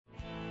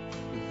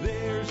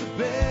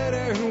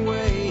better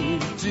way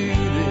to do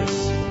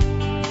this.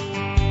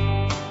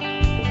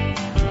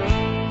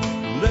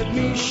 Let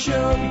me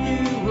show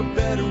you a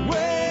better way.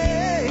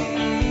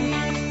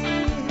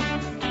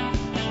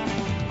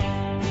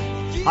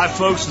 Hi,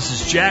 folks. This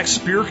is Jack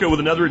Spirko with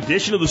another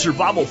edition of the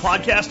Survival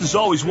Podcast. As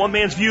always, one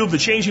man's view of the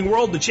changing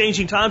world, the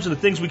changing times, and the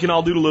things we can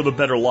all do to live a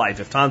better life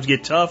if times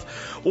get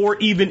tough or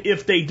even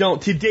if they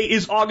don't. Today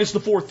is August the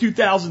 4th,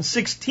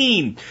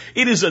 2016.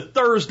 It is a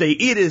Thursday.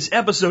 It is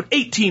episode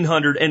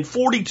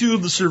 1842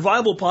 of the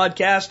Survival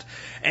Podcast.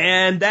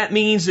 And that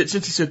means that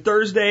since it's a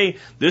Thursday,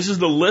 this is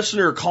the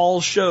listener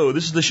call show.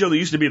 This is the show that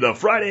used to be the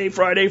Friday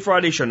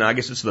show. Now I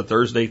guess it's the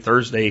Thursday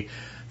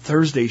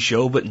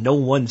show, but no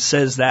one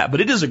says that.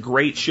 But it is a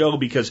great show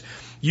because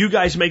you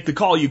guys make the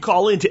call. You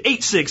call in to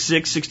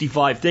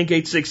 866-65-THINK,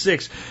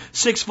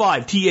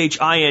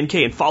 866-65-THINK,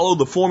 and follow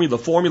the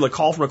formula.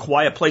 Call from a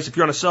quiet place. If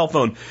you're on a cell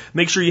phone,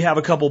 make sure you have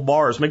a couple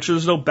bars. Make sure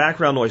there's no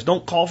background noise.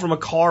 Don't call from a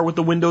car with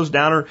the windows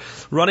down or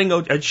running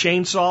a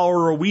chainsaw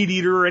or a weed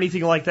eater or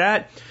anything like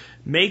that.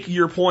 Make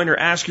your point or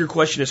ask your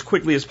question as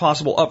quickly as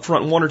possible up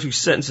front, 1 or 2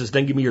 sentences,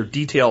 then give me your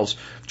details.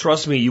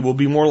 Trust me, you will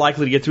be more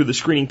likely to get through the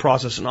screening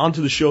process and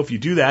onto the show if you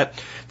do that.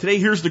 Today,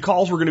 here's the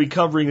calls we're going to be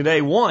covering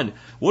today. 1,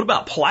 what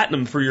about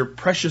platinum for your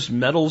precious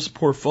metals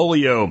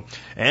portfolio?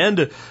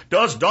 And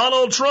does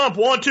Donald Trump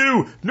want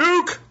to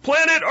nuke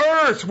planet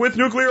Earth with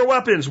nuclear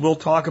weapons? We'll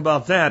talk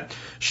about that.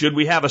 Should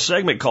we have a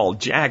segment called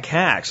Jack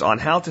Hacks on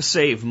how to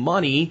save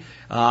money,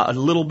 a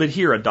little bit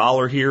here,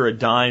 $1 here, a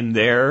dime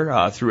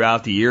there,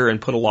 throughout the year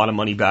and put a lot of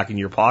money back in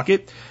your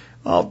pocket?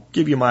 I'll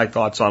give you my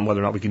thoughts on whether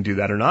or not we can do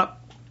that or not.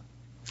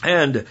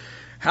 And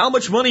how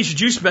much money should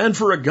you spend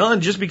for a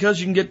gun just because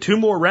you can get 2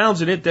 more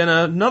rounds in it than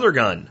another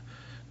gun?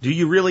 Do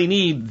you really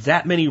need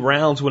that many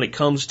rounds when it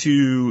comes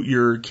to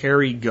your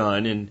carry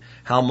gun, and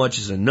how much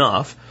is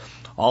enough?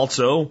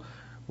 Also,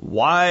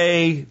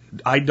 why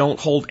I don't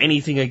hold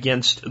anything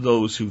against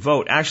those who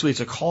vote. Actually, it's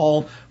a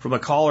call from a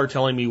caller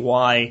telling me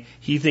why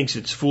he thinks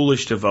it's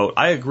foolish to vote.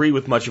 I agree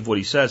with much of what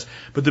he says,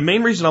 but the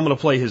main reason I'm going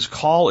to play his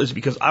call is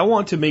because I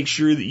want to make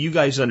sure that you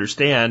guys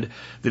understand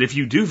that if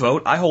you do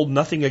vote, I hold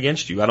nothing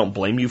against you. I don't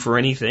blame you for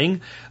anything.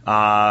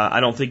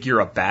 I don't think you're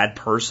a bad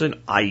person.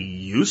 I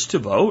used to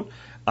vote.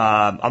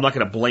 I'm not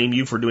going to blame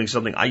you for doing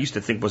something I used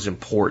to think was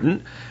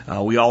important.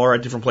 We all are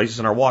at different places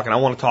in our walk, and I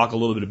want to talk a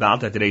little bit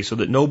about that today so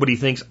that nobody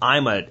thinks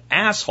I'm an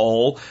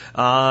asshole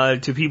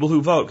to people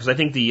who vote. Because I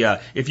think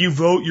if you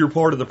vote, you're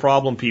part of the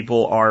problem.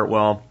 People are,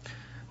 well,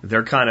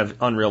 they're kind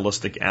of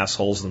unrealistic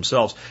assholes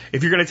themselves.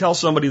 If you're going to tell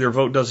somebody their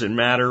vote doesn't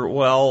matter,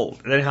 well,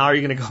 then how are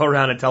you going to go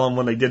around and tell them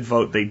when they did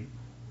vote, they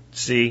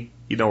see?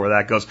 You know where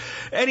that goes.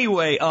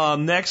 Anyway,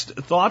 next,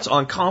 thoughts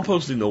on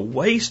composting the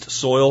waste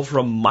soil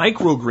from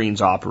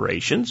microgreens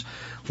operations.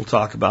 We'll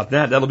talk about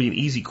that. That'll be an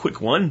easy, quick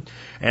one.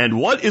 And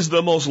what is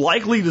the most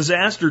likely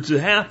disaster to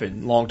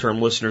happen? Long-term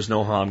listeners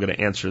know how I'm going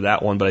to answer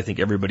that one, but I think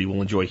everybody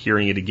will enjoy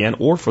hearing it again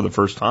or for the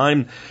first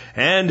time.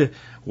 And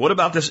what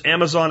about this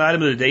Amazon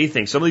item of the day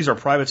thing? Some of these are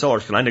private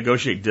sellers. Can I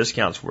negotiate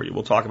discounts for you?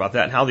 We'll talk about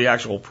that and how the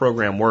actual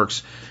program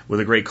works with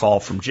a great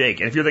call from Jake.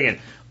 And if you're thinking,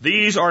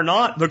 these are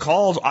not the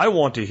calls I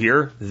want to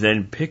hear,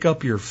 then pick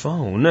up your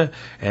phone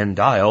and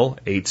dial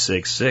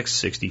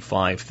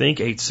 866-65-THINK,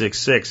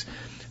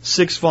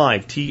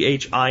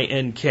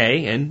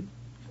 866-65-THINK, and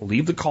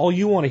leave the call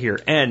you want to hear.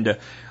 And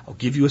I'll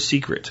give you a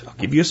secret.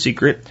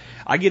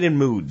 I get in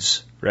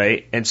moods,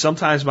 right? And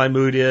sometimes my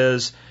mood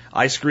is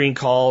I screen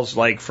calls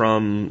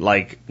from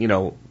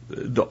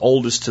the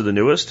oldest to the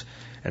newest.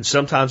 And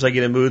sometimes I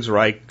get in moods where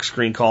I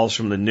screen calls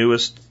from the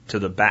newest to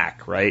the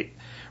back, right?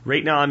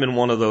 Right now I'm in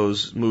one of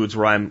those moods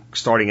where I'm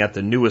starting at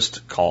the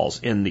newest calls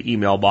in the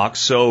email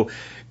box. So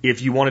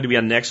if you wanted to be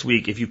on next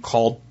week, if you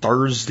called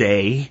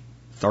Thursday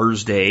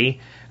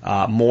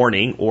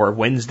morning or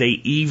Wednesday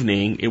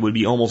evening, it would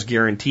be almost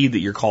guaranteed that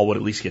your call would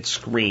at least get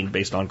screened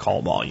based on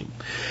call volume.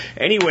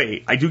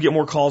 Anyway, I do get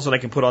more calls than I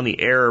can put on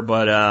the air,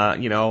 but I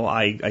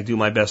do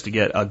my best to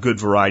get a good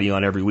variety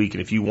on every week.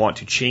 And if you want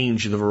to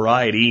change the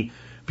variety,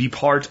 be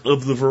part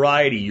of the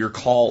variety. Your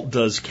call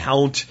does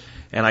count.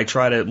 And I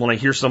try to, when I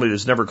hear somebody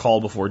that's never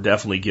called before,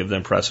 definitely give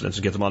them precedence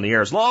and get them on the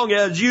air. As long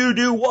as you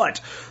do what?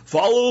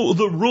 Follow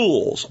the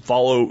rules.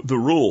 Follow the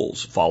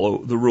rules.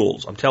 Follow the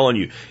rules. I'm telling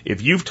you,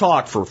 if you've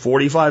talked for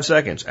 45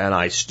 seconds and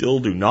I still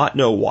do not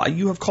know why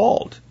you have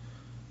called,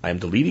 I am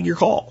deleting your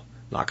call.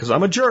 Not because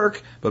I'm a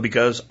jerk, but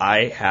because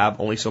I have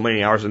only so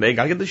many hours a day.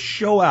 Gotta get the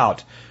show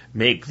out.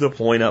 Make the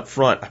point up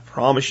front. I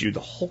promise you, the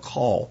whole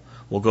call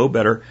will go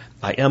better.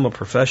 I am a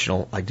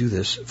professional. I do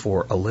this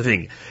for a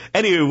living.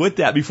 Anyway, with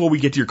that, before we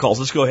get to your calls,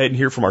 let's go ahead and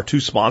hear from our 2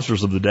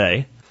 sponsors of the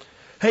day.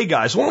 Hey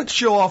guys, why don't you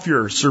show off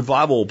your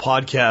survival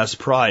podcast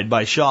pride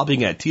by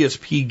shopping at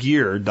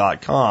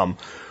tspgear.com,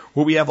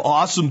 where we have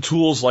awesome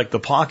tools like the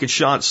Pocket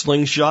Shot,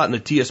 Slingshot, and the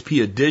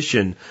TSP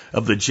edition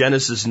of the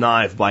Genesis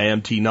Knife by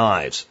MT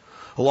Knives,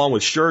 along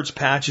with shirts,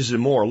 patches, and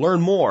more. Learn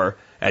more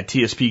at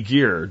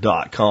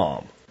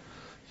tspgear.com.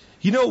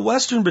 You know,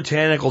 Western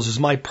Botanicals is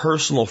my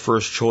personal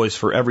first choice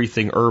for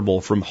everything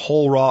herbal, from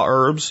whole raw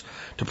herbs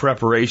to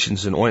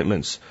preparations and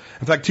ointments.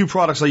 In fact, two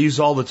products I use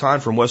all the time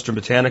from Western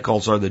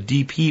Botanicals are the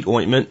Deep Heat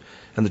Ointment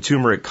and the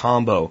Turmeric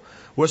Combo.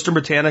 Western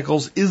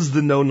Botanicals is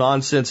the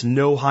no-nonsense,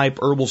 no-hype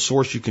herbal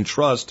source you can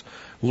trust.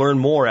 Learn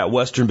more at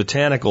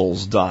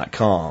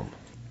westernbotanicals.com.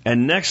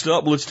 And next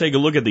up, let's take a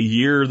look at the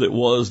year that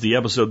was the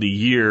episode, the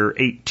year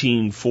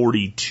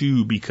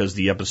 1842, because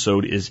the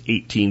episode is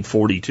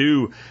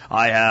 1842.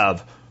 I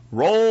have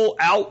Roll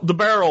Out the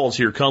Barrels,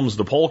 Here Comes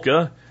the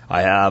Polka.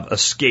 I have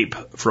Escape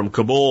from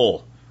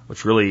Kabul,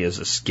 which really is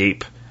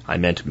escape. I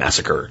meant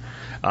massacre.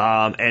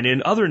 And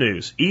in other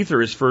news,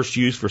 ether is first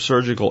used for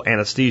surgical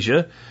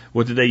anesthesia.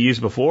 What did they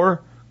use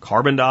before?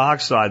 Carbon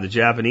dioxide. The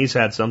Japanese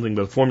had something,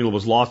 but the formula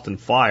was lost in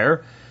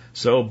fire.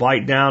 So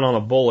bite down on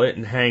a bullet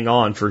and hang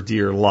on for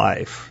dear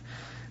life.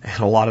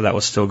 And a lot of that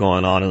was still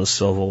going on in the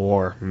Civil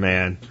War,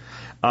 man.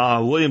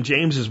 William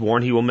James is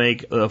born. He will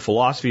make the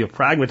philosophy of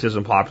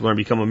pragmatism popular and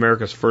become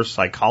America's first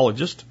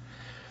psychologist.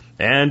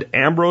 And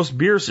Ambrose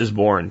Bierce is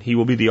born. He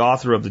will be the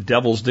author of the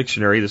Devil's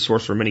Dictionary, the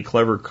source for many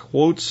clever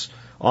quotes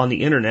on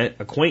the internet.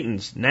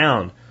 Acquaintance,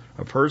 noun,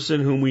 a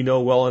person whom we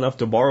know well enough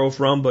to borrow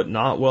from, but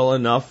not well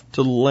enough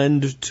to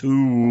lend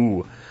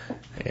to.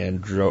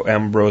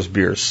 Ambrose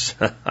Bierce.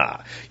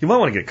 You might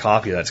want to get a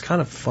copy of that. It's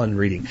kind of fun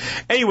reading.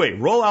 Anyway,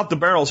 Roll Out the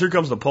Barrels. Here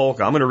comes the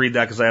polka. I'm going to read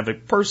that because I have a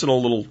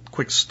personal little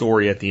quick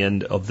story at the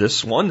end of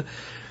this one.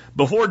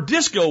 Before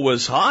disco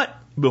was hot,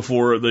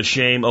 before the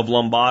shame of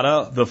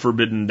lambada, the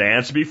forbidden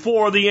dance,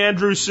 before the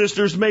Andrews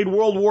sisters made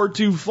World War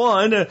II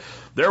fun,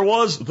 there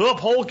was the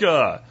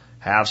polka.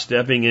 Half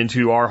stepping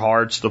into our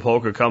hearts, the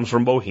polka comes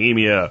from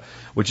Bohemia,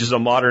 which is a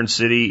modern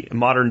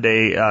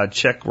day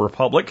Czech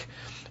Republic.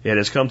 It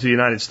has come to the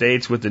United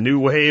States with the new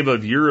wave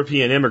of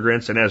European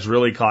immigrants and has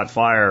really caught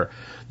fire.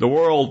 The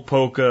word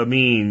polka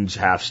means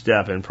half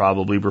step and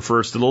probably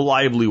refers to the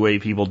lively way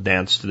people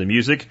dance to the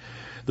music.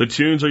 The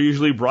tunes are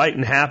usually bright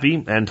and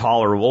happy and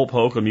tolerable.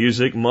 Polka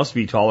music must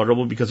be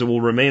tolerable because it will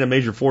remain a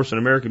major force in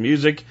American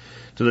music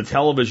to the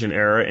television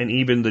era, and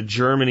even the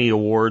Germany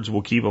Awards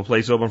will keep a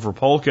place open for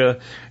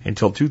polka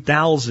until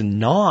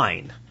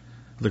 2009.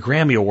 The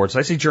Grammy Awards. Did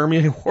I say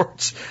Germany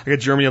Awards? I got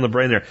Germany on the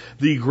brain there.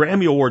 The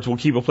Grammy Awards will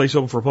keep a place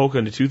open for polka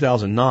into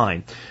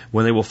 2009,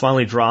 when they will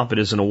finally drop it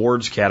as an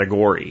awards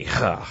category.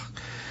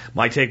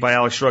 My take by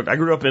Alex Shrugged. I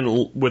grew up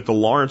with the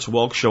Lawrence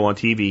Welk show on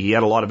TV. He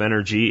had a lot of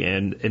energy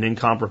and an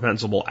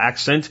incomprehensible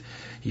accent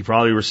he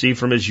probably received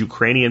from his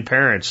Ukrainian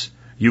parents.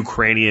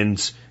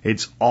 Ukrainians.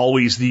 It's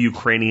always the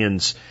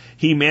Ukrainians.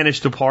 He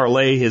managed to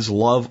parlay his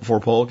love for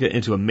polka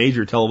into a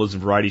major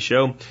television variety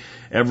show.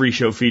 Every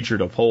show featured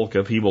a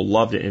polka. People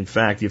loved it. In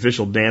fact, the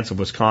official dance of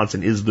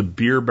Wisconsin is the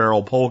beer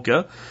barrel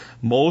polka.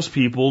 Most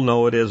people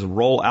know it as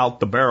Roll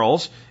Out the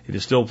Barrels. It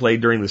is still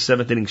played during the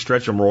seventh inning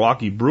stretch of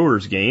Milwaukee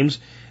Brewers games.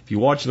 If you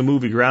watch the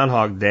movie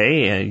Groundhog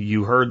Day and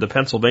you heard the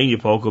Pennsylvania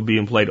polka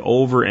being played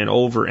over and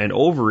over and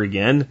over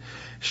again,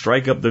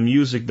 strike up the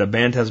music, the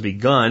band has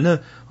begun.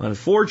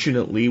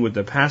 Unfortunately, with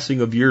the passing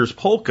of years,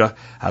 polka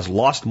has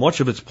lost much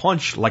of its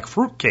punch like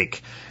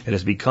fruitcake. It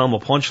has become a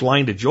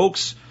punchline to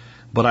jokes.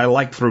 But I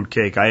like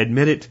fruitcake, I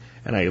admit it,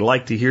 and I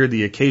like to hear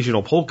the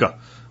occasional polka,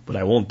 but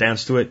I won't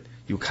dance to it.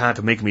 You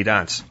can't make me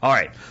dance. All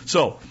right,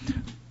 so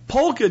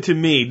polka to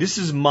me, this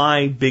is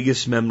my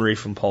biggest memory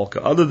from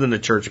polka, other than the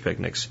church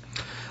picnics.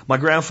 My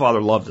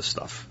grandfather loved this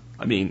stuff.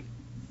 I mean,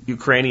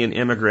 Ukrainian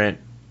immigrant,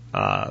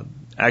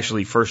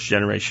 actually first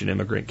generation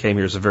immigrant, came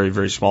here as a very,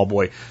 very small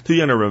boy. Too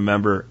young to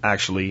remember,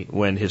 actually,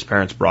 when his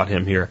parents brought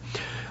him here.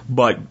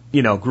 But,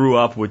 grew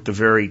up with the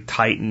very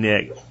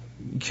tight-knit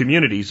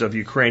communities of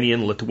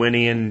Ukrainian,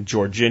 Lithuanian,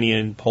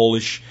 Georgian,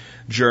 Polish,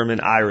 German,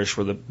 Irish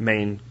were the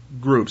main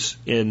groups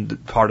in the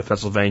part of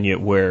Pennsylvania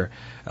where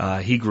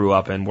he grew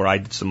up and where I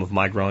did some of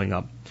my growing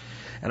up.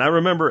 And I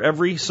remember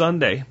every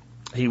Sunday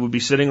he would be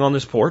sitting on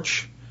this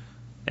porch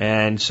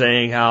and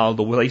saying how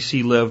the place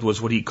he lived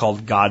was what he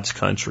called God's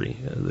country.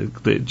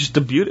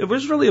 It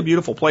was really a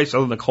beautiful place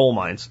other than the coal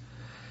mines.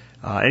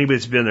 Anybody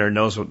that's been there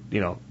knows what,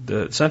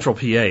 the Central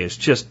PA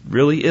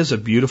is a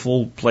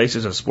beautiful place.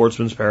 It's a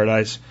sportsman's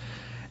paradise.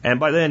 And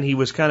by then he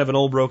was kind of an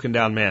old broken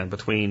down man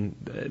between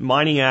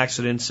mining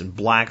accidents and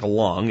black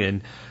lung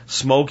and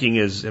smoking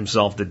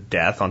himself to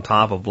death on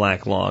top of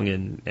black lung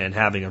and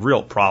having a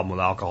real problem with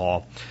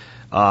alcohol.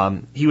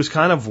 He was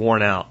kind of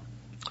worn out,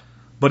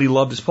 but he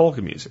loved his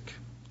polka music.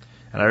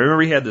 And I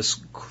remember he had this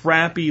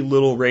crappy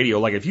little radio.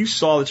 Like, if you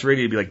saw this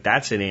radio, you'd be like,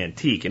 that's an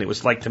antique. And it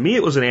was like, to me,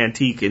 it was an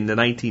antique in the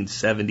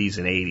 1970s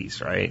and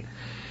 80s, right?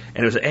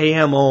 And it was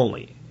AM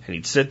only. And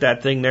he'd sit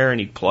that thing there and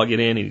he'd plug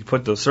it in and he'd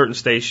put the certain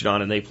station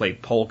on and they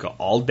played polka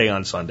all day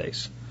on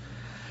Sundays.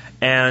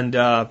 And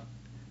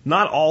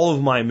not all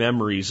of my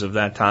memories of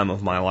that time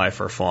of my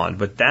life are fond,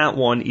 but that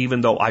one,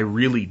 even though I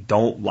really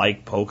don't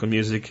like polka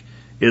music,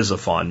 is a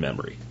fond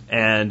memory.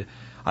 And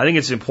I think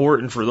it's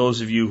important for those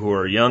of you who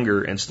are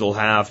younger and still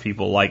have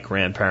people like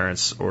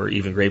grandparents or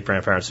even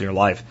great-grandparents in your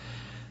life,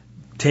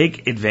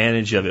 take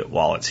advantage of it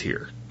while it's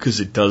here, because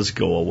it does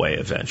go away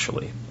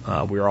eventually.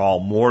 We're all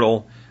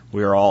mortal.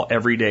 We are all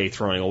every day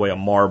throwing away a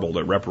marble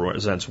that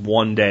represents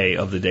one day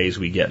of the days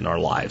we get in our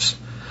lives.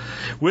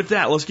 With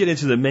that, let's get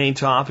into the main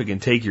topic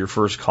and take your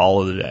first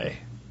call of the day.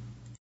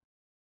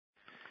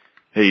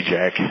 Hey,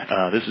 Jack.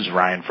 This is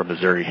Ryan from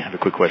Missouri. I have a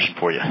quick question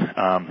for you.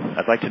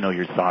 I'd like to know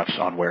your thoughts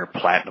on where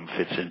platinum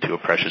fits into a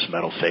precious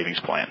metal savings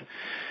plan.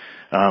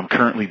 I'm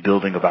currently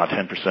building about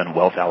 10%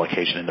 wealth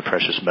allocation into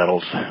precious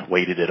metals,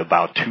 weighted at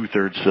about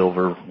 2/3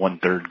 silver,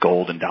 1/3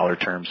 gold in dollar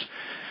terms.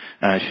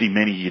 I see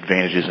many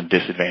advantages and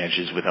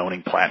disadvantages with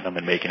owning platinum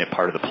and making it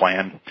part of the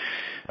plan.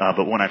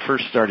 But when I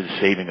first started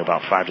saving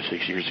about 5 to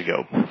 6 years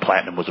ago,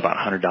 platinum was about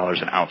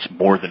 $100 an ounce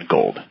more than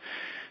gold.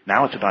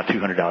 Now it's about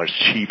 $200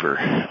 cheaper,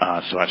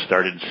 so I've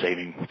started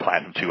saving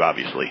platinum too,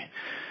 obviously.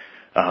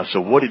 So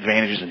what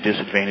advantages and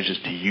disadvantages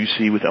do you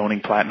see with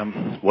owning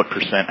platinum? What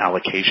percent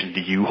allocation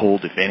do you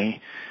hold, if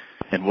any?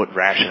 And what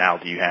rationale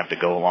do you have to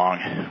go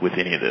along with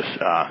any of this?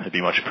 It'd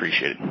be much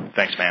appreciated.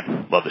 Thanks,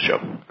 man. Love the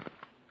show.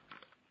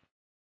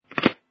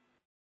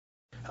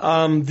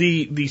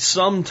 The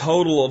sum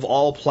total of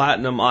all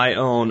platinum I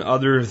own,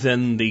 other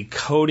than the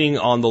coating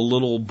on the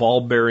little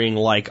ball bearing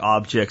like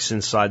objects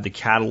inside the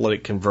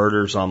catalytic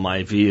converters on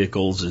my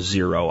vehicles, is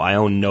 0. I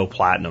own no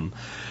platinum.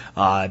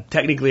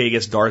 Technically, I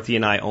guess Dorothy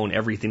and I own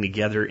everything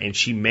together, and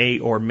she may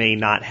or may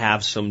not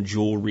have some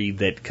jewelry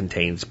that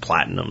contains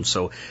platinum.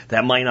 So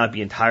that might not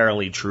be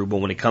entirely true, but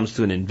when it comes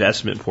to an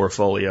investment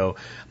portfolio,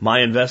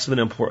 my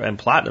investment in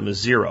platinum is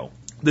 0.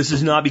 This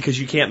is not because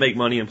you can't make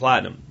money in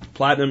platinum.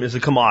 Platinum is a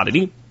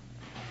commodity,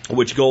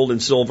 which gold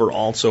and silver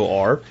also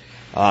are,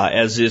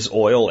 as is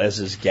oil, as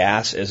is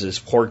gas, as is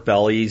pork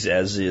bellies,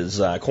 as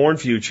is corn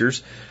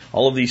futures.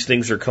 All of these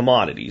things are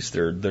commodities.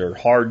 They're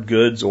hard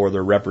goods, or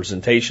they're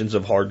representations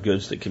of hard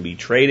goods that can be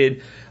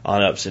traded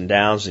on ups and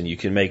downs, and you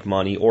can make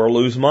money or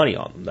lose money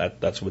on them.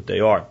 That's what they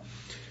are.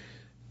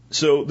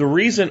 So the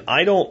reason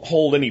I don't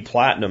hold any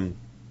platinum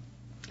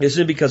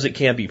isn't because it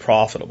can't be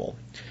profitable.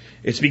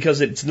 It's because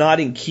it's not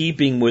in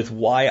keeping with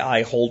why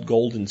I hold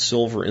gold and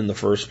silver in the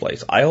first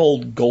place. I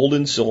hold gold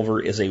and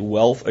silver as a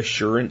wealth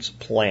assurance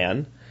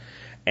plan,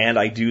 and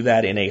I do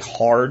that in a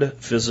hard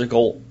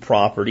physical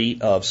property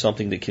of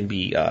something that can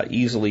be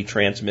easily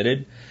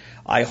transmitted.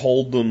 I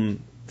hold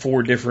them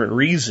for different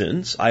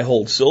reasons. I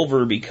hold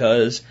silver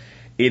because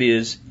it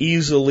is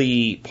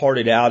easily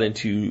parted out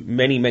into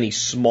many, many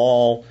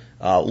small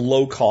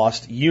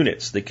low-cost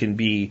units that can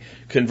be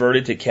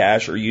converted to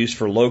cash or used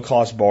for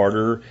low-cost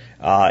barter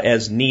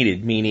as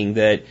needed, meaning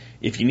that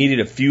if you needed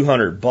a few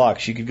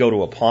 $100, you could go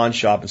to a pawn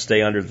shop and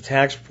stay under the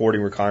tax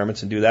reporting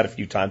requirements and do that a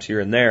few times here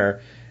and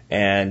there.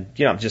 And,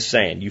 I'm just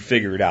saying, you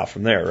figure it out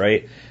from there,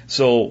 right?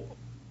 So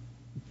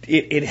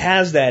it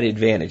has that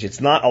advantage.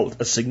 It's not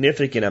a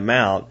significant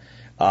amount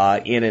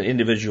in an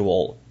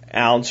individual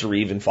ounce or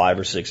even 5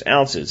 or 6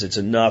 ounces. It's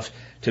enough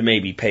to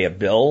maybe pay a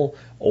bill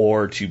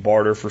or to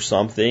barter for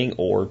something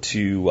or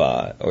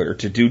to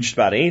do just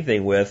about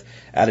anything with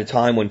at a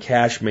time when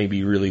cash may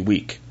be really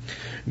weak.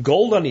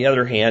 Gold, on the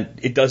other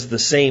hand, it does the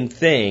same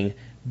thing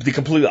the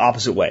completely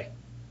opposite way,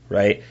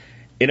 right?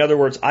 In other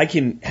words, I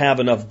can have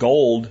enough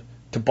gold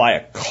to buy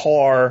a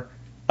car,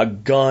 a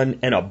gun,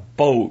 and a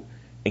boat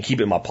and keep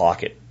it in my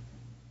pocket.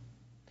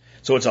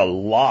 So it's a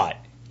lot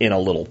in a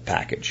little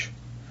package.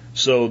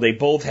 So they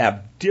both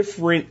have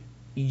different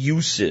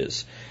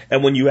uses.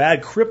 And when you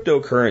add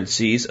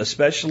cryptocurrencies,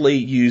 especially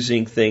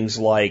using things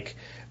like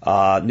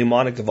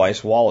mnemonic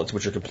device wallets,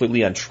 which are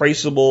completely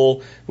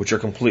untraceable, which are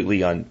completely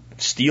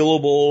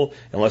unstealable,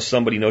 unless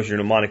somebody knows your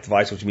mnemonic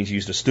device, which means you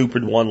used a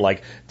stupid one,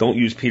 like don't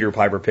use Peter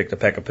Piper picked a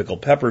peck of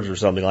pickled peppers or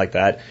something like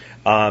that,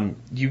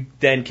 you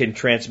then can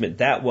transmit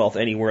that wealth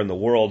anywhere in the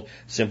world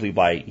simply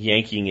by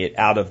yanking it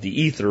out of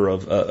the ether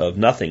of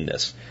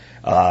nothingness.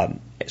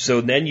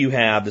 So then you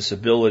have this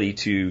ability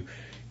to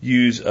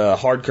use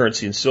hard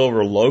currency and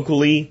silver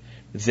locally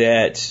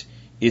that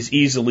is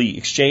easily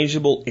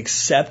exchangeable,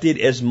 accepted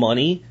as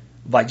money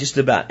by just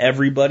about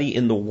everybody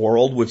in the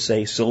world would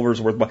say silver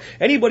is worth money.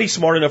 Anybody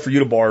smart enough for you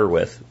to barter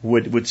with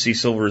would see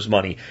silver as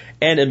money,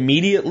 and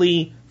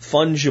immediately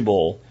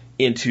fungible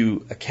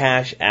into a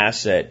cash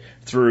asset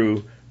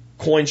through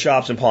coin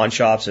shops and pawn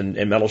shops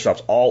and metal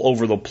shops all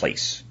over the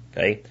place.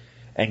 Okay,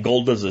 and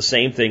gold does the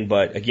same thing,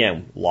 but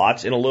again,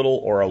 lots in a little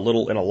or a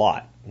little in a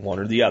lot, one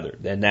or the other.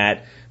 And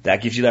that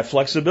gives you that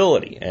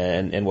flexibility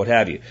and what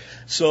have you.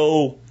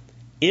 So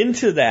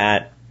into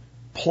that,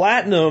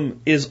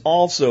 platinum is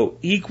also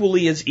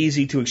equally as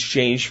easy to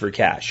exchange for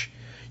cash.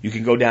 You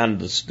can go down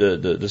to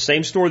the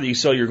same store that you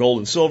sell your gold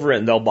and silver,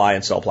 and they'll buy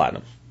and sell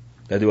platinum.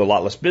 They do a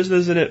lot less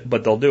business in it,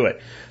 but they'll do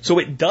it. So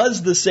it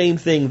does the same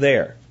thing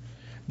there.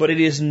 But it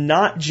is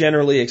not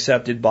generally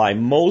accepted by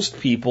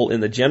most people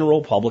in the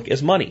general public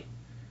as money.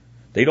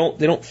 They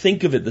don't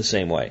think of it the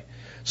same way.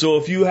 So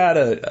if you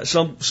had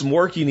some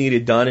work you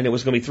needed done and it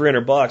was going to be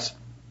 $300,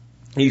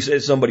 and you said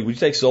to somebody, would you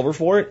take silver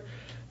for it?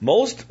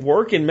 Most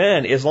working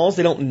men, as long as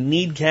they don't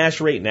need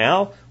cash right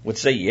now, would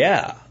say,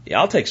 yeah,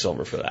 I'll take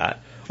silver for that.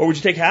 Or would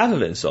you take half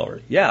of it in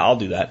silver? Yeah, I'll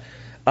do that.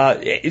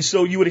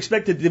 So you would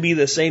expect it to be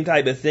the same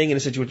type of thing in a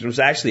situation where there's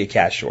actually a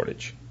cash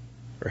shortage.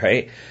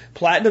 right?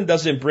 Platinum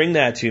doesn't bring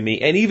that to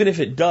me. And even if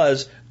it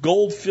does,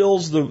 gold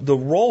fills the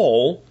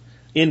role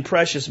in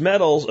precious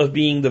metals of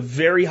being the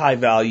very high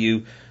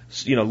value,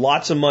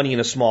 lots of money in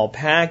a small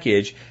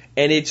package.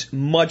 And it's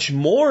much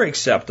more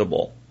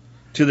acceptable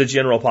to the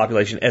general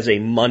population as a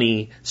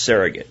money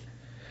surrogate.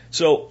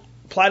 So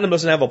platinum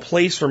doesn't have a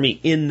place for me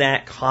in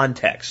that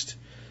context.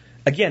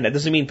 Again, that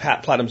doesn't mean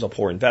platinum's a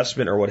poor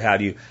investment or what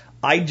have you.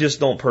 I just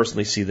don't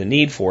personally see the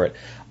need for it.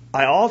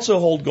 I also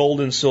hold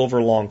gold and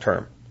silver long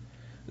term.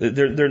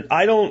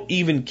 I don't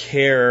even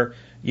care,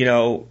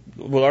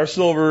 with our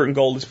silver and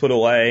gold is put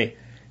away,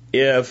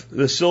 if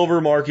the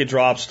silver market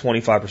drops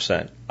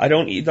 25%.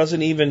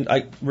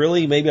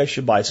 Maybe I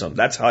should buy some.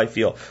 That's how I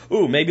feel.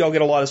 Ooh, maybe I'll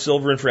get a lot of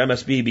silver in for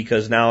MSB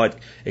because now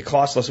it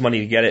costs less money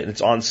to get it and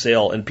it's on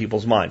sale in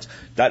people's minds.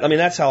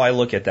 That's how I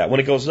look at that. When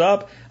it goes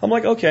up, I'm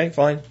like, okay,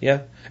 fine,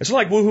 yeah. It's not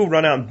like woohoo,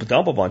 run out and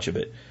dump a bunch of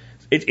it.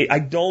 I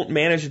don't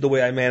manage it the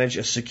way I manage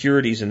a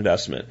securities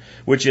investment,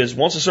 which is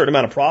once a certain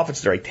amount of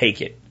profits there, I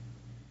take it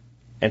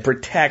and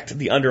protect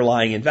the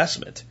underlying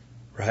investment,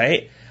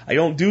 right? I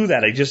don't do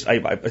that.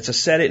 It's a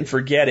set it and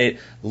forget it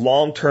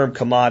long-term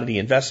commodity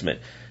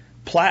investment.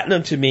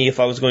 Platinum to me,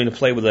 if I was going to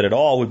play with it at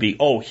all, would be,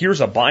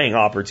 here's a buying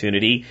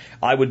opportunity.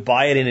 I would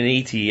buy it in an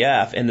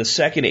ETF, and the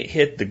second it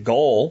hit the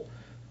goal,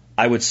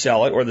 I would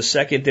sell it, or the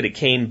second that it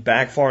came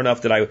back far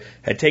enough that I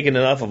had taken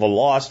enough of a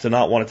loss to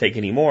not want to take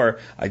any more,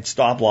 I'd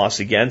stop loss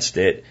against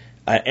it,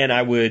 and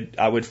I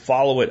would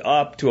follow it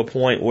up to a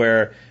point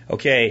where,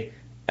 okay,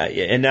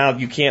 and now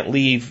you can't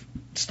leave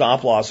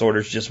stop loss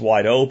orders just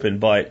wide open,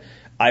 but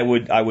I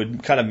would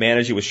kind of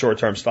manage it with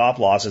short-term stop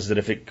losses that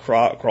if it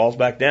crawls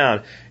back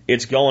down,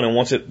 it's going, and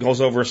once it goes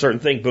over a certain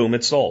thing, boom,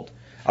 it's sold.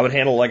 I would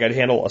handle it like I'd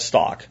handle a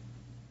stock.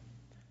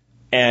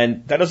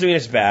 And that doesn't mean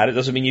it's bad. It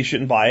doesn't mean you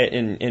shouldn't buy it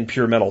in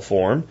pure metal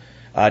form.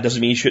 It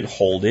doesn't mean you shouldn't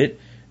hold it.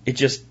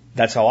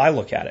 That's how I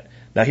look at it.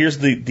 Now here's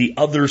the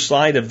other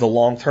side of the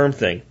long-term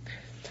thing.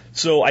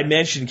 So I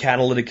mentioned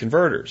catalytic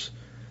converters.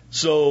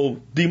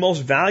 So the most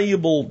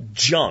valuable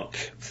junk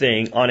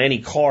thing on any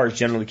car is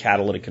generally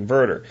catalytic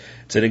converter.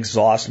 It's an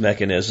exhaust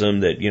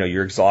mechanism that,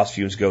 your exhaust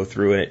fumes go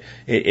through and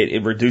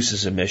it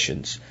reduces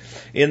emissions.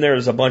 In there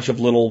is a bunch of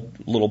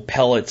little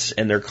pellets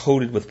and they're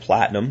coated with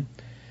platinum.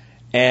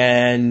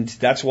 And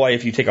that's why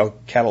if you take a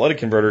catalytic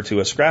converter to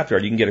a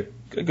scrapyard, you can get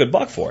a good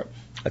buck for it.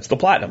 That's the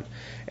platinum.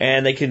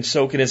 And they can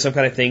soak it in some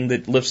kind of thing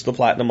that lifts the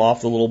platinum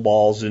off the little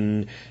balls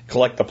and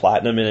collect the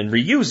platinum and then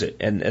reuse it.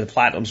 And the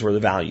platinum's where the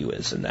value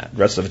is in that. The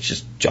rest of it's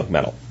just junk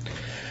metal.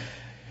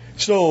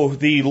 So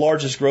the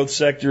largest growth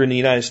sector in the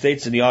United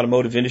States in the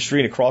automotive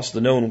industry and across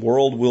the known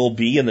world will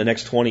be in the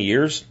next 20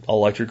 years,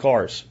 electric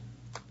cars.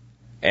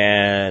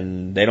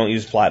 And they don't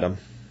use platinum.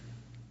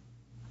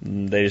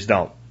 They just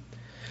don't.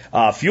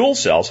 Fuel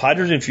cells,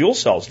 hydrogen fuel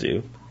cells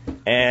do,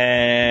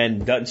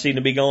 and doesn't seem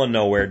to be going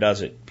nowhere,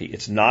 does it?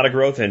 It's not a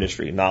growth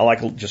industry, not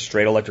like just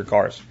straight electric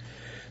cars.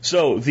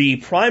 So the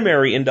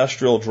primary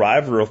industrial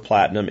driver of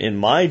platinum, in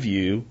my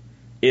view,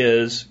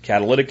 is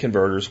catalytic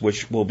converters,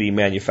 which will be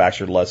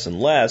manufactured less and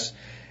less,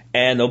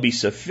 and there'll be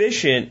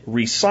sufficient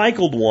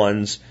recycled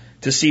ones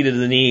to see to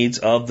the needs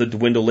of the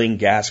dwindling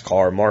gas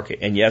car market.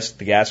 And yes,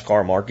 the gas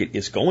car market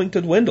is going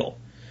to dwindle.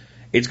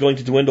 It's going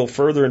to dwindle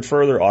further and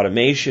further.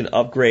 Automation,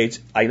 upgrades.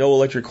 I know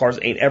electric cars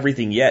ain't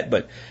everything yet,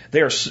 but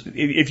they are.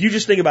 If you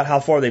just think about how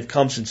far they've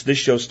come since this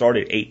show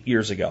started 8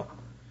 years ago,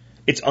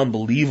 it's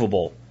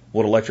unbelievable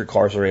what electric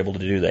cars are able to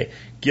do today.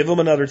 Give them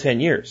another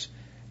 10 years.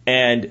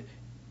 And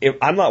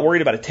I'm not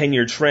worried about a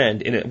 10-year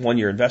trend in a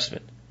 1-year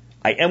investment.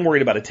 I am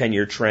worried about a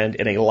 10-year trend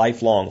in a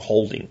lifelong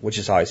holding, which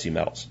is how I see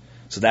metals.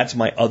 So that's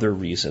my other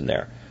reason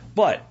there.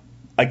 But,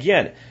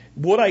 again,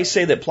 would I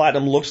say that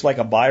platinum looks like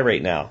a buy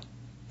right now?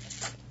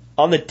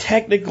 On the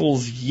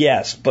technicals,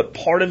 yes, but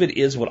part of it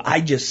is what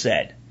I just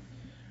said.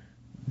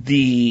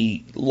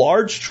 The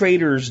large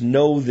traders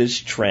know this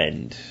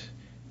trend,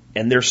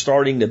 and they're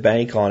starting to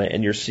bank on it,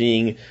 and you're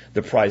seeing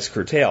the price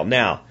curtail.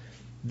 Now,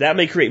 that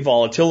may create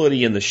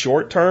volatility in the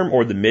short term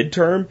or the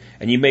midterm,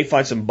 and you may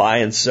find some buy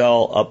and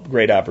sell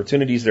upgrade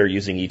opportunities there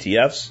using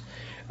ETFs.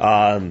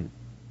 I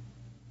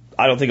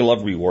don't think it'll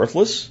ever be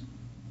worthless.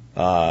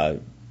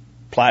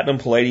 Platinum,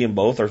 palladium,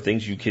 both are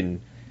things you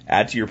can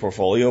add to your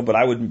portfolio, but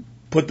I would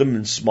put them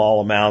in small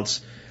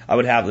amounts. I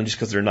would have them just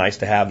because they're nice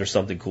to have. They're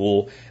something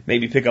cool.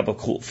 Maybe pick up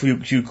a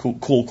few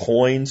cool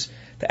coins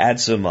to add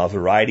some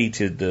variety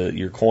to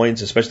your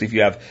coins, especially if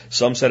you have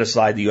some set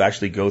aside that you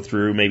actually go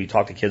through, maybe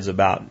talk to kids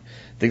about,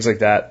 things like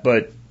that.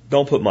 But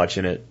don't put much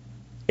in it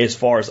as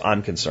far as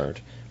I'm concerned.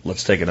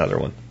 Let's take another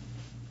one.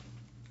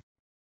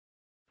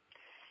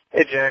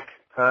 Hey, Jack.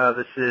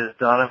 This is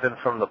Donovan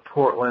from the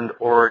Portland,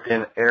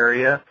 Oregon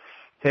area.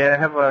 Hey, I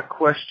have a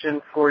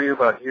question for you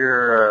about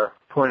your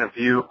point of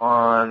view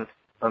on,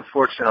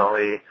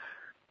 unfortunately,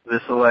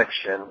 this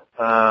election.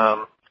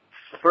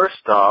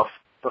 First off,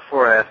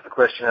 before I ask the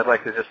question, I'd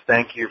like to just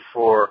thank you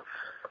for,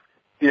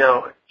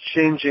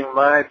 changing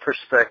my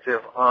perspective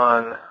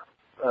on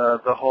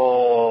the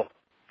whole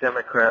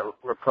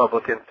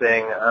Democrat-Republican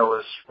thing. I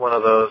was one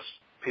of those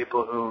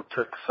people who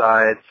took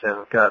sides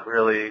and got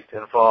really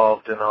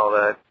involved in all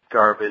that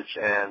garbage.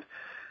 And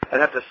I'd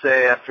have to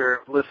say,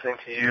 after listening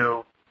to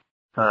you,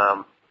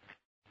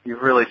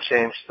 you've really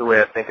changed the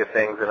way I think of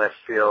things, and I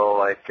feel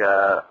like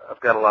I've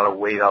got a lot of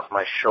weight off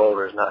my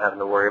shoulders, not having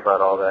to worry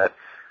about all that.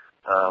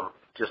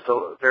 Just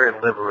very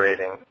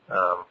liberating,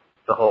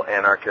 the whole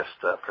anarchist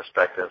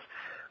perspective.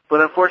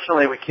 But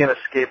unfortunately, we can't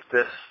escape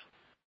this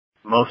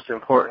most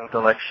important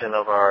election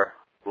of our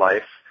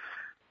life,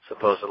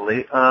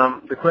 supposedly.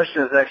 The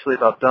question is actually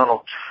about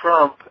Donald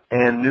Trump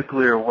and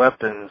nuclear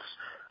weapons.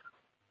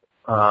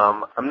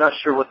 I'm not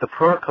sure what the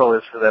protocol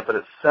is for that, but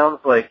it sounds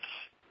like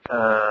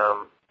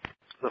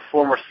the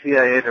former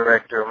CIA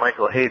director,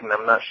 Michael Hayden,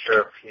 I'm not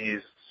sure if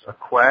he's a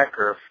quack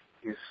or if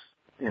he's,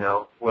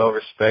 well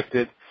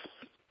respected,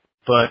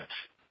 but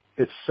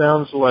it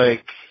sounds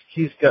like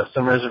he's got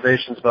some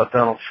reservations about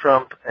Donald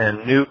Trump and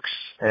nukes,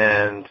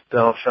 and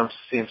Donald Trump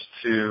seems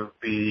to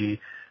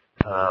be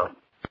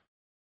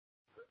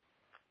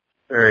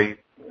very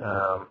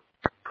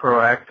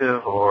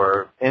proactive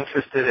or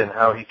interested in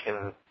how he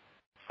can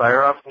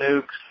fire off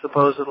nukes,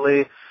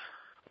 supposedly.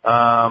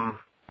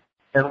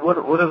 And what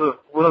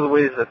are the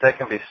ways that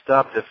can be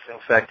stopped if, in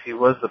fact, he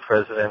was the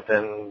president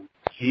and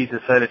he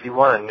decided he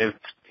wanted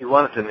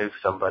to nuke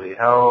somebody?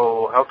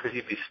 How could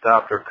he be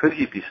stopped, or could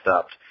he be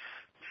stopped?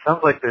 It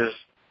sounds like there's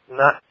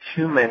not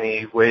too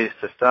many ways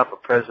to stop a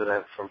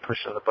president from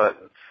pushing the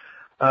button.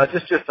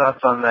 Just your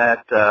thoughts on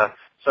that.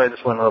 Sorry, this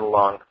went a little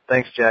long.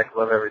 Thanks, Jack.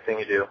 Love everything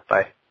you do.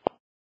 Bye.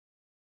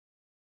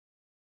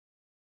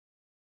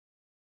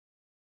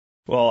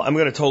 Well, I'm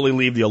going to totally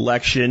leave the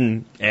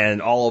election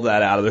and all of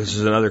that out of this. This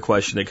is another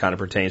question that kind of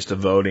pertains to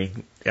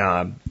voting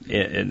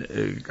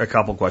in a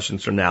couple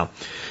questions from now.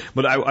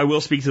 But I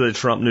will speak to the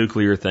Trump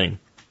nuclear thing.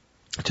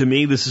 To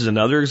me, this is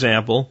another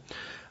example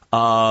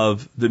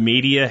of the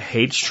media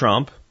hates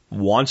Trump,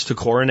 wants to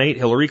coronate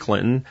Hillary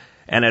Clinton,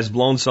 and has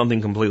blown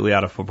something completely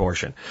out of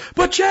proportion.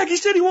 But Jack, he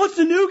said he wants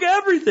to nuke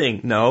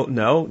everything. No.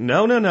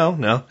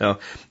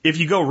 If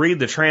you go read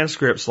the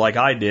transcripts like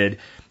I did,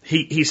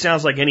 he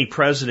sounds like any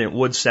president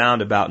would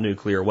sound about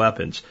nuclear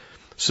weapons.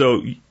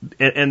 So,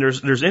 and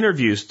there's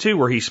interviews too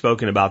where he's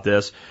spoken about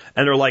this,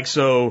 and they're like,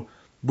 so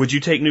would you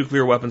take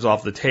nuclear weapons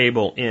off the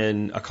table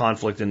in a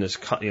conflict in this,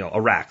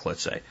 Iraq,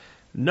 let's say?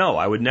 No,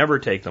 I would never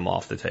take them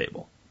off the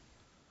table.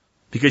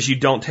 Because you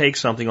don't take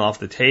something off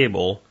the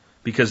table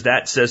because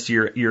that says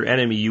to your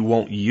enemy you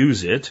won't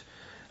use it.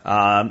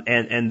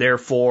 And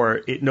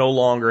therefore it no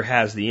longer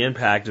has the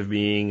impact of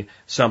being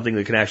something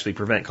that can actually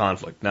prevent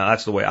conflict. Now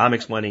that's the way I'm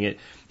explaining it.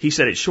 He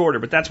said it shorter,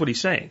 but that's what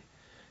he's saying.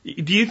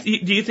 Do you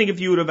think if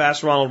you would have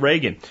asked Ronald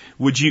Reagan,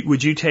 would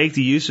you take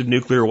the use of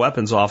nuclear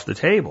weapons off the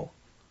table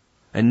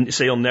and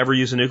say you'll never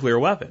use a nuclear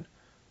weapon?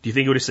 Do you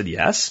think he would have said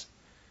yes?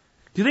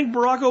 Do you think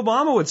Barack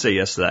Obama would say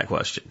yes to that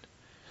question?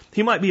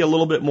 He might be a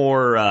little bit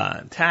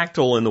more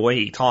tactile in the way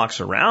he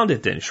talks around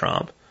it than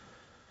Trump.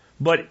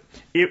 But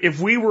if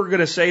we were going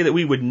to say that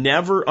we would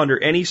never,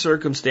 under any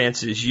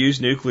circumstances,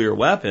 use nuclear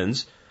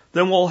weapons,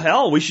 then, well,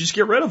 hell, we should just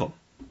get rid of them.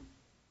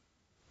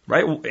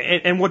 Right?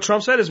 And what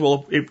Trump said is,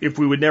 well, if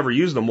we would never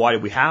use them, why do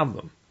we have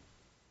them?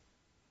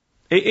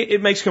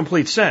 It makes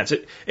complete sense.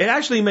 It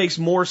actually makes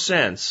more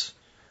sense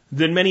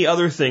than many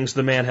other things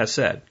the man has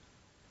said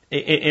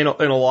in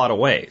a lot of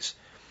ways.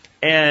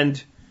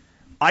 And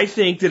I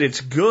think that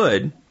it's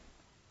good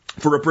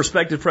for a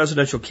prospective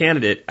presidential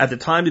candidate at the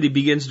time that he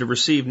begins to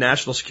receive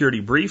national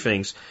security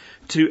briefings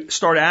to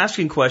start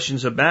asking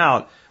questions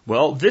about,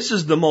 well, this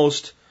is the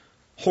most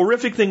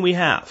horrific thing we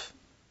have.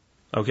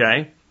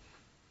 Okay?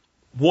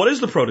 What is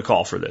the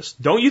protocol for this?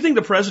 Don't you think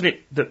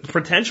the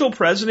potential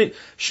president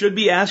should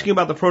be asking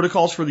about the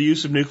protocols for the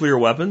use of nuclear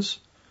weapons?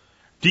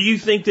 Do you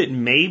think that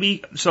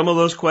maybe some of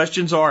those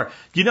questions are,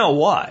 you know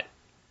what?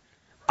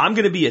 I'm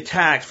going to be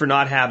attacked for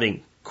not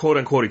having quote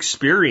unquote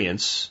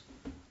experience,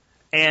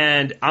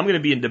 and I'm going to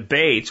be in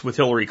debates with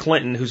Hillary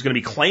Clinton, who's going to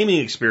be claiming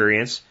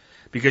experience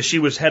because she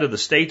was head of the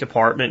State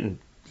Department,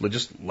 and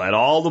just let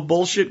all the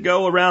bullshit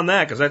go around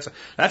that, because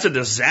that's a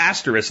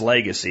disastrous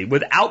legacy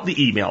without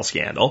the email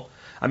scandal.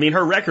 I mean,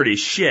 her record is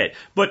shit,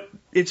 but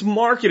it's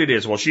marketed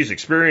as, well, she's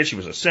experienced, she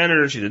was a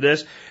senator, she did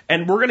this,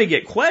 and we're going to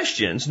get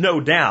questions,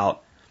 no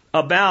doubt,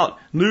 about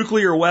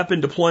nuclear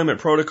weapon deployment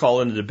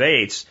protocol in the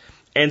debates.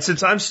 And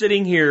since I'm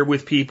sitting here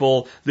with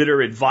people that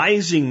are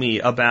advising me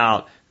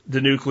about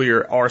the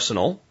nuclear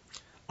arsenal,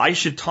 I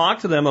should talk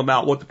to them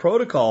about what the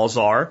protocols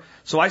are,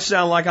 so I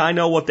sound like I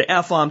know what the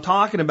F I'm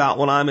talking about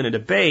when I'm in a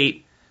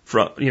debate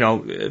from,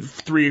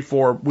 3,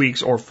 4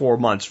 weeks or 4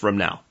 months from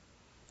now.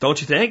 Don't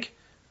you think?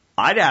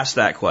 I'd ask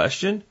that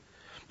question.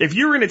 If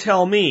you're going to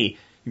tell me,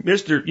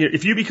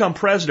 if you become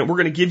president, we're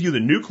going to give you the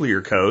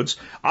nuclear codes,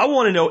 I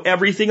want to know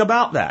everything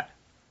about that.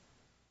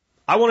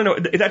 I want to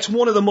know, that's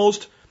one of the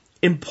most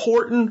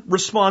important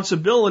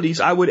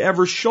responsibilities I would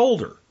ever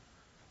shoulder.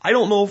 I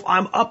don't know if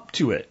I'm up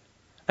to it.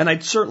 And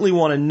I'd certainly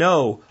want to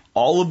know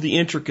all of the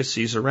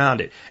intricacies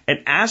around it.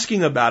 And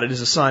asking about it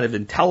is a sign of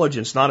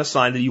intelligence, not a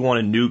sign that you want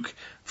to nuke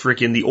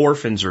frickin' the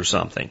orphans or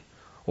something.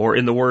 Or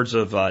in the words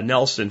of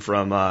Nelson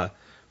from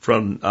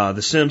from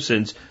The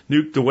Simpsons,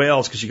 nuke the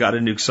whales because you got to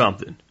nuke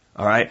something.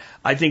 All right.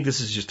 I think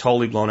this is just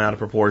totally blown out of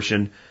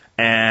proportion.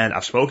 And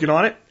I've spoken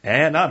on it,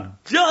 and I'm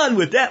done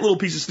with that little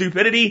piece of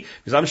stupidity,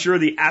 because I'm sure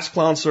the Ask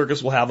Clown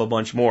Circus will have a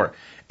bunch more.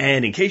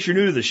 And in case you're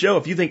new to the show,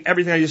 if you think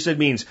everything I just said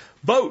means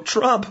vote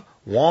Trump,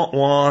 wah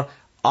wah,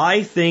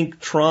 I think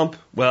Trump,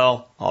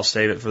 well, I'll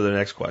save it for the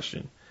next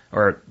question.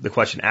 Or the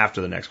question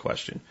after the next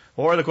question.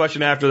 Or the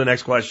question after the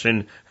next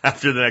question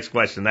after the next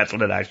question. That's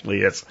what it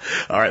actually is.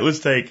 All right, let's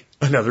take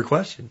another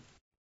question.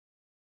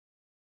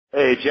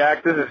 Hey,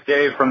 Jack, this is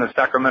Dave from the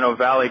Sacramento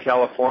Valley,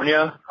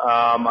 California.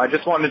 I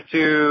just wanted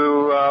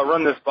to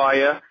run this by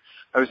you.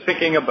 I was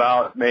thinking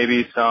about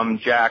maybe some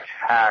Jack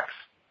hacks.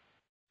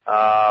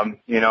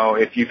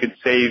 If you could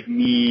save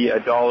me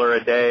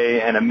 $1 a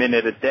day and a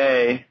minute a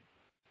day,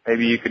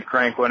 maybe you could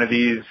crank one of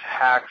these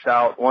hacks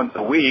out once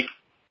a week.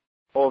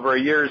 Over a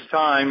year's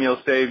time,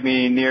 you'll save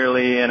me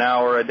nearly an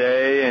hour a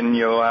day, and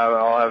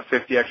I'll have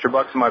 50 extra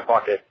bucks in my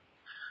pocket.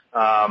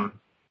 And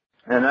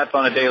that's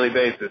on a daily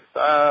basis.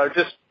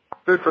 Just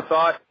food for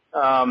thought.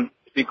 It'd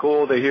be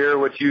cool to hear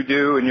what you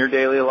do in your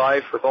daily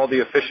life with all the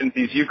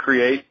efficiencies you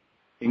create.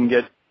 You can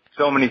get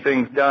so many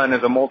things done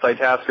as a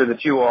multitasker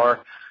that you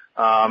are.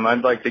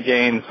 I'd like to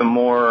gain some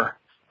more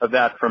of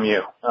that from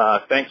you.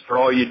 Thanks for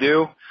all you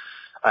do.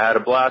 I had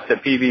a blast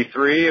at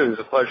PV3. It was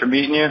a pleasure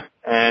meeting you,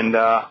 and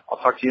I'll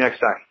talk to you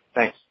next time.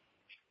 Thanks.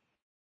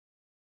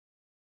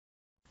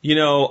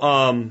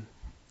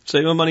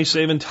 Saving money,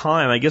 saving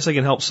time. I guess I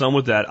can help some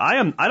with that.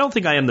 I don't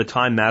think I am the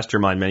time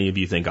mastermind many of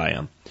you think I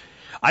am.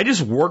 I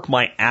just work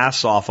my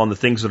ass off on the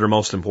things that are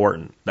most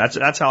important.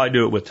 That's how I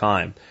do it with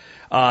time.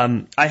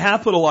 I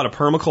have put a lot of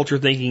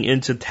permaculture thinking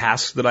into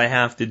tasks that I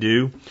have to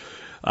do.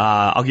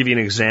 I'll give you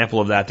an example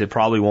of that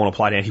probably won't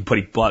apply to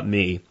anybody but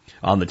me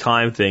on the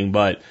time thing.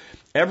 But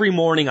every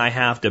morning I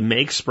have to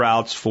make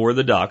sprouts for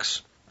the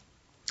ducks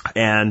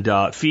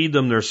and feed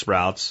them their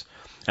sprouts,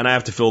 and I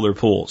have to fill their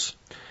pools.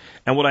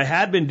 And what I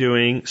had been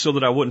doing so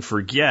that I wouldn't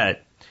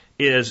forget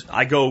is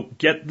I go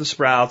get the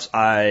sprouts,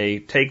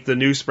 I take the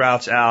new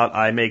sprouts out,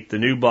 I make the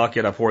new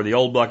bucket, I pour the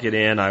old bucket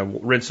in, I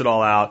rinse it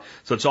all out,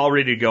 so it's all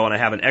ready to go, and I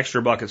have an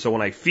extra bucket, so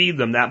when I feed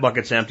them, that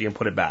bucket's empty and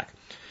put it back.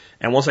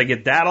 And once I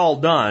get that all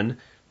done,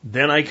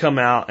 then I come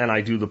out and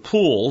I do the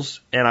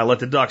pools, and I let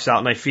the ducks out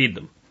and I feed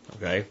them.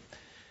 Okay?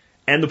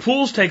 And the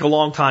pools take a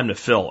long time to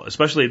fill,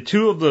 especially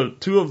two of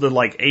the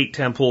like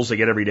 8-10 pools they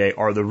get every day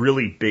are the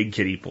really big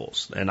kiddie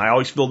pools. And I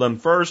always fill them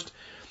first.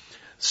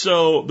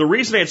 So the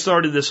reason I had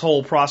started this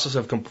whole process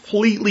of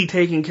completely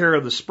taking care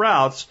of the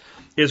sprouts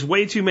is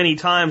way too many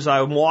times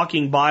I'm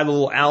walking by the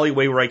little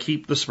alleyway where I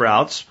keep the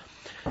sprouts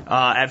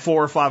at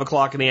 4 or 5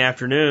 o'clock in the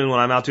afternoon when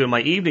I'm out doing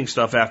my evening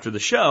stuff after the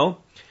show.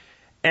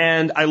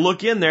 And I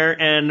look in there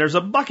and there's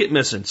a bucket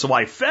missing. So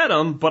I fed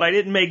them, but I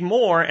didn't make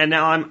more. And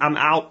now I'm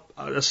out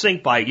a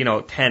sink by,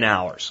 10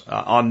 hours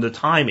on the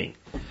timing.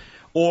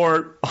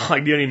 Or I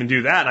didn't even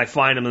do that. And I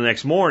find them the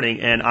next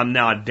morning and I'm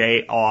now a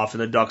day off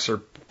and the ducks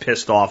are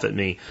pissed off at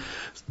me.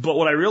 But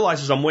what I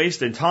realize is I'm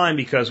wasting time,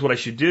 because what I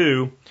should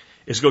do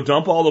is go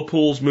dump all the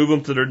pools, move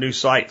them to their new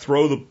site,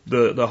 throw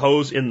the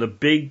hose in the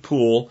big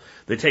pool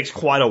that takes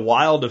quite a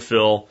while to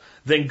fill,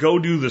 then go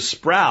do the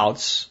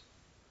sprouts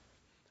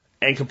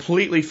and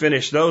completely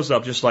finish those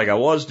up just like I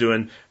was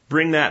doing,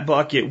 bring that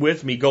bucket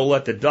with me, go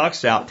let the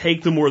ducks out,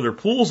 take them where their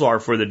pools are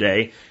for the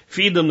day,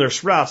 feed them their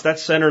sprouts, that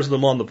centers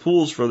them on the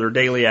pools for their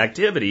daily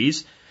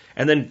activities,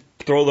 and then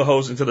throw the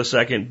hose into the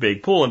second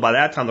big pool. And by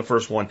that time, the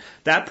first one,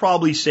 that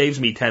probably saves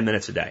me 10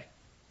 minutes a day,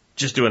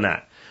 just doing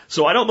that.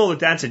 So I don't know that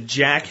that's a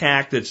jack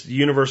hack that's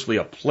universally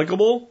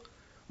applicable,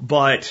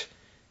 but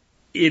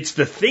it's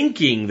the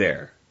thinking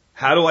there.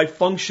 How do I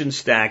function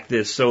stack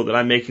this so that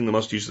I'm making the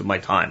most use of my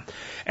time?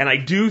 And I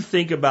do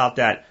think about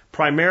that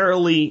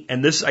primarily,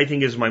 and this I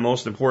think is my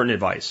most important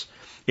advice,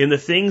 in the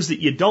things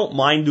that you don't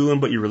mind doing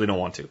but you really don't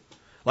want to.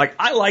 Like,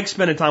 I like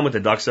spending time with the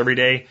ducks every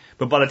day,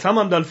 but by the time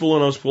I'm done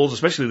filling those pools,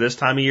 especially this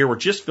time of year, we're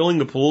just filling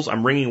the pools,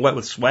 I'm wringing wet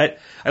with sweat.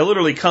 I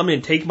literally come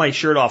in, take my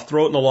shirt off,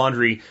 throw it in the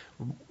laundry,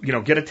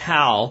 get a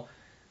towel,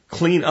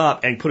 clean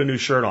up, and put a new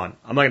shirt on.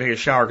 I'm not going to take a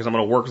shower because I'm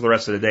going to work for the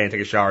rest of the day and take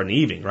a shower in the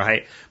evening,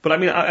 right? But I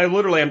mean, I'm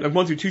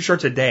going through 2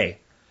 shirts a day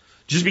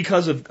just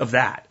because of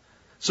that.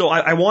 So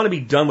I want to be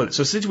done with it.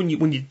 So since when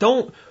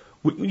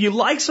you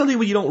like something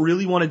but you don't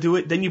really want to do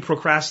it, then you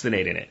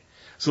procrastinate in it.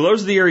 So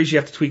those are the areas you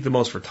have to tweak the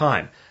most for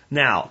time.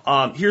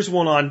 Now, here's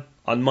one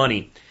on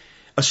money.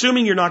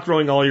 Assuming you're not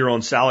growing all your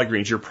own salad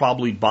greens, you're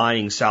probably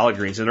buying salad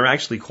greens, and they're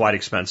actually quite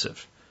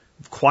expensive.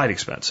 Quite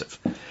expensive.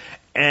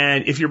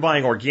 And if you're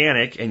buying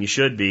organic, and you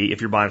should be,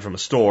 if you're buying from a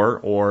store,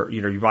 or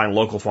you're buying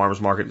local farmers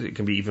market, it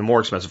can be even more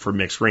expensive for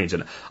mixed greens.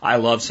 And I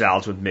love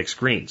salads with mixed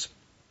greens,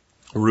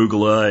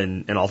 arugula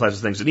and all types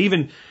of things. And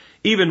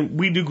even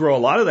we do grow a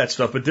lot of that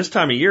stuff, but this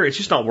time of year, it's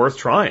just not worth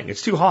trying.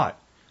 It's too hot.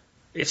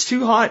 It's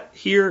too hot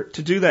here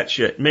to do that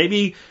shit.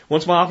 Maybe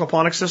once my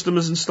aquaponics system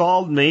is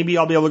installed, maybe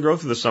I'll be able to grow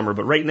through the summer.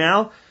 But right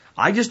now,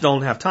 I just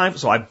don't have time,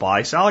 so I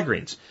buy salad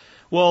greens.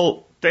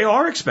 Well, they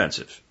are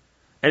expensive.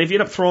 And if you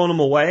end up throwing them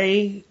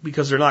away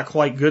because they're not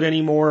quite good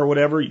anymore or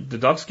whatever, the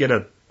ducks get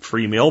a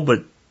free meal,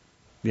 but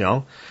you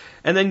know.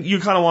 And then you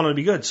kind of want it to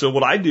be good. So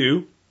what I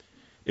do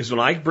is when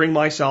I bring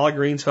my salad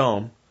greens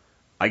home,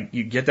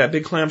 you get that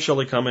big clamshell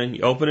they come in,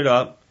 you open it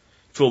up,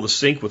 fill the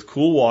sink with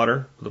cool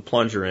water with a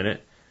plunger in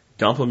it,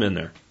 dump them in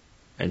there,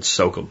 and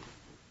soak them.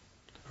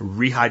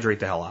 Rehydrate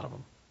the hell out of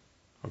them.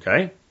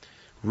 Okay?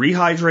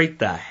 Rehydrate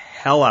the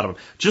hell out of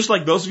them. Just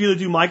like those of you that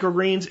do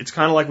microgreens, it's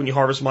kind of like when you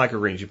harvest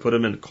microgreens. You put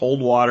them in cold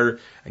water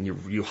and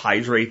you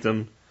hydrate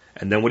them.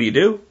 And then what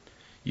do?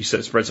 You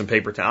spread some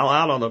paper towel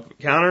out on the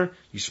counter.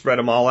 You spread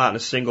them all out in a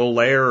single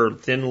layer or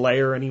thin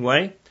layer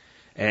anyway.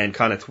 And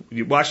kind of,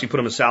 you actually put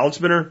them in a salad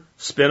spinner,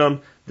 spin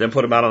them, then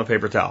put them out on a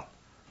paper towel.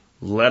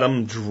 Let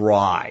them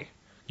dry.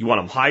 You want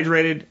them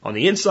hydrated on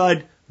the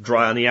inside,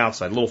 dry on the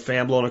outside. A little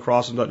fan blowing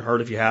across them doesn't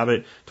hurt if you have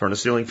it. Turn the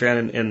ceiling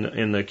fan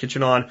in the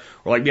kitchen on.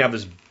 Or like me, have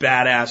this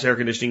badass air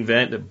conditioning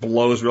vent that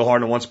blows real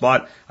hard in one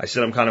spot. I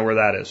set them kind of where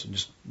that is. And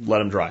just let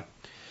them dry.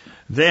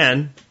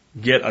 Then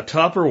get a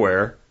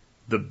Tupperware,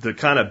 the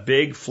kind of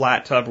big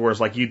flat Tupperwares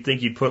like you'd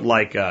think you'd put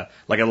like a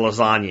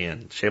lasagna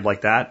in, shaped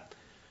like that.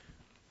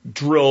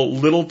 Drill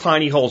little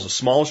tiny holes, the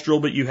smallest drill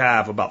bit you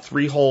have, about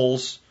 3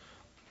 holes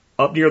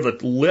up near the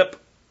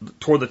lip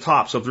toward the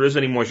top. So if there is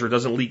any moisture, it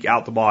doesn't leak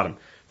out the bottom.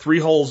 3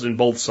 holes in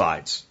both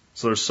sides,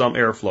 so there's some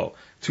airflow.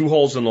 2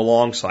 holes in the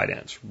long side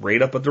ends,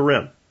 right up at the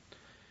rim.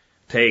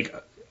 Take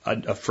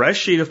a fresh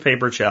sheet of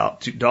paper towel,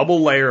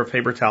 double layer of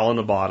paper towel in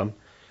the bottom,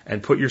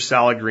 and put your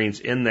salad greens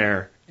in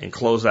there and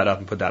close that up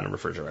and put that in the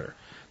refrigerator.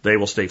 They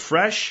will stay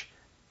fresh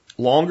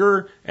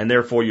longer, and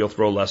therefore you'll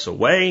throw less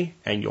away,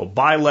 and you'll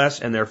buy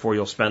less, and therefore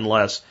you'll spend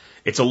less.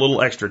 It's a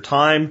little extra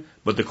time,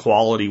 but the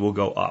quality will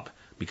go up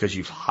because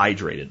you've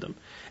hydrated them.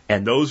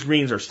 And those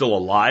greens are still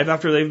alive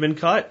after they've been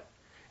cut.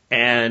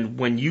 And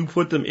when you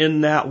put them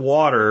in that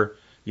water,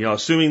 you know,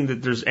 assuming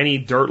that there's any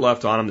dirt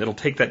left on them, it'll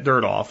take that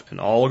dirt off and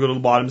all will go to the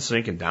bottom of the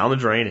sink and down the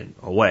drain and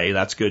away.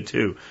 That's good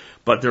too.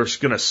 But they're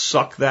going to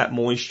suck that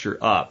moisture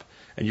up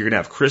and you're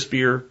going to have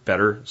crispier,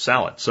 better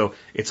salad. So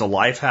it's a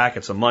life hack.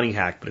 It's a money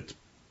hack, but it's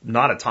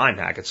not a time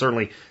hack. It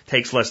certainly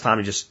takes less time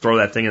to just throw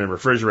that thing in the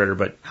refrigerator,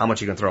 but how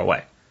much are you going to throw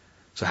away?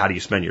 So how do you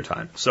spend your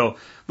time? So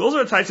those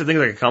are the types of things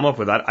I could come up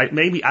with. I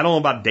don't know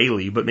about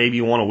daily, but maybe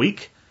one a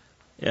week.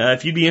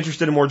 If you'd be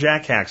interested in more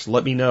Jack hacks,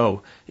 let me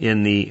know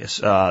in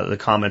the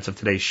comments of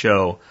today's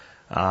show.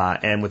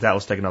 And with that,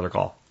 let's take another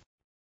call.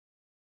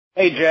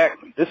 Hey, Jack.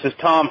 This is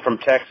Tom from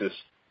Texas.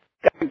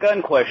 Got a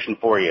gun question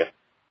for you.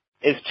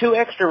 Is 2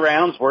 extra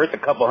rounds worth a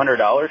couple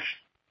 $100?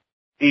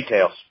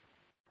 Details.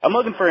 I'm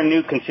looking for a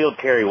new concealed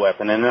carry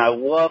weapon, and I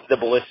love the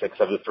ballistics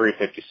of the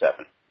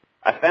 357.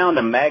 I found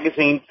a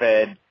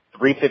magazine-fed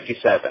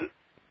 357.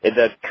 It's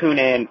a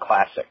Kunan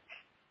Classic.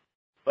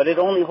 But it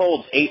only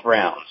holds 8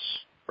 rounds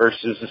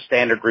versus the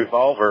standard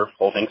revolver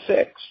holding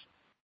 6.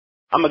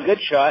 I'm a good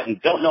shot and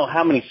don't know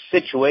how many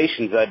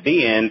situations I'd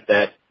be in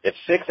that if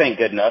 6 ain't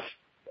good enough,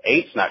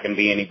 8's not going to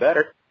be any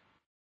better.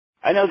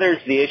 I know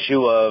there's the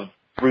issue of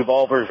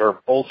revolvers are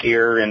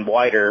bulkier and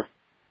wider,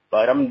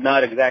 but I'm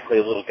not exactly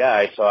a little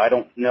guy, so I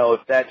don't know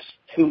if that's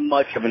too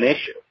much of an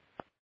issue.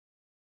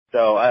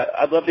 So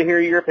I'd love to hear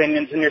your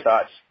opinions and your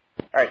thoughts.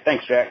 All right,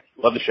 thanks, Jack.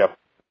 Love the show.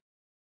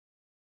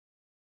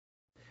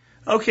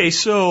 Okay,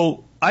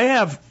 so I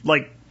have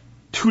like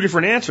 2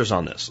 different answers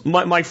on this.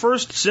 My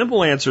first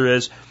simple answer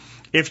is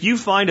if you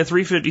find a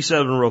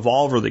 357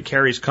 revolver that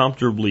carries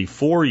comfortably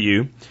for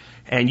you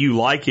and you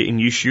like it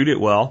and you shoot it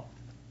well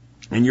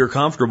and you're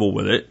comfortable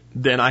with it,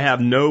 then I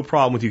have no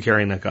problem with you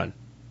carrying that gun.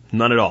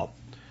 None at all.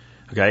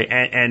 Okay,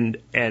 and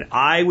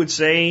I would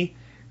say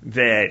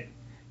that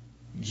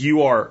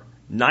you are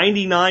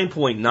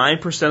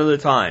 99.9% of the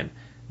time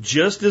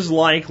just as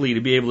likely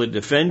to be able to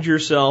defend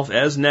yourself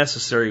as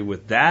necessary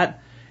with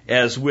that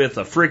as with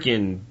a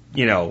freaking,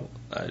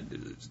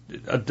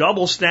 a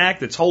double stack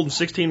that's holding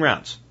 16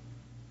 rounds.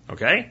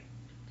 Okay?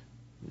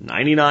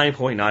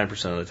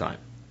 99.9% of the time.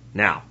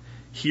 Now,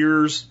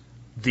 here's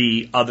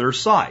the other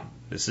side.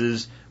 This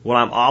is what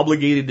I'm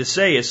obligated to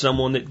say as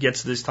someone that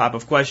gets this type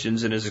of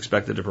questions and is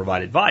expected to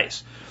provide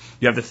advice.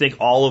 You have to think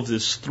all of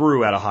this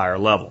through at a higher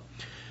level.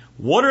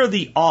 What are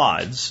the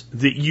odds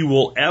that you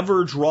will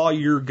ever draw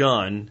your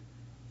gun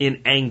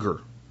in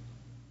anger?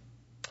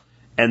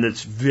 And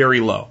it's very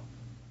low.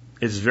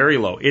 It's very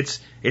low.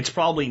 It's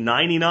probably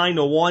 99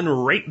 to 1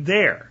 right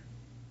there.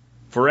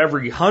 For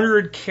every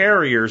 100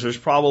 carriers, there's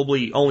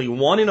probably only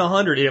 1 in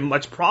 100.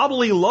 It's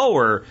probably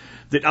lower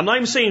that I'm not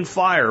even saying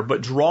fire,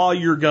 but draw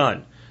your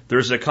gun.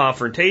 There's a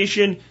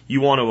confrontation.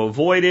 You want to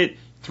avoid it.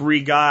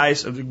 3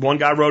 guys, 1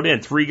 guy wrote in,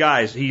 3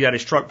 guys. He had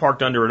his truck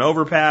parked under an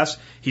overpass.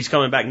 He's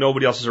coming back.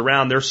 Nobody else is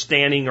around. They're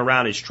standing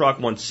around his truck.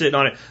 One's sitting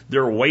on it.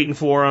 They're waiting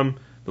for him.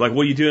 They're like,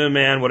 what are you doing,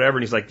 man? Whatever.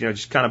 And he's like,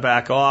 just kind of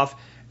back off.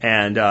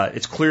 And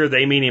it's clear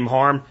they mean him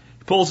harm.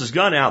 He pulls his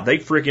gun out. They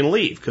freaking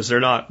leave because they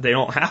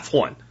don't have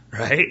one,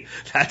 right?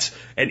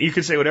 And you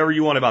can say whatever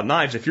you want about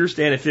knives. If you're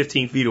standing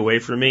 15 feet away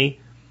from me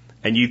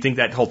and you think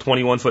that whole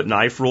 21-foot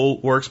knife rule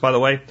works, by the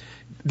way,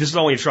 This is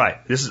all you try.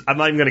 I'm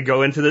not even going to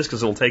go into this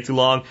because it'll take too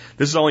long.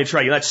 This is all you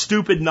try. You know that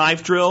stupid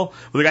knife drill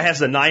where the guy has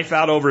the knife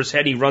out over his head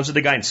and he runs at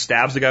the guy and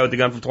stabs the guy with the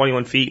gun from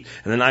 21 feet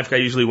and the knife guy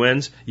usually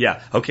wins?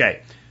 Yeah,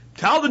 okay.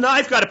 Tell the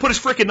knife guy to put his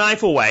frickin'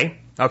 knife away,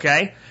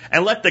 okay?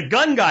 And let the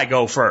gun guy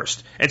go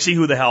first and see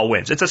who the hell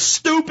wins. It's a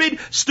stupid,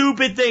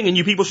 stupid thing and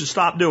you people should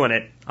stop doing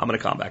it. I'm going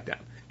to calm back down.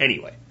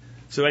 Anyway,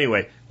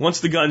 once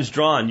the gun's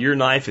drawn, your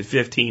knife at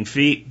 15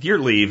 feet, you're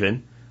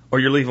leaving or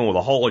you're leaving with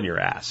a hole in your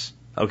ass,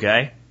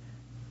 okay?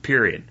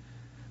 Period.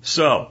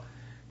 So,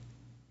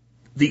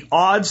 the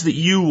odds that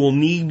you will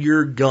need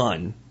your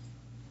gun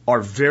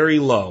are very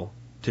low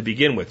to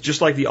begin with. Just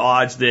like the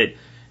odds that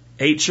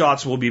 8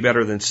 shots will be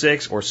better than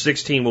 6 or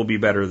 16 will be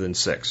better than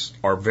 6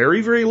 are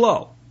very, very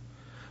low.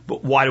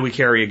 But why do we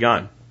carry a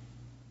gun?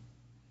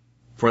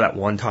 For that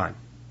one time.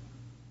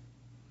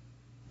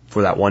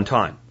 For that one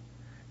time.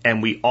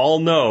 And we all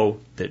know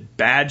that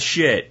bad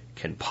shit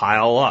can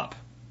pile up.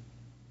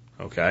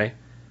 Okay?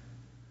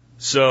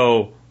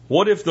 So,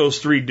 what if those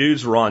 3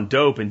 dudes were on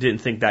dope and didn't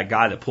think that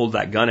guy that pulled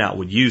that gun out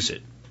would use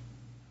it?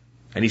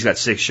 And he's got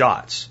 6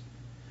 shots.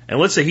 And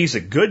let's say he's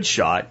a good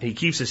shot, he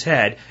keeps his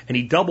head, and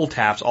he double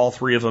taps all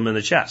 3 of them in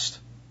the chest.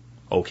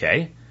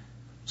 Okay.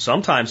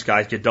 Sometimes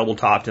guys get double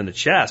tapped in the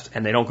chest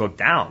and they don't go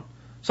down.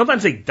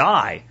 Sometimes they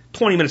die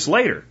 20 minutes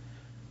later.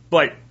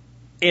 But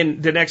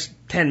in the next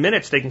 10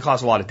 minutes, they can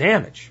cause a lot of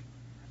damage.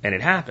 And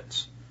it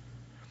happens.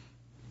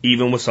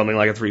 Even with something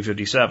like a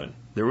 357.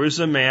 There was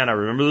a man, I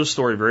remember the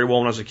story very well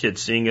when I was a kid,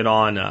 seeing it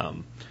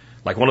on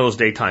like one of those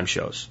daytime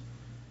shows.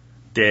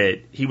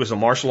 That he was a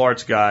martial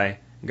arts guy.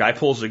 Guy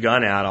pulls a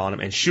gun out on him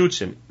and shoots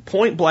him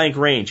point blank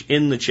range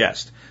in the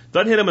chest.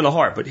 Doesn't hit him in the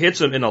heart, but hits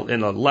him in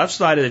the left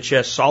side of the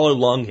chest, solid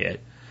lung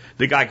hit.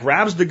 The guy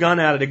grabs the gun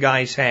out of the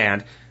guy's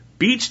hand,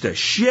 beats the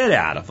shit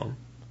out of him,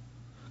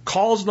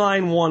 calls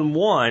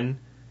 911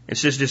 and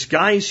says, this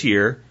guy's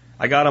here.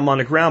 I got him on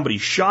the ground, but he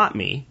shot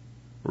me,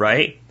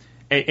 right?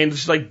 And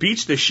just like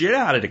beats the shit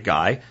out of the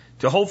guy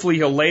to hopefully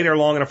he'll lay there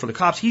long enough for the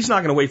cops. He's not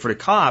going to wait for the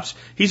cops.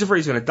 He's afraid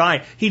he's going to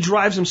die. He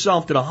drives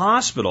himself to the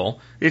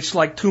hospital. It's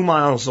like 2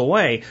 miles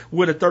away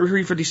with a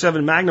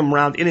 357 Magnum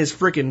round in his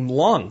freaking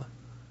lung.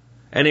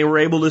 And they were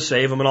able to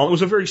save him and all. It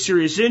was a very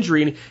serious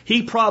injury and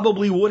he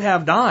probably would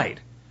have died.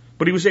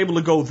 But he was able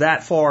to go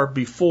that far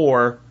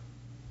before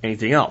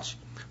anything else.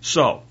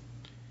 So,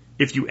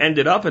 if you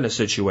ended up in a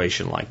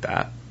situation like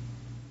that,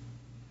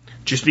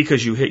 just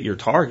because you hit your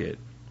target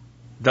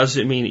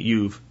doesn't mean that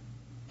you've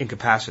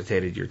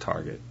incapacitated your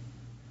target.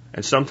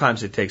 And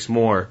sometimes it takes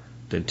more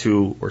than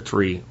 2 or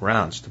 3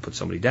 rounds to put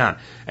somebody down.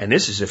 And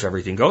this is if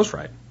everything goes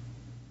right.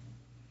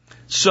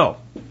 So,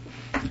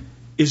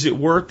 is it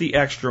worth the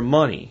extra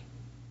money,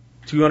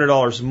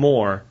 $200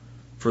 more,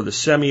 for the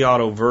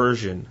semi-auto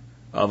version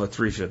of a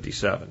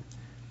 357?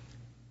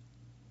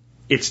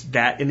 It's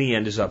that in the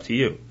end is up to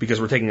you, because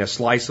we're taking a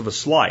slice of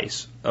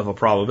a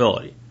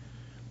probability.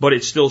 But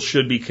it still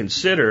should be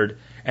considered.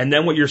 And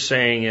then what you're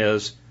saying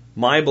is,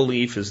 my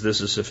belief is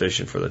this is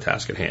sufficient for the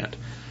task at hand.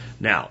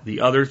 Now,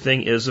 the other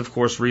thing is, of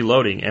course,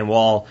 reloading. And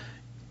while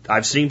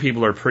I've seen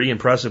people are pretty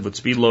impressive with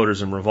speed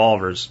loaders and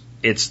revolvers,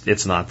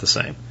 it's not the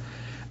same.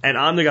 And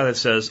I'm the guy that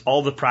says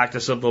all the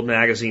practice of the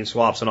magazine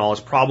swaps and all is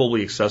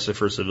probably excessive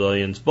for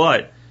civilians,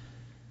 but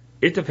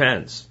it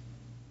depends.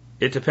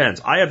 It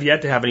depends. I have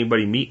yet to have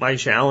anybody meet my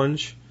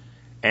challenge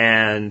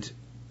and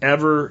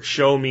ever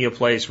show me a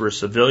place where a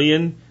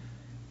civilian,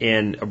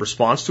 in a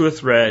response to a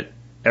threat,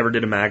 ever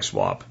did a mag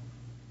swap.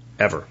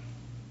 Ever.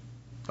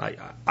 I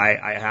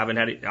haven't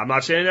had it. I'm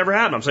not saying it never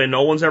happened. I'm saying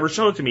no one's ever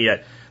shown it to me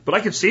yet. But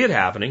I could see it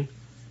happening.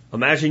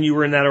 Imagine you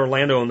were in that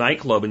Orlando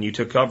nightclub and you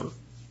took cover.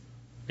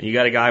 And you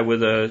got a guy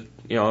with a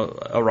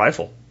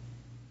rifle.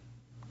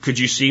 Could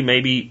you see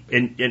maybe,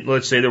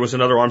 let's say there was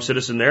another armed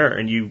citizen there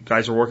and you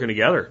guys are working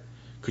together.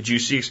 Could you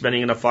see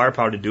expending enough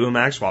firepower to do a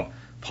mag swap?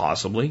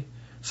 Possibly.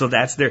 So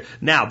that's there.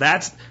 Now,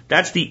 that's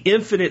the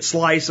infinite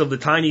slice of the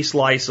tiny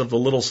slice of the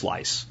little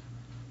slice.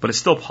 But it's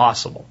still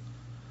possible.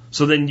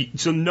 So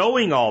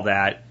knowing all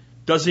that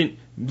doesn't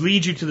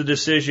lead you to the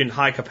decision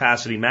high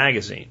capacity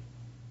magazine.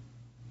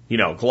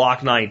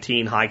 Glock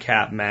 19, high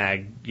cap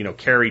mag,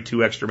 carry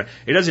 2 extra mag.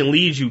 It doesn't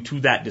lead you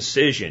to that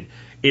decision.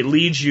 It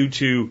leads you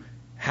to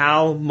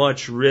how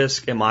much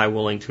risk am I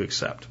willing to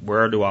accept?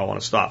 Where do I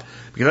want to stop?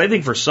 Because I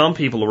think for some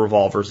people a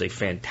revolver is a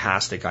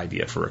fantastic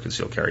idea for a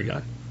concealed carry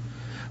gun.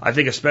 I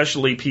think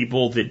especially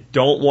people that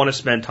don't want to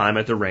spend time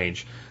at the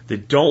range,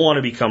 that don't want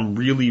to become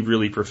really,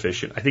 really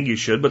proficient. I think you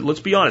should, but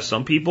let's be honest.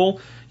 Some people,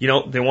 they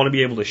want to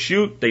be able to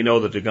shoot. They know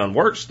that the gun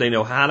works. They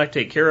know how to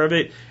take care of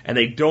it, and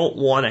they don't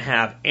want to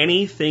have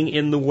anything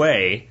in the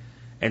way.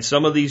 And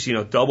some of these,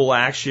 double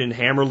action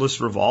hammerless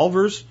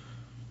revolvers,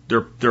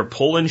 they're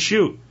pull and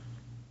shoot.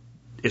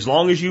 As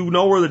long as you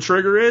know where the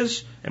trigger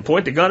is and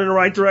point the gun in the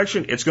right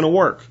direction, it's going to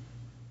work.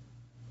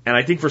 And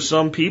I think for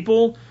some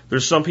people,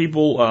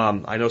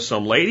 I know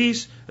some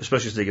ladies,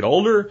 especially as they get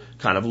older,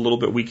 kind of a little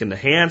bit weak in the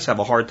hands, have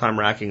a hard time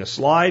racking a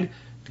slide,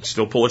 can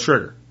still pull a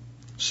trigger.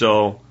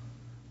 So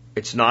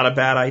it's not a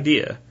bad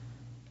idea.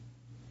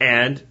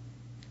 And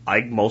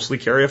I mostly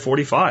carry a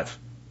 .45,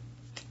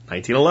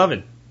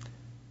 1911.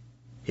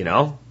 You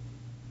know,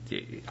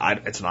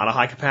 it's not a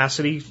high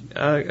capacity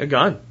a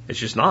gun. It's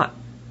just not.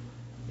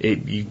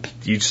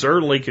 You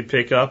certainly could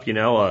pick up,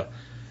 a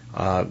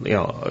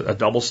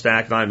double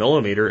stack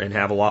 9mm and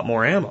have a lot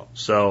more ammo.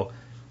 So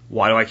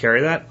why do I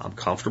carry that? I'm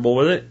comfortable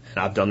with it, and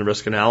I've done the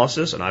risk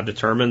analysis, and I've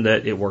determined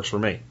that it works for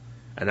me.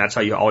 And that's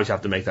how you always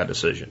have to make that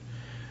decision.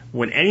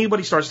 When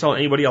anybody starts telling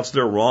anybody else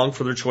they're wrong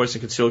for their choice in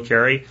concealed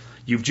carry,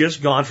 you've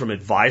just gone from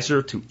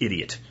advisor to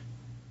idiot.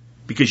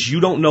 Because you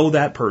don't know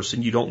that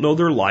person, you don't know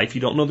their life,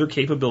 you don't know their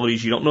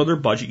capabilities, you don't know their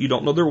budget, you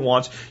don't know their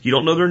wants, you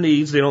don't know their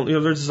needs, they don't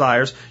know their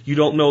desires, you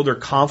don't know their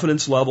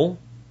confidence level.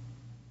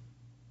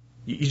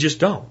 You just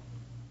don't.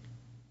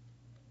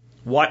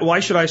 Why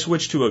should I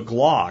switch to a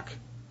Glock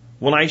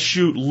when I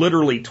shoot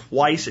literally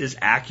twice as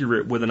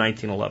accurate with a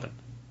 1911?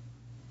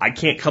 I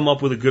can't come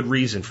up with a good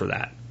reason for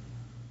that.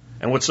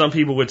 And what some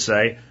people would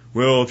say,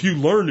 well, if you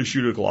learn to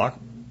shoot a Glock,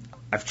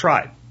 I've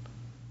tried.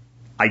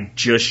 I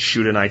just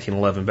shoot a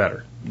 1911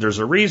 better. There's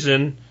a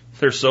reason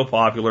they're so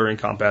popular in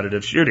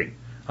competitive shooting.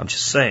 I'm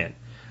just saying.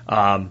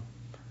 And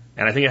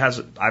I think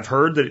I've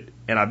heard that,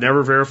 and I've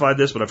never verified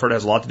this, but I've heard it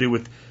has a lot to do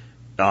with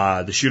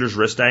the shooter's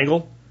wrist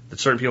angle. That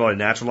certain people have a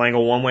natural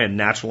angle one way and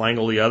natural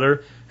angle the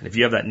other. And if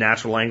you have that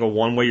natural angle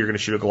one way, you're going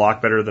to shoot a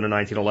Glock better than a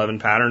 1911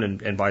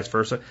 pattern and vice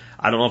versa.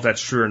 I don't know if that's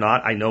true or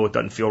not. I know it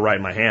doesn't feel right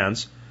in my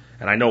hands.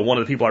 And I know one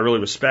of the people I really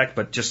respect,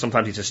 but just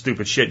sometimes he says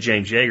stupid shit,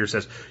 James Yeager,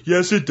 says,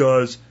 yes, it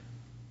does.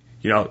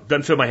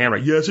 Doesn't fit my hand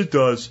right. Yes, it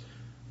does.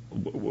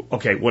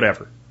 Okay,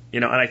 whatever.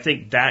 And I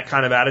think that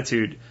kind of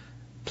attitude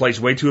plays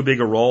way too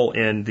big a role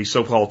in the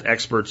so-called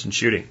experts in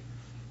shooting.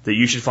 That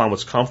you should find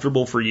what's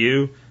comfortable for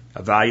you,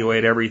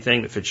 evaluate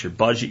everything that fits your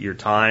budget, your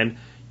time,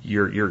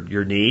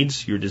 your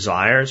needs, your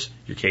desires,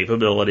 your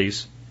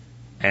capabilities,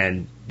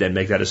 and then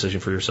make that decision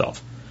for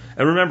yourself.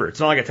 And remember, it's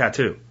not like a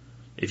tattoo.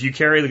 If you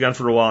carry the gun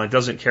for a while and it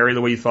doesn't carry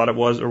the way you thought it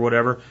was or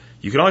whatever,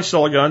 you can always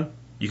sell a gun.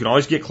 You can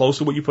always get close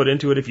to what you put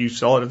into it if you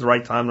sell it at the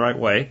right time, the right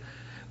way.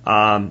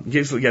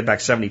 You can get back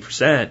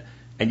 70%,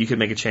 and you can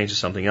make a change to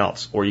something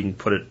else. Or you can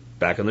put it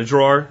back in the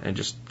drawer and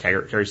just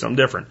carry something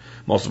different.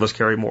 Most of us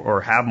carry more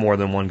or have more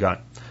than one gun.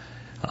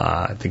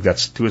 I think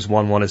that's 2 is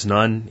 1, 1 is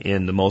none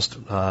in the most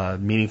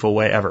meaningful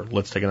way ever.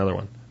 Let's take another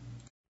one.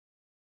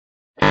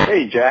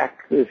 Hey,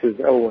 Jack. This is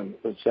Owen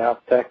from South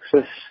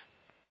Texas.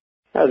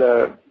 I had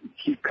a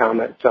few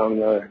comments on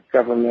the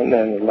government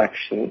and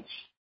elections.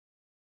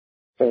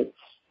 It's,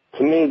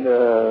 to me,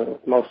 the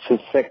most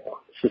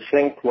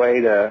succinct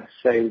way to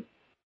say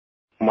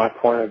my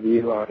point of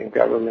view on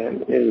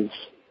government is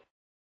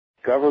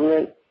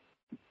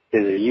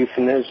a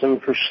euphemism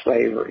for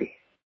slavery.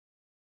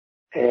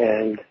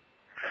 And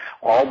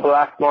all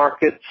black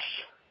markets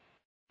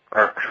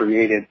are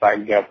created by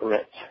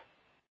government.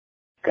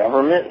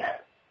 Government?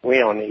 We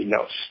don't need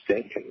no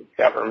stinking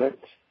government.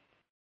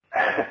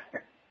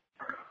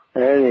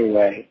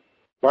 Anyway,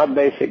 my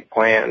basic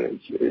plan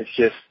is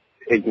just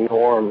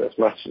ignore them as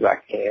much as I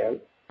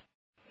can.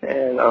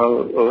 And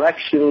on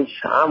elections,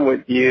 I'm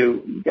with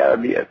you. You got to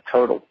be a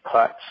total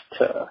putz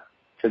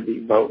to be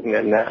voting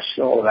in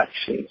national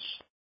elections.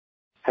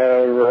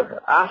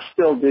 However, I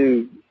still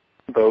do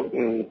vote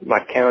in my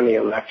county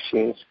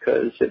elections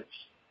because it's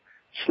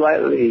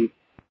slightly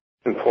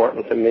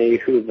important to me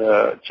who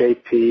the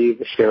JP,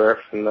 the sheriff,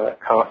 and the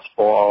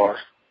constable are.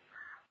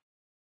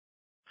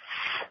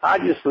 I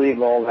just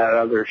leave all that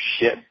other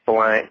shit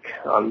blank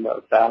on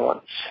the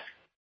ballots.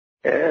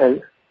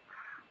 And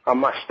on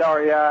my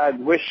starry-eyed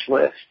wish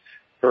list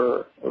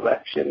for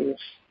elections,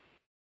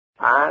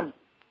 I'd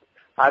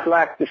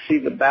like to see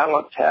the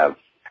ballots have,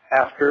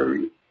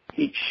 after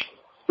each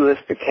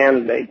list of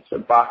candidates, a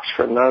box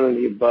for none of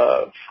the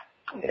above.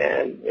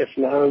 And if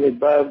none of the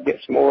above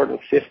gets more than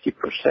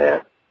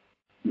 50%,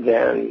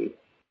 then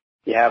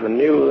you have a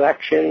new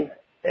election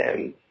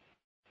and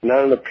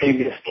none of the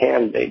previous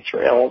candidates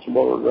are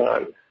eligible to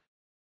run.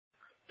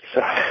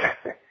 So,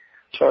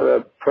 sort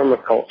of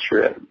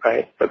permaculture,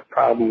 right? The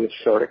problem is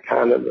sort of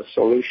kind of the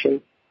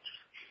solution.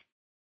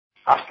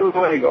 Hasta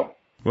luego.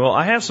 Well,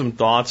 I have some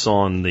thoughts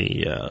on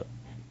the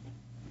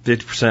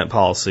 50%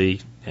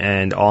 policy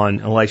and on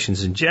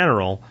elections in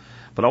general,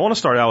 but I want to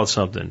start out with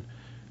something.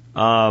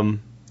 I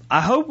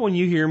hope when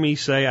you hear me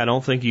say I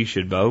don't think you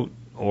should vote,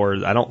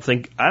 or I don't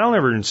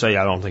ever even say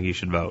I don't think you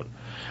should vote.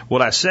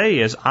 What I say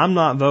is I'm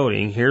not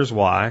voting, here's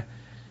why,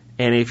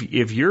 and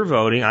if you're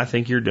voting, I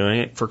think you're doing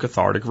it for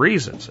cathartic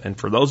reasons. And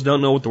for those who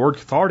don't know what the word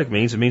cathartic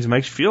means, it means it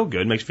makes you feel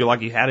good, it makes you feel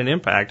like you had an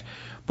impact,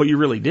 but you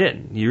really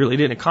didn't. You really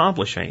didn't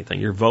accomplish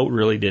anything. Your vote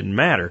really didn't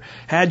matter.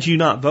 Had you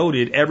not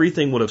voted,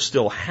 everything would have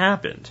still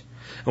happened.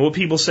 And what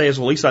people say is,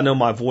 well, at least I know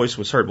my voice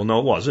was heard. Well, no,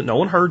 it wasn't. No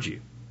one heard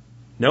you.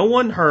 No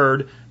one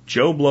heard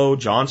Joe Blow,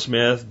 John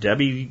Smith,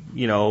 Debbie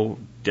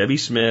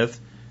Smith,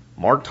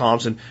 Mark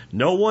Thompson.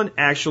 No one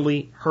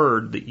actually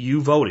heard that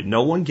you voted.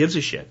 No one gives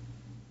a shit.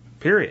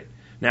 Period.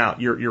 Now,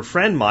 your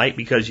friend might,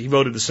 because he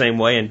voted the same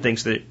way and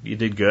thinks that you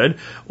did good,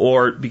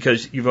 or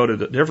because you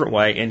voted a different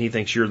way and he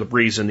thinks you're the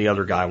reason the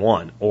other guy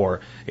won,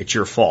 or it's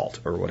your fault,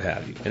 or what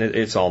have you. And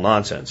it's all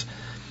nonsense.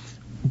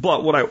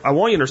 But what I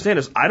want you to understand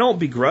is I don't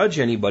begrudge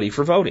anybody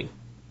for voting.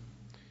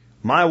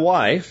 My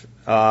wife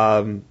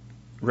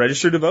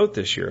registered to vote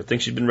this year. I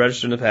think she'd been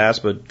registered in the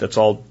past, but that's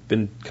all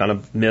been kind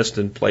of missed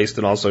and placed.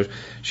 And also,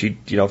 she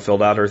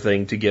filled out her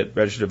thing to get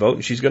registered to vote,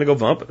 and she's going to go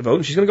vote,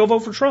 and she's going to go vote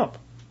for Trump.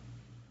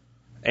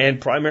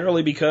 And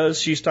primarily because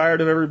she's tired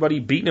of everybody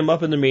beating him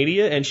up in the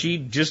media, and she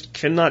just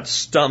cannot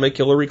stomach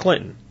Hillary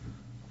Clinton.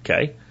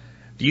 Okay?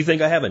 Do you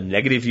think I have a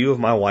negative view of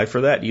my wife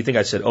for that? Do you think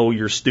I said, oh,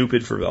 you're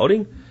stupid for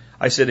voting?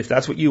 I said, if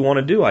that's what you want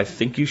to do, I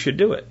think you should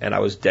do it. And I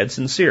was dead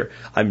sincere.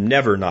 I'm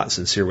never not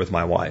sincere with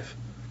my wife.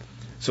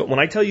 So when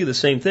I tell you the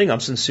same thing, I'm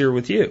sincere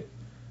with you.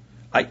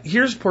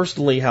 Here's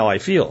personally how I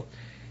feel.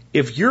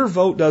 If your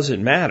vote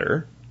doesn't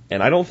matter,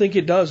 and I don't think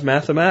it does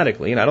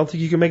mathematically, and I don't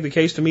think you can make the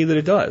case to me that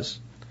it does,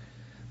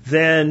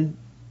 then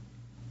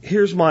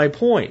here's my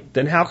point.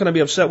 Then how can I be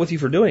upset with you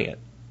for doing it?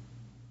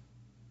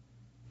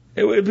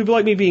 It would be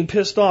like me being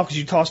pissed off because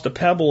you tossed a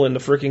pebble in the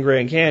freaking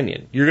Grand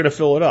Canyon. You're going to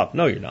fill it up.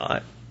 No, you're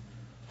not.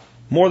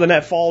 More than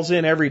that falls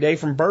in every day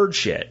from bird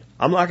shit.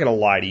 I'm not going to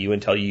lie to you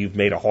and tell you you've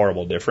made a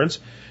horrible difference.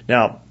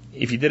 Now,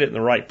 if you did it in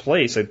the right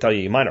place, I'd tell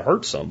you might have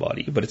hurt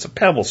somebody, but it's a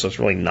pebble, so it's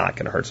really not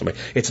going to hurt somebody.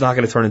 It's not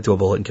going to turn into a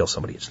bullet and kill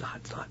somebody. It's not.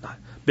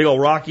 Big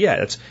old rock, yeah,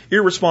 that's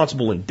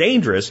irresponsible and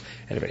dangerous,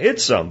 and if it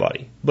hits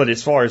somebody, but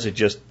as far as it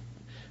just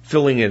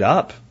filling it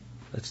up,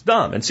 it's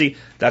dumb. And see,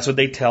 that's what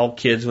they tell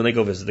kids when they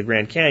go visit the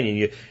Grand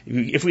Canyon.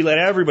 If we let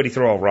everybody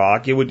throw a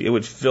rock, it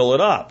would fill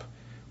it up.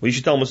 Well, you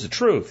should tell them it's the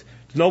truth.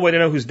 There's no way to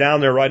know who's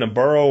down there riding a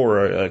burro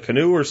or a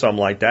canoe or something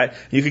like that.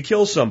 You could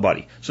kill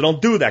somebody. So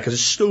don't do that because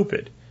it's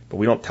stupid. But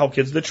we don't tell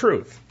kids the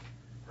truth,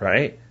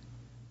 right?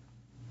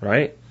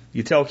 Right?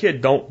 You tell kids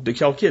don't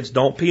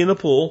pee in the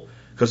pool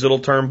because it'll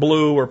turn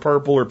blue or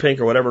purple or pink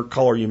or whatever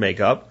color you make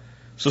up.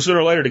 So sooner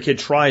or later the kid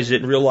tries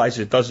it and realizes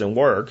it doesn't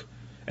work,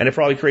 and it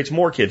probably creates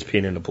more kids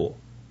peeing in the pool.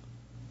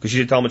 Because you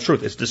didn't tell them the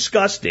truth. It's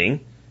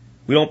disgusting.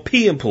 We don't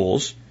pee in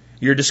pools.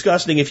 You're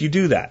disgusting if you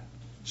do that.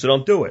 So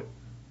don't do it.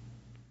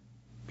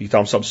 You tell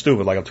them something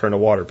stupid like I'll turn the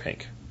water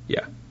pink.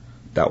 Yeah,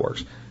 that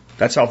works.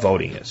 That's how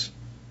voting is.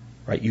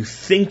 Right? You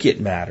think it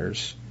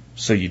matters,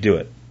 so you do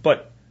it.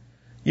 But,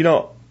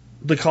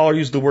 the caller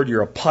used the word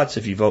you're a putz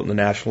if you vote in the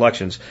national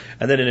elections.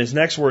 And then in his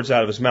next words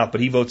out of his mouth, but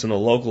he votes in the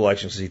local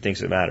elections because he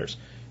thinks it matters.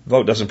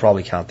 Vote doesn't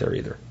probably count there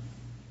either.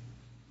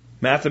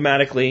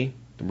 Mathematically,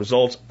 the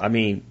results,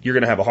 you're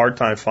going to have a hard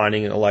time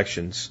finding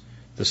elections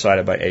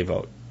decided by a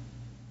vote.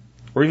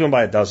 Or even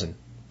by a dozen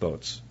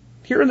votes.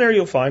 Here and there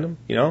you'll find them,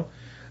 And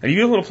if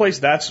you live in a place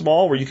that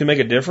small where you can make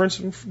a difference,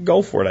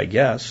 go for it, I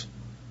guess.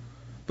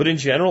 But in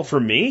general, for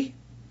me,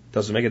 it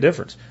doesn't make a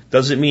difference.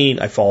 Doesn't mean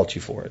I fault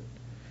you for it.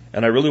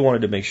 And I really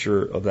wanted to make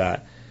sure of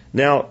that.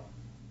 Now,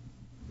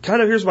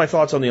 kind of here's my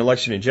thoughts on the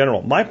election in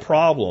general. My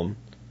problem,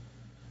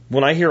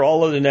 when I hear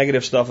all of the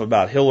negative stuff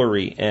about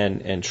Hillary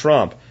and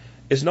Trump,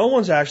 is no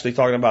one's actually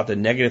talking about the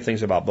negative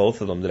things about both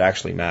of them that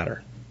actually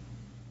matter.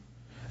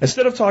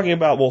 Instead of talking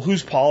about, well,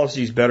 whose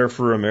policy is better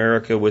for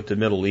America with the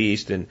Middle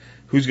East and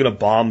who's going to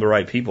bomb the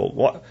right people,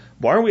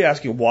 why aren't we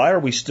asking, why are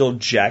we still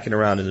jacking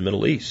around in the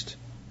Middle East?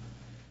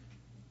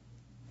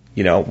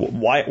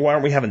 Why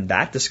aren't we having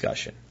that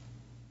discussion?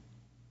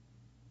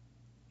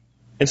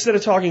 Instead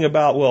of talking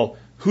about, well,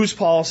 whose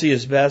policy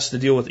is best to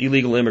deal with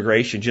illegal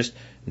immigration, just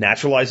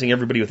naturalizing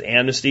everybody with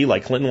amnesty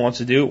like Clinton wants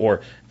to do,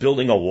 or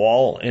building a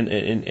wall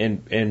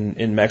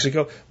in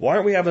Mexico, why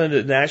aren't we having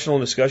a national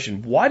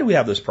discussion? Why do we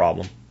have this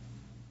problem?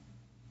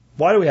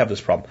 Why do we have this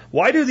problem?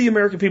 Why do the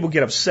American people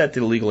get upset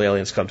that illegal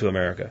aliens come to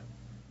America?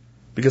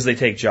 Because they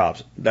take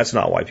jobs. That's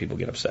not why people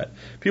get upset.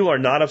 People are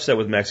not upset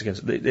with Mexicans.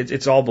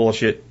 It's all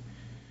bullshit.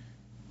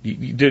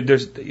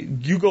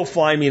 You go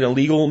find me an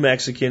illegal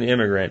Mexican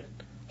immigrant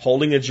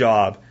holding a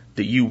job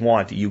that you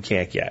want that you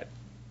can't get.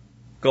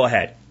 Go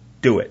ahead.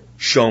 Do it.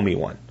 Show me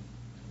one.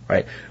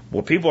 Right?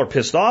 What people are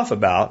pissed off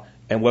about,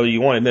 and whether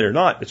you want to admit it or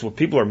not, it's what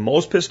people are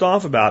most pissed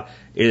off about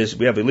is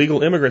we have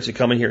illegal immigrants that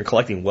come in here and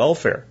collecting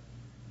welfare.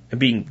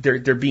 And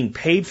they're being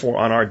paid for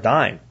on our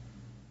dime.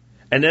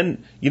 And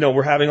then,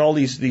 we're having all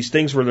these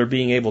things where they're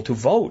being able to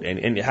vote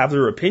and have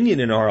their opinion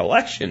in our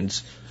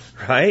elections,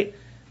 right?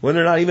 When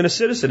they're not even a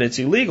citizen, it's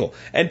illegal.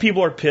 And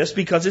people are pissed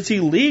because it's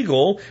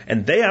illegal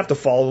and they have to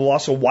follow the law,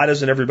 so why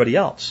doesn't everybody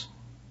else?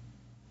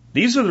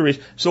 These are the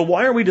reasons. So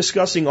why are we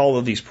discussing all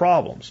of these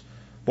problems?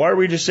 Why are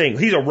we just saying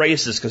he's a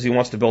racist because he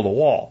wants to build a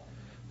wall?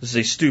 This is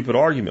a stupid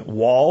argument.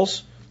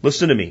 Walls,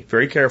 listen to me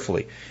very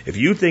carefully. If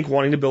you think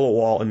wanting to build a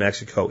wall in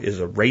Mexico is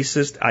a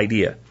racist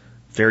idea,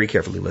 very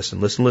carefully listen.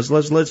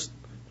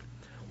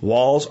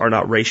 Walls are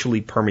not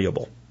racially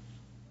permeable.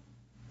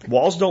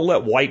 Walls don't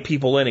let white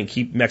people in and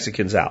keep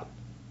Mexicans out.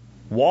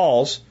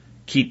 Walls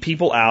keep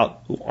people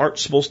out who aren't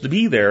supposed to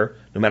be there,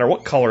 no matter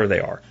what color they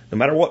are, no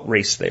matter what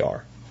race they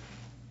are.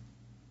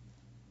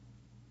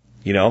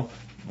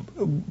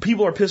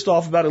 People are pissed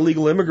off about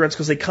illegal immigrants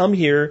because they come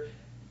here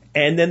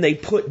and then they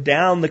put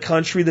down the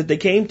country that they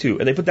came to,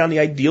 and they put down the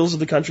ideals of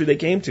the country they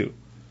came to.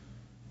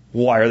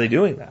 Why are they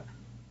doing that?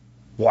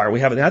 Why are we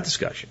having that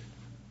discussion?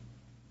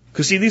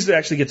 Because, see, these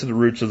actually get to the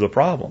roots of the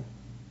problem.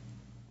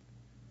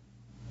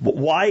 But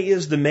why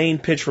is the main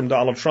pitch from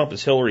Donald Trump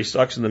is Hillary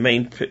sucks, and the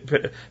main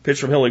pitch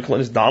from Hillary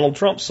Clinton is Donald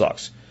Trump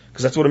sucks?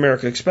 because that's what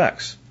America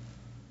expects.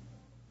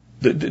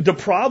 The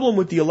problem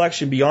with the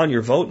election beyond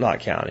your vote not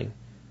counting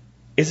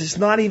is it's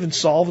not even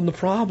solving the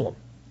problem.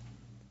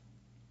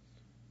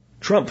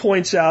 Trump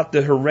points out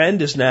the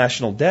horrendous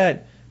national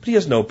debt, but he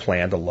has no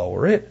plan to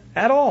lower it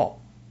at all.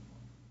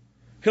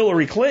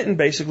 Hillary Clinton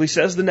basically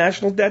says the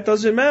national debt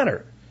doesn't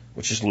matter,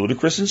 which is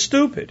ludicrous and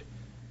stupid.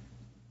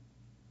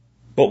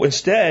 But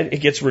instead,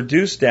 it gets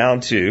reduced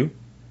down to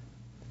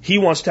he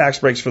wants tax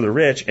breaks for the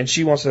rich and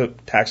she wants to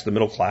tax the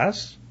middle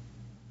class.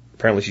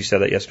 Apparently she said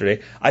that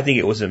yesterday. I think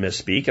it was a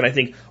misspeak, and I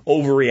think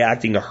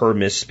overreacting to her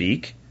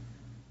misspeak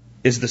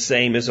is the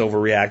same as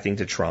overreacting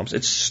to Trump's.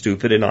 It's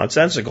stupid and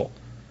nonsensical.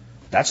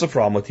 That's the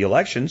problem with the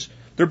elections.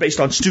 They're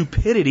based on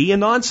stupidity and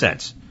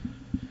nonsense.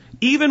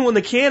 Even when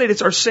the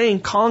candidates are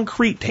saying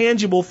concrete,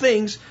 tangible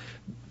things,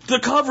 the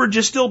coverage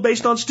is still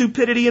based on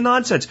stupidity and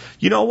nonsense.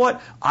 You know what?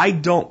 I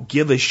don't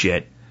give a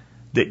shit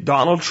that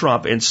Donald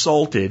Trump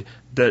insulted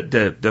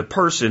the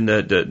person,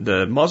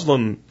 the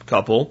Muslim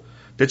couple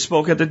that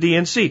spoke at the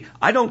DNC.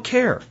 I don't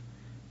care.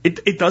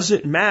 It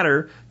doesn't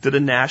matter to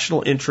the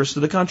national interest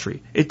of the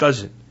country. It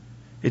doesn't.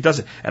 It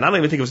doesn't. And I don't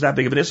even think it was that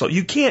big of an insult.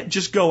 You can't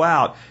just go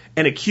out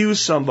and accuse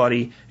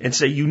somebody and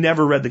say you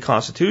never read the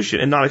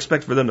Constitution and not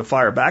expect for them to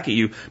fire back at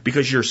you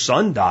because your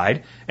son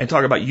died and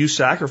talk about you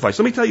sacrifice.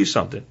 Let me tell you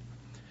something.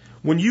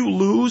 When you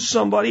lose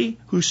somebody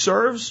who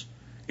serves,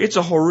 it's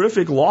a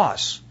horrific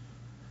loss.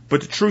 But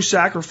the true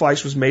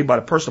sacrifice was made by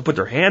the person who put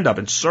their hand up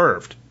and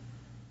served.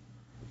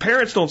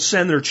 Parents don't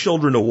send their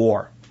children to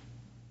war.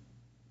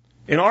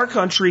 In our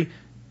country,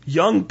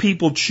 young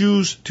people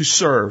choose to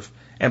serve,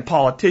 and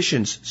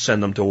politicians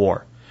send them to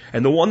war.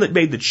 And the one that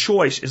made the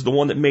choice is the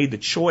one that made the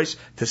choice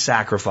to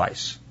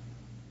sacrifice.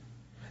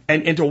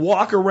 And to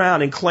walk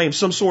around and claim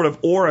some sort of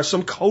aura,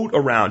 some coat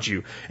around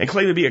you, and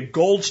claim to be a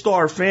gold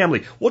star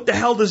family. What the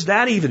hell does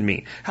that even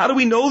mean? How do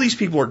we know these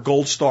people are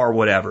gold star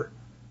whatever?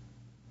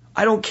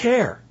 I don't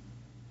care.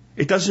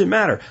 It doesn't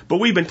matter.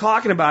 But we've been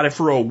talking about it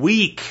for a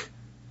week.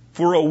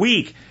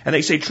 And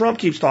they say Trump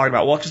keeps talking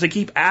about it. Well, because they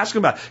keep asking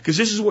about it. Because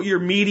this is what your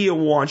media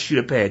wants you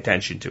to pay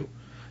attention to.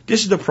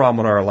 This is the problem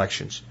with our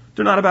elections.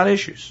 They're not about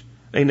issues.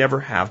 They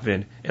never have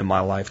been in my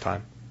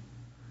lifetime.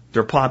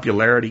 They're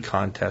popularity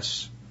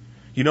contests.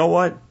 You know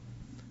what?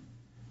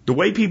 The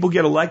way people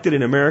get elected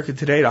in America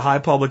today to high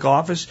public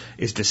office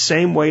is the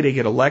same way they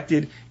get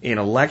elected in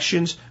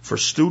elections for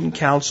student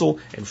council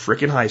in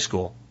frickin' high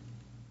school.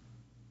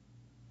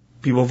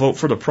 People vote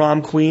for the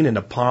prom queen and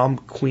the prom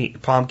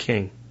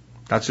king.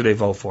 That's who they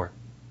vote for.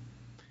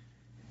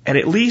 And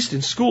at least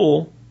in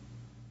school,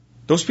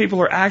 those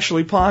people are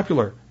actually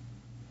popular.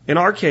 In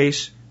our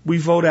case, we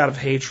vote out of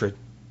hatred.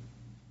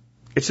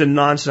 It's a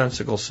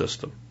nonsensical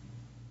system.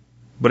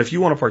 But if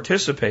you want to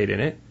participate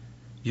in it,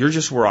 you're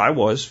just where I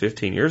was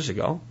 15 years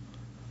ago.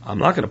 I'm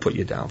not going to put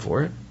you down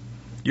for it.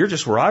 You're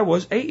just where I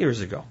was 8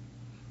 years ago.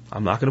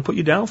 I'm not going to put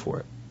you down for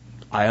it.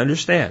 I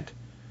understand.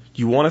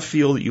 You want to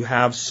feel that you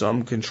have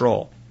some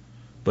control.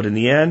 But in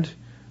the end,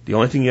 the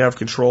only thing you have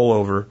control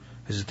over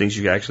is the things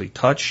you can actually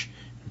touch,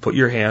 and put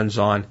your hands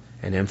on,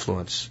 and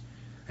influence.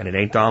 And it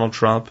ain't Donald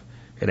Trump,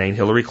 it ain't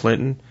Hillary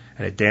Clinton,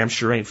 and it damn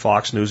sure ain't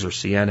Fox News or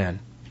CNN.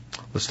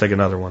 Let's take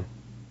another one.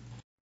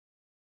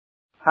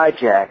 Hi,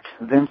 Jack.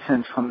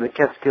 Vincent from the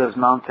Catskills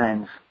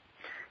Mountains.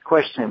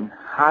 Question: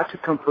 how to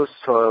compost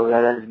soil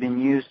that has been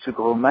used to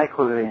grow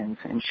microgreens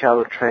in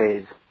shallow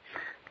trays?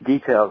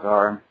 Details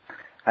are: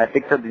 I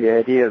picked up the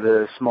idea of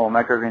the small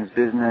microgreens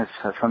business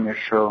from your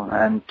show,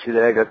 and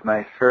today I got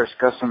my first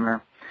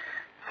customer.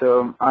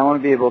 So I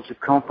want to be able to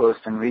compost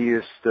and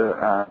reuse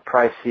the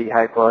pricey,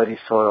 high-quality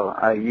soil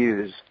I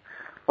use.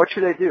 What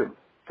should I do?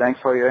 Thanks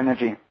for your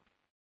energy.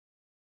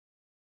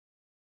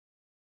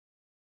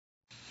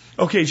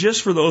 Okay,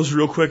 just for those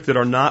real quick that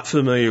are not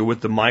familiar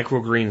with the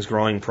microgreens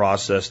growing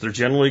process, they're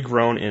generally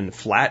grown in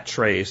flat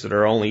trays that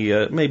are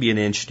only maybe an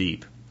inch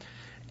deep.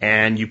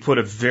 And you put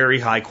a very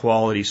high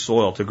quality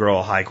soil to grow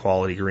a high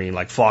quality green,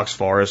 like Fox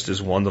Forest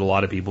is one that a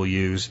lot of people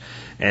use,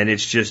 and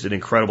it's just an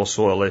incredible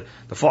soil.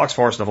 The Fox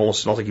Forest stuff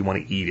almost smells like you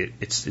want to eat it.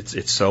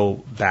 It's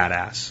so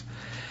badass.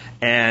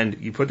 And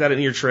you put that in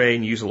your tray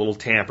and you use a little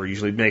tamper.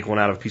 Usually make one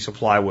out of a piece of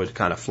plywood to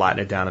kind of flatten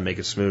it down and make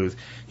it smooth.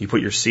 You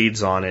put your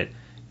seeds on it.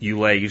 You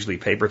lay usually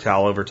paper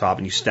towel over top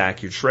and you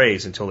stack your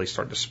trays until they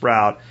start to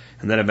sprout.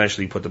 And then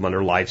eventually you put them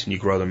under lights and you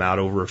grow them out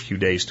over a few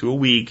days to a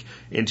week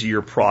into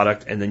your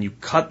product. And then you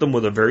cut them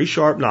with a very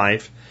sharp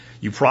knife.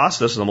 You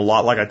process them a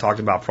lot like I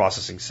talked about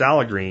processing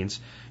salad greens.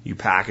 You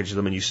package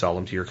them and you sell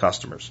them to your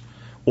customers.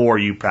 Or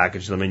you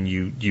package them and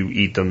you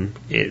eat them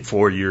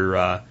for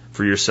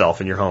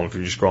yourself in your home if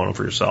you're just growing them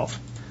for yourself.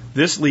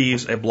 This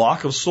leaves a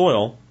block of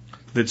soil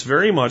that's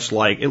very much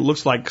like, it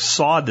looks like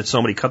sod that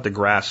somebody cut the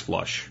grass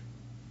flush.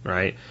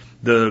 Right?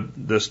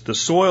 The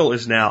soil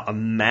is now a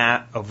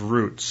mat of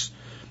roots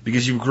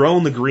because you've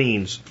grown the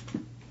greens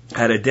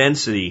at a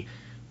density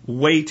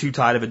way too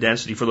tight of a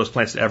density for those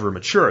plants to ever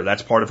mature.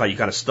 That's part of how you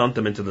kind of stunt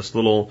them into this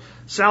little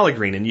salad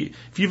green. And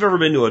if you've ever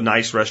been to a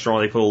nice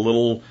restaurant, they put a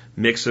little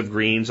mix of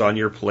greens on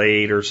your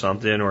plate or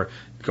something, or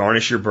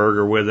garnish your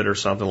burger with it or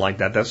something like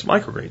that. That's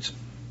microgreens.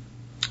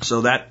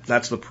 So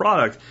that's the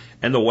product,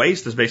 and the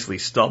waste is basically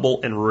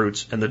stubble and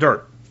roots and the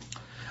dirt.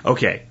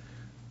 Okay.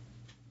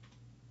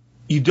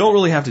 You don't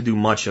really have to do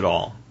much at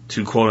all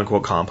to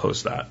quote-unquote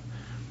compost that.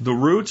 The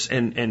roots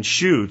and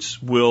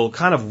shoots will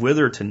kind of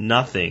wither to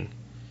nothing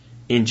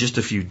in just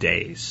a few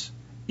days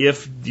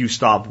if you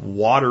stop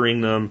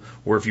watering them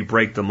or if you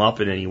break them up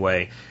in any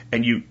way.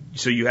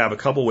 So you have a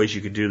couple ways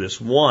you could do this.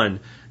 One,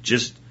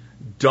 just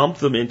dump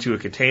them into a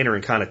container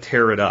and kind of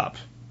tear it up,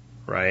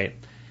 right?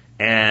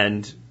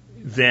 And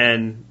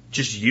then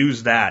just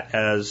use that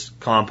as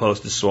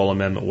compost, as soil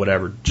amendment,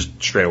 whatever,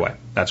 just straight away.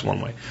 That's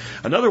one way.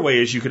 Another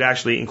way is you could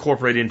actually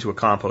incorporate it into a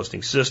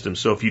composting system.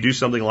 So if you do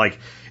something like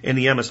in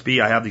the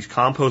MSB, I have these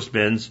compost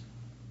bins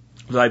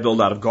that I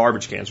build out of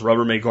garbage cans,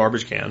 Rubbermaid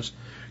garbage cans.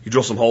 You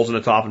drill some holes in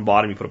the top and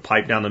bottom, you put a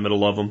pipe down the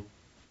middle of them,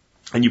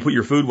 and you put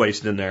your food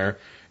waste in there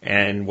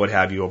and what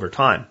have you over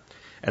time.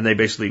 And they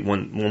basically,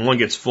 when one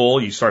gets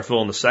full, you start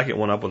filling the second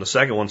one up. When the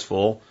second one's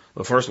full,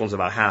 the first one's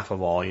about half a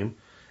volume,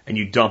 and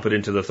you dump it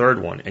into the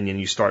third one, and then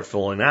you start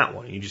filling that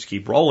one. You just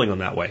keep rolling them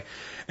that way.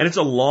 And it's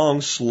a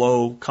long,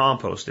 slow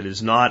compost. It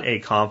is not a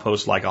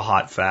compost like a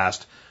hot,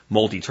 fast,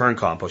 multi-turn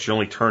compost. You're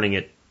only turning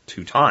it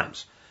 2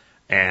 times.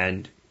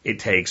 And it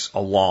takes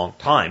a long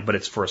time, but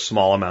it's for a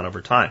small amount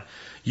over time.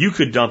 You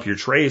could dump your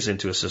trays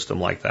into a system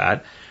like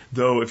that,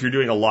 though if you're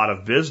doing a lot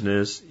of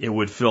business, it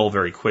would fill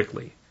very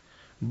quickly.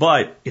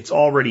 But it's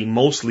already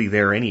mostly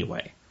there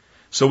anyway.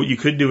 So what you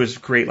could do is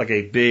create like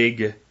a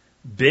big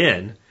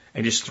bin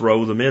and just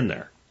throw them in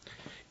there.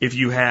 If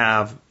you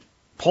have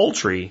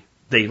poultry,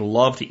 they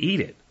love to eat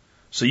it.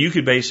 So you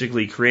could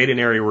basically create an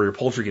area where your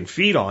poultry can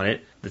feed on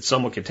it, that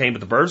somewhat contained,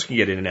 but the birds can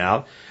get in and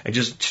out, and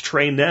just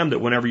train them that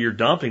whenever you're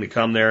dumping to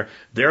come there,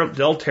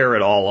 they'll tear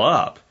it all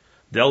up.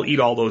 They'll eat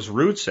all those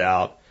roots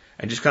out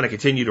and just kind of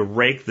continue to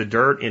rake the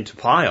dirt into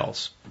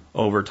piles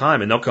over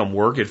time, and they'll come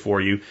work it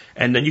for you.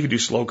 And then you can do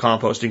slow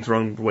composting,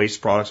 throwing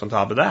waste products on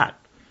top of that,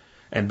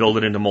 and build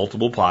it into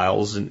multiple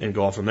piles and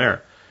go on from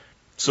there.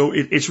 So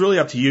it's really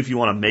up to you if you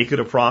want to make it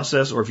a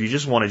process or if you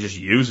just want to just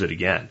use it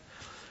again.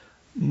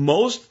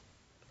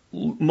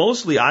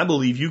 Mostly, I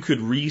believe you could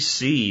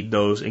reseed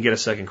those and get a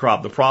second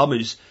crop. The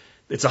problem is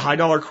it's a high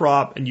dollar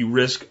crop and you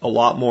risk a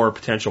lot more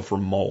potential for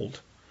mold.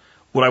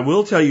 What I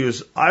will tell you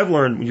is I've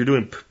learned when you're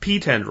doing pea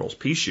tendrils,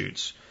 pea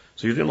shoots,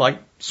 so you're doing like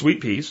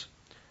sweet peas,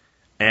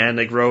 and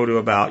they grow to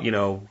about,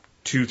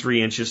 2-3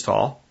 inches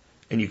tall,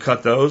 and you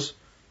cut those.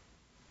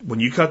 When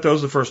you cut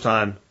those the first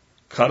time,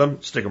 cut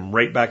them, stick them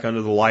right back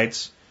under the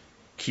lights,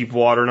 keep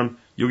watering them,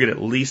 you'll get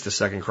at least a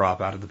second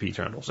crop out of the pea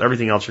tendrils.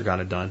 Everything else you're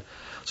kind of done.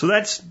 So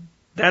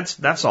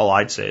that's all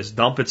I'd say is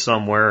dump it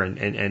somewhere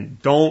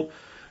and don't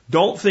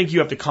think you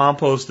have to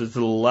compost it to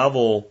the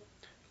level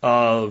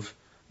of,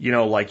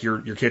 like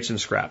your kitchen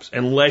scraps,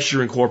 unless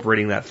you're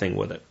incorporating that thing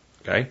with it.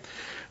 Okay.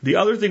 The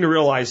other thing to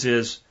realize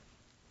is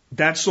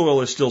that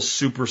soil is still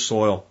super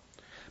soil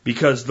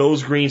because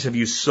those greens have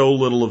used so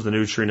little of the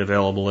nutrient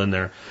available in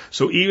there.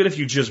 So even if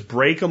you just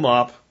break them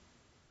up,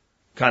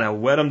 kind of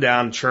wet them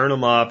down, churn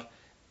them up,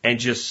 and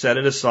just set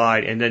it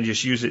aside and then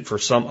just use it for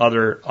some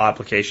other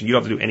application, you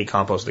don't have to do any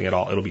composting at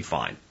all. It'll be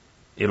fine.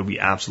 It'll be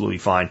absolutely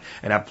fine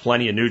and have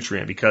plenty of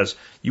nutrient because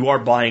you are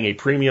buying a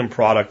premium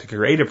product to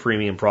create a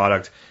premium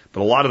product,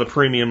 but a lot of the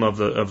premium of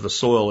the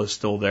soil is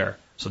still there.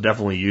 So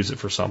definitely use it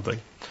for something.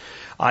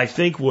 I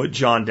think what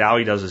John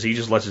Dowie does is he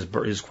just lets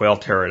his quail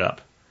tear it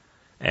up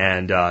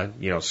and,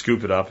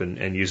 scoop it up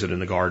and use it in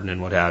the garden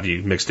and what have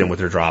you, mixed in with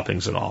their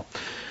droppings and all.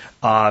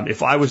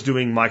 If I was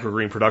doing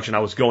microgreen production, I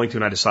was going to,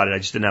 and I decided I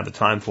just didn't have the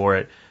time for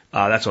it.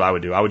 That's what I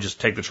would do. I would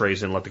just take the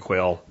trays in and let the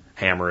quail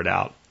hammer it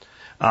out.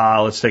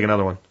 Let's take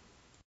another one.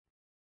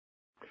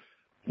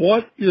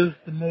 What is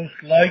the most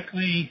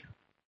likely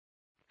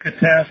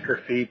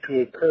catastrophe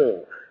to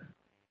occur?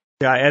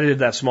 Yeah, I edited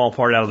that small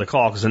part out of the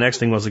call because the next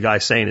thing was the guy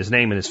saying his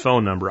name and his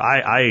phone number.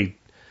 I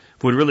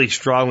would really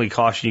strongly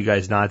caution you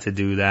guys not to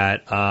do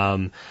that.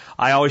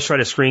 I always try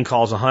to screen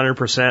calls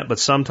 100%, but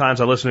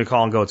sometimes I listen to a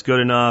call and go, it's good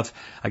enough.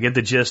 I get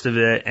the gist of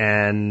it.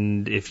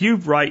 And if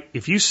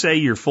you say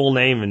your full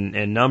name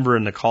and number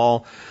in the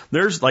call,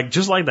 there's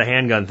just like the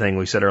handgun thing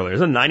we said earlier,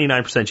 there's a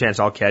 99% chance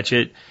I'll catch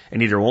it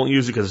and either won't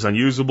use it because it's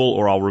unusable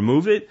or I'll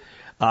remove it.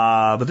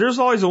 But there's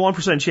always a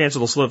 1% chance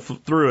it'll slip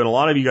through. And a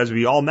lot of you guys will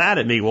be all mad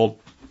at me. Well,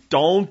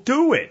 don't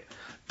do it.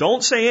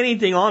 Don't say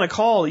anything on a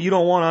call that you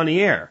don't want on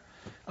the air.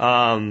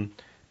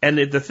 And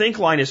the think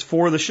line is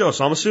for the show.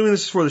 So I'm assuming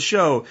this is for the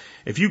show.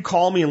 If you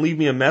call me and leave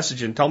me a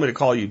message and tell me to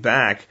call you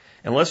back,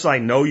 unless I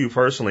know you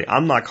personally,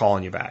 I'm not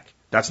calling you back.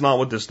 That's not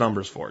what this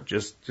number's for,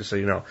 just so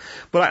you know.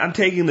 But I'm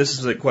taking this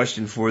as a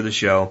question for the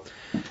show.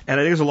 And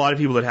I think there's a lot of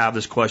people that have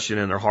this question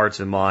in their hearts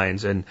and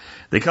minds, and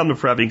they come to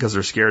prepping because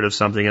they're scared of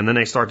something, and then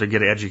they start to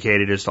get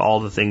educated as to all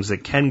the things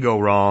that can go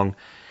wrong.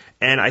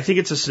 And I think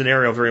it's a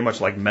scenario very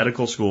much like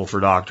medical school for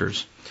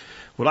doctors.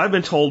 What I've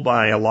been told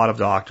by a lot of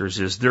doctors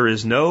is there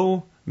is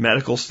no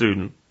medical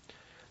student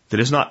that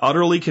is not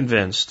utterly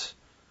convinced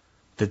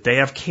that they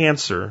have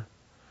cancer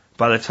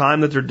by the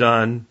time that they're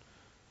done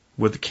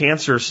with the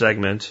cancer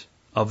segment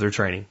of their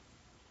training.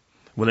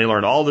 When they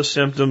learned all the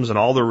symptoms and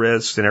all the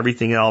risks and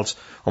everything else,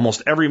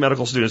 almost every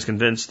medical student is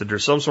convinced that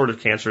there's some sort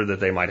of cancer that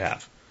they might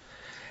have.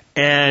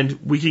 And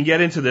we can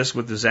get into this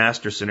with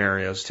disaster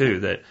scenarios too,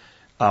 that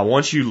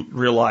once you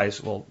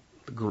realize, well,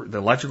 the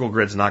electrical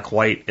grid's not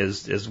quite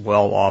as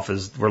well off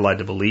as we're led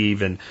to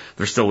believe, and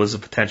there still is a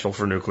potential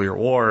for nuclear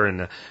war,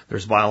 and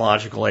there's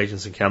biological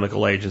agents and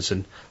chemical agents,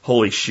 and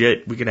holy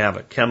shit, we can have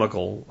a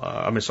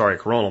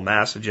coronal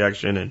mass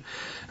ejection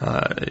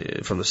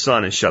and from the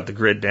sun and shut the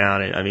grid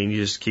down. And I mean, you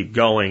just keep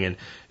going, and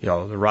you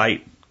know, the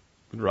right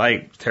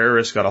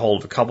terrorists got a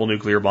hold of a couple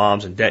nuclear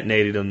bombs and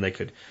detonated them. They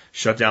could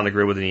shut down the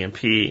grid with an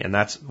EMP, and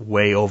that's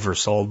way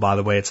oversold, by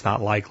the way. It's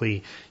not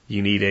likely.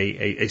 You need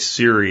a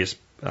serious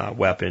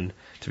weapon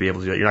to be able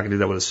to do that. You're not going to do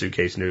that with a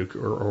suitcase nuke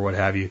or what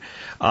have you.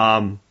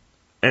 And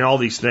all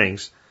these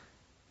things.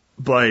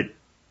 But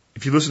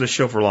if you listen to the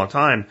show for a long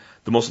time,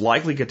 the most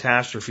likely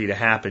catastrophe to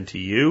happen to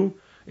you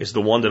is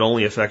the one that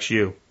only affects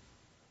you.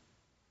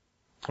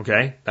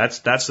 Okay? That's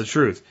the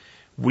truth.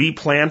 We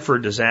plan for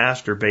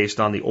disaster based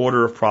on the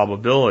order of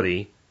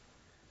probability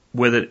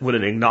with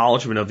an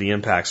acknowledgement of the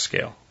impact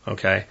scale.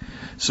 Okay?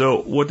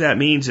 So what that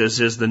means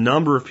is the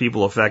number of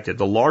people affected,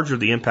 the larger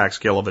the impact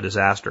scale of a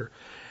disaster.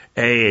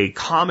 A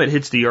comet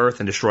hits the earth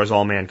and destroys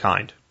all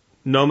mankind.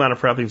 No amount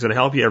of prepping is going to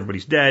help you.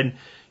 Everybody's dead.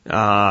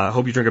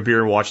 Hope you drink a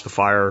beer and watch the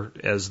fire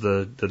as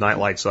the night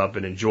lights up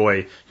and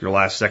enjoy your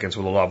last seconds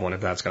with a loved one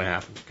if that's going to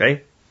happen.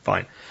 Okay?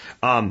 Fine.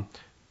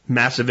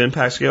 Massive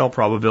impact scale,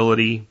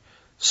 probability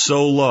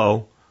so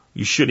low,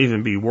 you shouldn't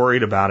even be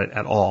worried about it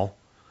at all.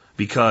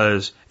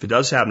 Because if it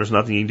does happen, there's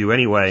nothing you can do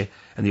anyway,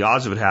 and the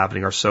odds of it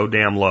happening are so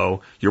damn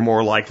low, you're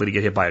more likely to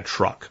get hit by a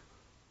truck.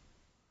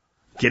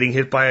 Getting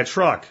hit by a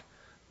truck.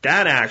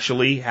 That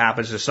actually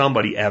happens to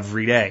somebody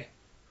every day.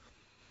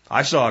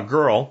 I saw a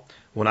girl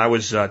when I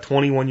was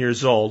 21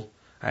 years old.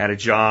 I had a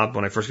job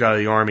when I first got out of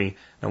the Army.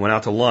 I went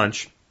out to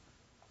lunch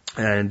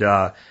and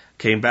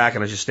came back,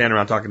 and I was just standing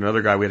around talking to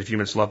another guy. We had a few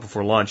minutes left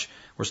before lunch.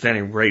 We're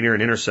standing right near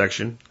an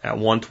intersection at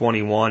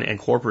 121 and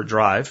Corporate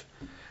Drive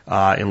in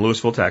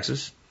Lewisville,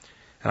 Texas.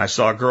 And I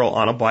saw a girl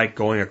on a bike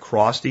going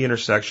across the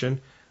intersection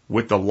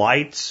with the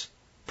lights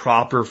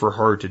proper for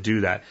her to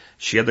do that.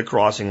 She had the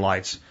crossing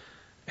lights.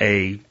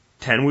 A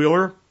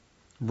 10-wheeler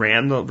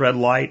ran the red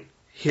light,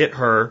 hit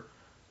her,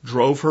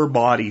 drove her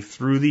body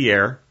through the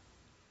air,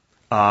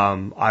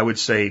 I would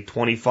say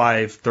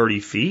 25, 30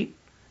 feet.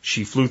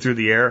 She flew through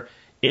the air,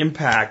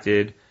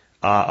 impacted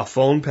a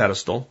phone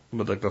pedestal,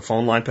 like the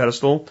phone line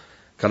pedestal,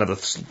 kind of the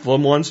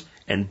slim ones,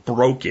 and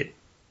broke it.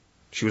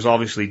 She was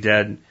obviously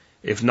dead.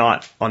 If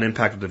not on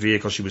impact with the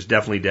vehicle, she was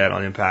definitely dead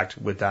on impact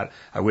with that.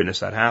 I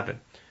witnessed that happen.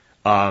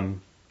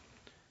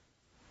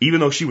 Even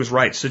though she was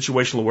right,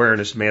 situational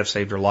awareness may have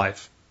saved her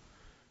life.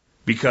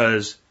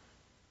 Because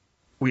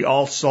we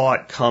all saw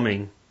it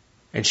coming,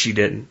 and she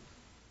didn't.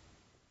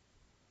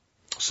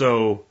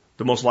 So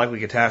the most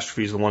likely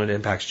catastrophe is the one that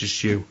impacts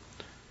just you.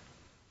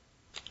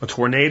 A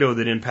tornado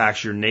that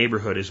impacts your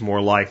neighborhood is more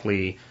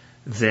likely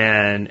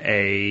than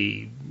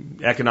a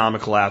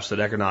economic collapse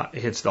that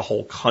hits the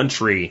whole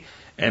country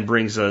and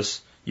brings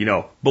us,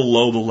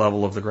 below the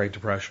level of the Great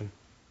Depression.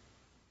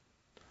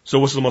 So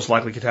what's the most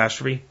likely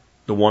catastrophe?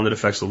 The one that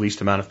affects the least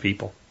amount of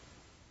people.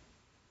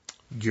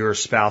 Your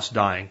spouse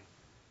dying.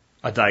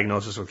 A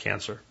diagnosis with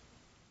cancer.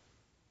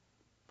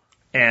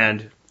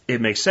 And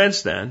it makes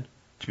sense then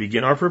to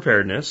begin our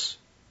preparedness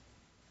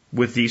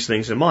with these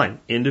things in mind.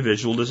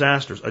 Individual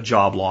disasters, a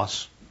job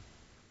loss,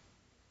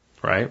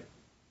 right?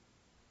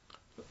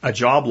 A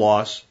job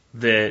loss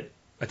that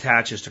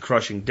attaches to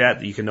crushing debt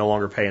that you can no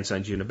longer pay and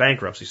sends you into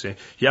bankruptcy. So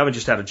you haven't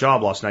just had a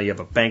job loss, now you have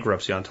a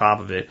bankruptcy on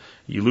top of it.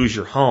 You lose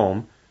your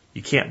home,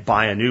 you can't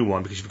buy a new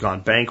one because you've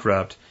gone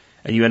bankrupt,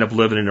 and you end up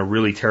living in a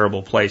really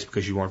terrible place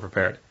because you weren't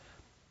prepared.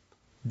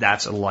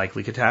 That's a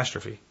likely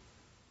catastrophe.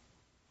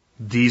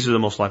 These are the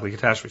most likely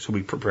catastrophes. So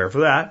we prepare for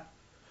that.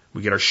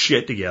 We get our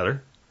shit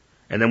together.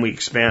 And then we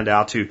expand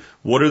out to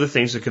what are the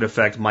things that could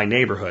affect my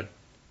neighborhood?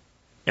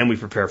 And we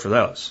prepare for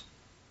those.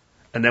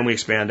 And then we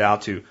expand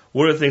out to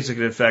what are the things that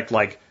could affect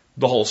like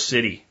the whole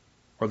city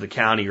or the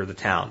county or the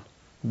town,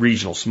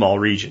 regional, small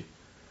region.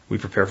 We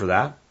prepare for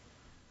that.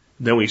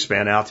 Then we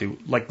expand out to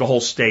like the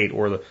whole state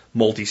or the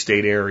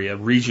multi-state area,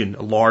 region,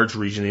 a large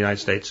region in the United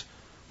States.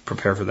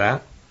 Prepare for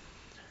that.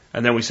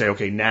 And then we say,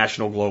 okay,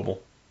 national,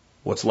 global,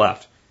 what's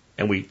left?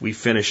 And we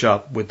finish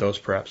up with those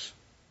preps.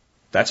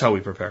 That's how we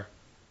prepare.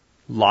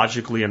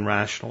 Logically and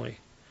rationally.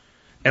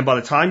 And by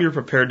the time you're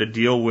prepared to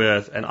deal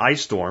with an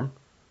ice storm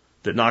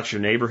that knocks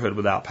your neighborhood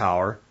without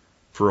power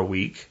for a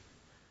week,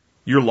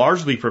 you're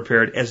largely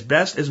prepared as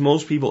best as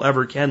most people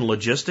ever can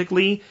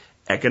logistically,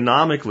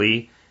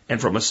 economically,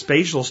 and from a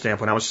spatial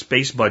standpoint, how much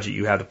space budget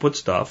you have to put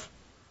stuff,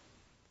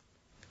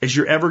 as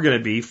you're ever going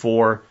to be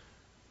for,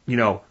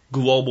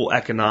 global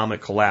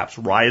economic collapse,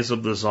 rise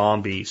of the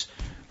zombies,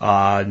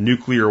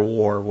 nuclear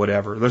war,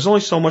 whatever. There's only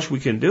so much we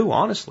can do,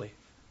 honestly.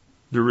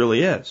 There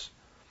really is.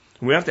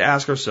 And we have to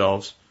ask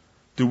ourselves,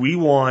 do we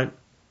want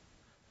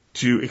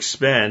to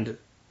expend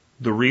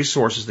the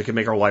resources that can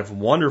make our life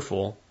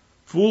wonderful,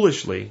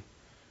 foolishly,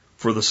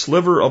 for the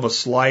sliver of a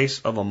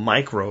slice of a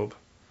microbe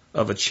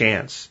of a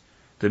chance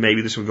that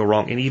maybe this would go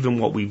wrong, and even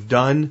what we've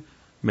done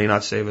may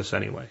not save us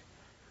anyway?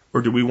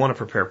 Or do we want to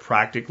prepare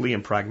practically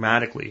and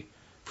pragmatically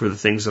for the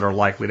things that are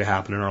likely to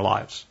happen in our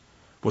lives?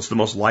 What's the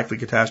most likely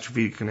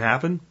catastrophe that can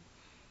happen?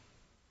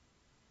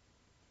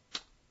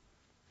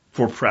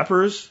 For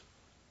preppers,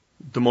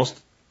 the most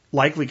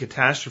likely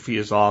catastrophe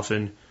is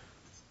often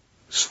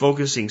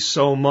focusing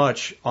so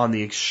much on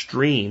the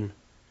extreme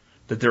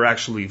that they're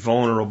actually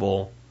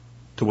vulnerable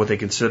to what they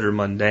consider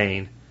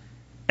mundane.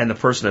 And the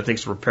person that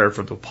thinks they're prepared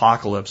for the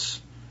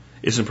apocalypse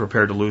isn't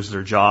prepared to lose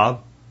their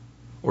job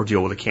or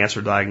deal with a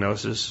cancer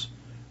diagnosis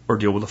or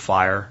deal with a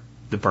fire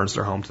that burns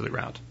their home to the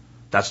ground.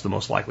 That's the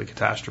most likely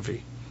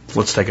catastrophe.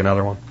 Let's take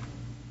another one.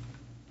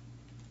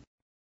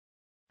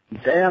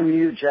 Damn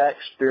you, Jack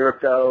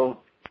Spirito.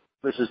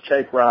 This is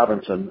Jake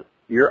Robinson.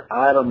 Your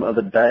item of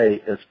the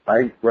day is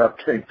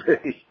bankrupting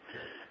me.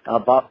 I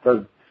bought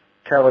the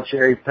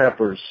Calacherry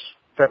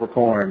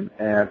peppercorn,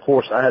 and of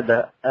course I had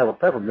to have a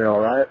pepper mill,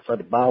 right? So I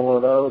had to buy one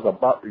of those. I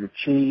bought your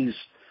cheese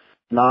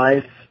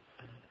knife,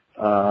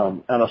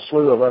 and a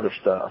slew of other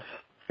stuff.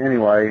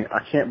 Anyway, I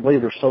can't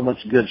believe there's so much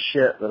good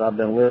shit that I've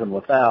been living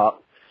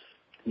without.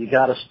 You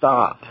gotta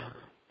stop.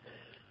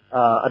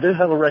 I do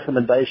have a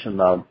recommendation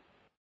though.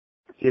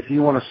 If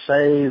you want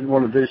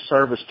to do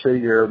service to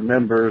your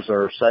members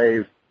or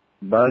save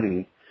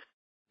money,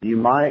 you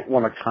might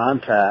want to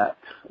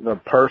contact the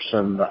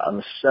person,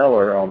 the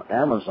seller on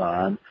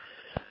Amazon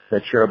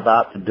that you're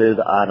about to do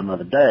the item of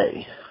the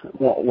day. It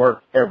won't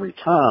work every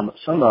time, but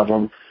some of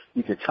them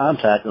you could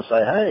contact and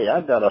say, hey,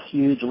 I've got a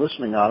huge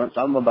listening audience.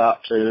 I'm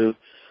about to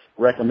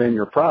recommend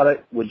your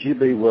product. Would you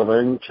be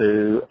willing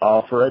to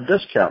offer a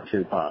discount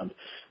coupon?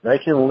 They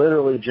can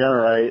literally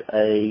generate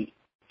a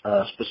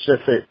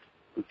specific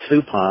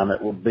coupon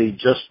that will be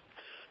just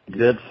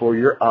good for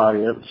your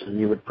audience, and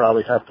you would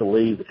probably have to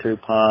leave the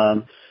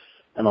coupon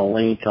and a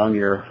link on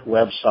your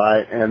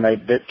website. And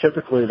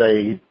typically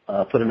they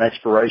put an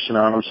expiration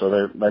on them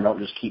so they don't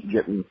just keep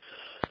getting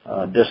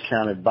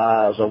discounted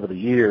buys over the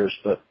years,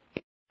 but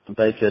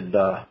they could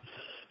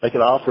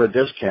offer a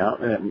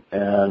discount,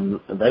 and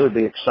they would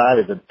be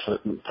excited to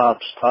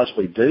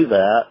possibly do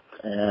that.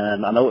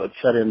 And I know it would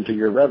cut into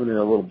your revenue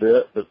a little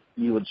bit, but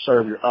you would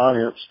serve your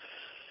audience.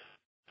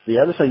 The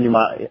other thing you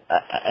might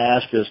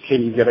ask is,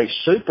 can you get a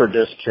super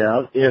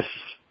discount if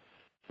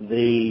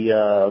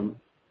the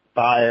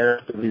buyer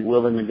would be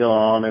willing to go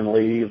on and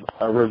leave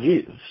a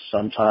review?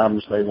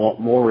 Sometimes they want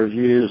more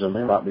reviews, and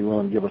they might be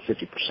willing to give a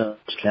 50%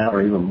 discount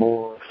or even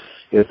more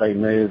if they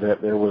knew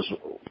that there was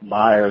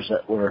buyers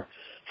that were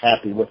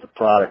happy with the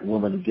product and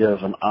willing to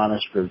give an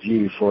honest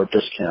review for a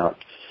discount.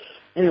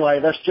 Anyway,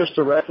 that's just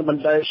a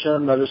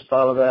recommendation. I just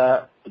thought of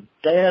that.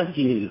 Damn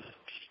you.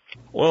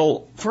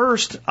 Well,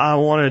 first, I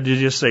wanted to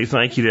just say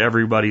thank you to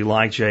everybody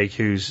like Jake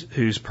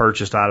who's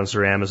purchased items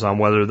through Amazon,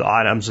 whether the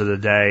items of the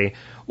day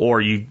or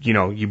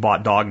you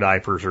bought dog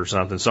diapers or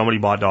something. Somebody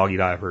bought doggy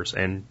diapers,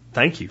 and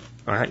thank you.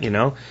 All right,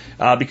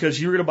 because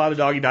you were going to buy the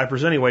doggy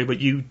diapers anyway, but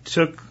you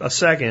took a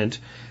second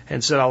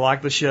and said, I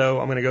like the show.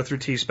 I'm going to go through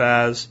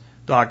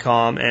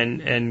tspaz.com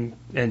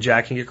and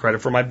Jack can get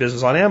credit for my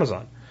business on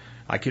Amazon.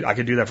 I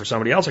could do that for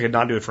somebody else. I could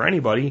not do it for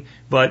anybody.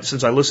 But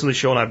since I listen to the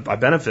show and I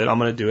benefit, I'm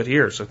going to do it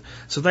here. So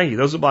thank you.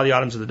 Those that buy the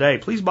items of the day,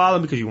 please buy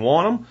them because you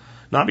want them,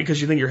 not because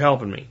you think you're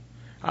helping me.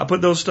 I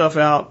put those stuff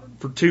out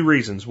for two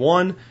reasons.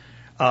 One,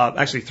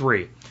 actually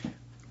three.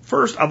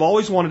 First, I've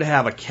always wanted to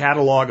have a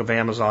catalog of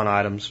Amazon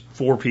items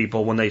for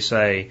people when they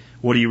say,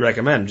 what do you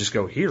recommend? Just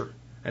go here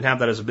and have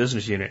that as a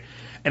business unit.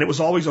 And it was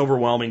always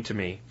overwhelming to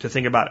me to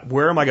think about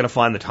where am I going to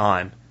find the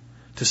time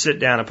to sit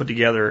down and put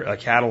together a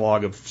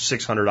catalog of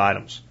 600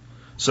 items.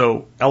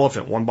 So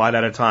Elephant, one bite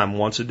at a time,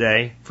 once a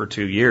day for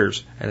 2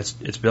 years, and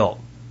it's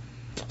built.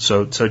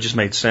 So it just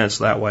made sense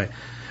that way.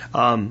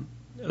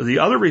 The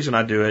other reason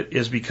I do it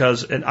is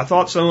because, and I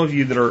thought some of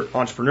you that are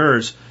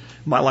entrepreneurs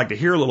might like to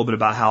hear a little bit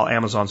about how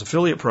Amazon's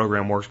affiliate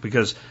program works,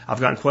 because I've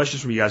gotten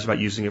questions from you guys about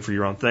using it for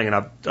your own thing, and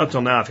up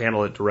till now I've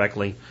handled it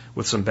directly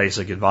with some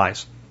basic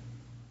advice.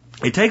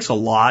 It takes a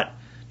lot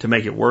to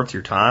make it worth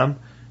your time,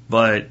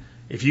 but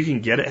if you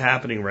can get it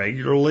happening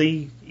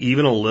regularly,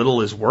 even a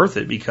little is worth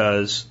it,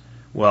 because,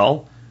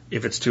 well,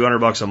 if it's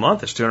 $200 a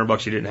month, it's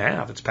 $200 you didn't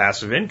have. It's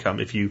passive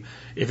income if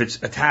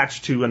it's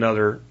attached to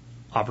another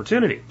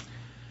opportunity.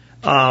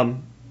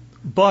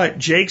 But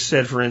Jake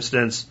said, for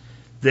instance,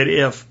 that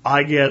if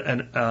I get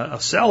a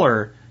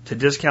seller to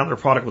discount their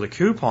product with a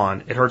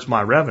coupon, it hurts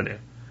my revenue.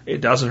 It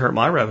doesn't hurt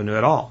my revenue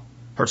at all.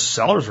 It hurts the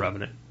seller's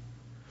revenue.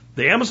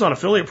 The Amazon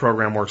affiliate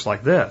program works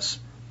like this.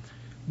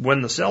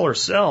 When the seller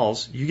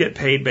sells, you get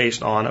paid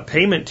based on a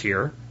payment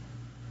tier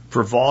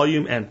for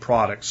volume and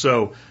product.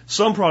 So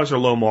some products are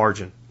low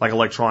margin, like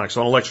electronics.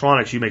 So on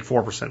electronics, you make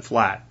 4%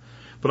 flat.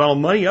 But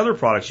on many other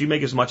products, you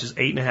make as much as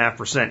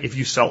 8.5% if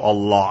you sell a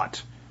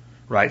lot,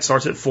 right? It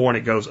starts at 4 and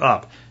it goes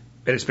up.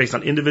 And it's based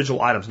on individual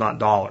items, not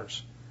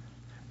dollars.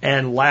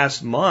 And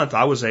last month,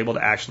 I was able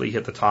to actually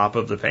hit the top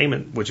of the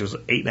payment, which was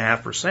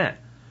 8.5%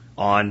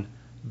 on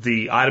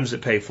the items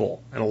that pay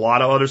full. And a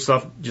lot of other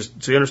stuff,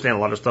 just so you understand, a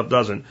lot of stuff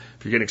doesn't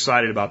if you're getting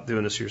excited about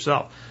doing this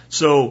yourself.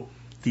 So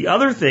the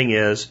other thing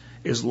is,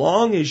 as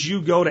long as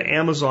you go to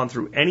Amazon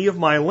through any of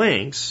my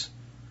links,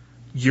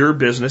 your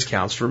business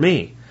counts for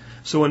me.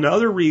 So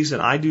another reason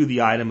I do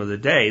the item of the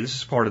day, this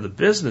is part of the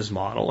business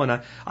model, and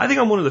I think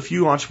I'm one of the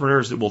few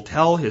entrepreneurs that will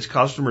tell his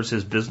customers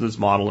his business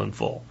model in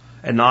full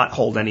and not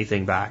hold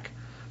anything back.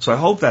 So I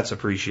hope that's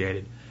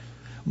appreciated.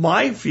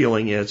 My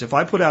feeling is if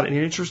I put out an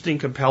interesting,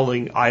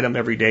 compelling item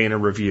every day in a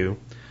review,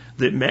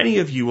 that many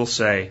of you will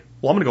say,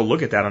 well, I'm going to go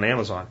look at that on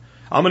Amazon.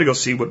 I'm going to go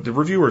see what the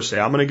reviewers say.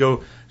 I'm going to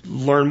go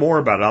learn more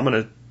about it. I'm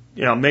going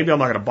to, maybe I'm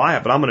not going to buy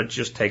it, but I'm going to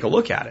just take a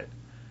look at it.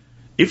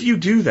 If you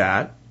do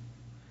that,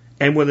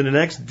 and within the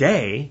next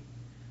day,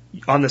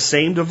 on the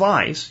same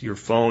device, your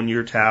phone,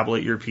 your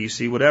tablet, your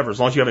PC, whatever, as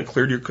long as you haven't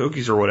cleared your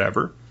cookies or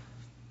whatever,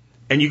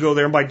 and you go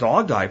there and buy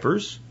dog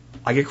diapers,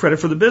 I get credit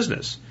for the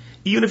business.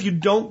 Even if you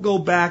don't go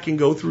back and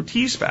go through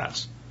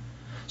T-Spats.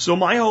 So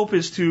my hope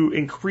is to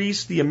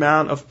increase the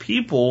amount of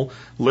people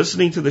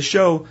listening to the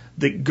show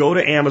that go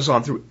to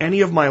Amazon through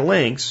any of my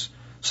links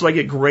so I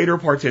get greater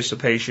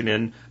participation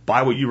in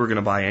buy what you were going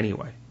to buy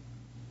anyway.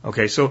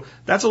 Okay, so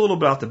that's a little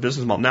bit about the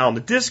business model. Now, on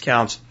the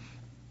discounts,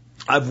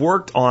 I've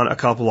worked on a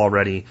couple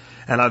already,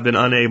 and I've been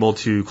unable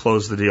to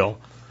close the deal.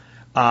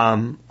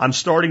 I'm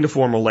starting to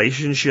form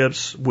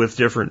relationships with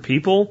different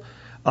people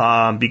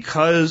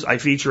because I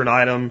feature an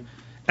item,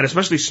 and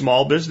especially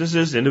small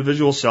businesses,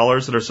 individual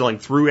sellers that are selling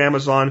through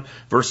Amazon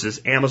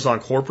versus Amazon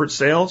corporate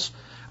sales,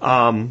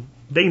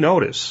 they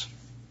notice.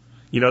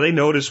 They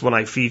notice when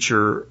I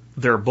feature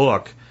their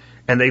book,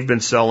 and they've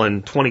been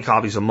selling 20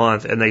 copies a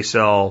month, and they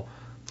sell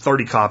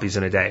 30 copies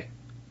in a day.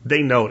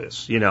 They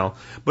notice,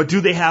 but do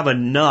they have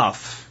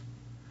enough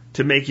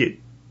to make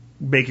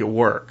it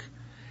work?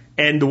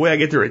 And the way I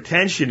get their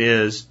attention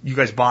is you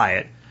guys buy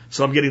it.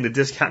 So I'm getting the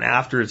discount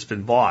after it's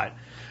been bought.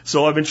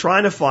 So I've been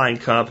trying to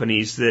find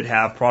companies that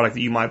have product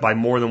that you might buy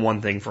more than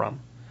one thing from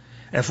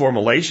and form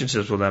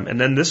relationships with them. And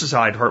then this is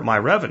how I'd hurt my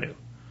revenue.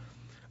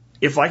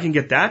 If I can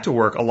get that to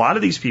work, a lot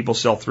of these people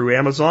sell through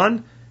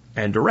Amazon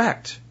and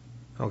direct.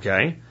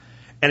 Okay?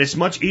 And it's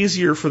much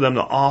easier for them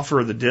to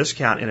offer the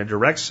discount in a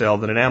direct sale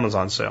than an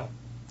Amazon sale.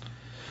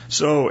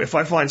 So if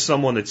I find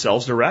someone that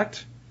sells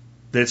direct,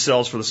 that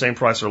sells for the same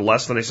price or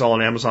less than they sell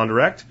on Amazon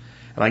direct,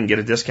 and I can get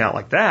a discount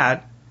like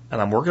that,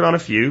 and I'm working on a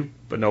few,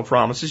 but no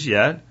promises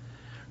yet,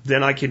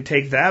 then I can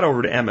take that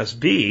over to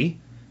MSB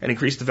and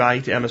increase the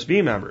value to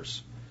MSB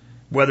members,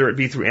 whether it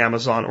be through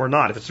Amazon or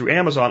not. If it's through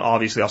Amazon,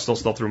 obviously I'll still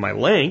sell through my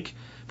link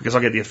because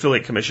I'll get the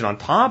affiliate commission on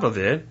top of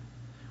it.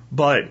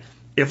 But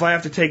if I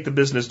have to take the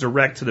business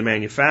direct to the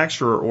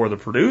manufacturer or the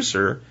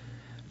producer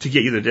to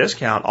get you the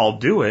discount, I'll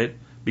do it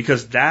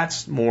because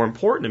that's more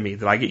important to me,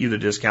 that I get you the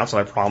discounts that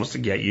I promised to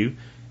get you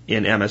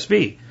in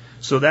MSB.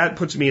 So that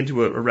puts me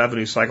into a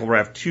revenue cycle where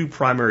I have two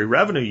primary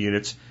revenue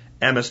units,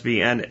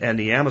 MSB and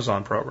the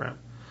Amazon program.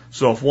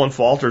 So if one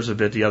falters a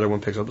bit, the other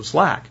one picks up the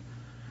slack.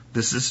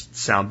 This is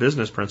sound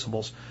business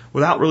principles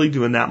without really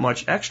doing that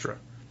much extra.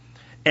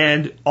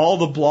 And all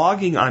the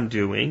blogging I'm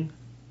doing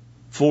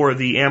for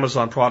the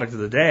Amazon product of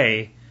the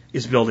day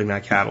is building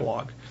that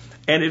catalog.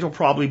 And it'll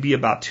probably be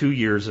about 2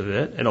 years of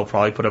it, and it'll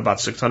probably put about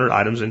 600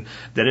 items, and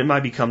then it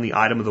might become the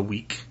item of the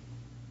week.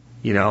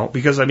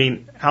 Because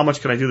how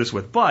much can I do this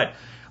with? But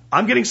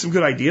I'm getting some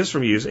good ideas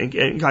from you,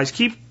 and guys,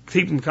 keep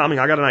them coming.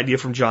 I got an idea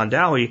from John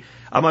Dowie.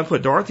 I might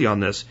put Dorothy on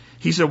this.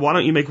 He said, why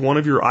don't you make one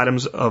of your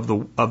items of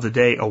the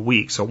day a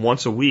week? So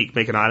once a week,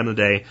 make an item of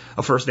the day,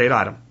 a first aid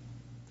item.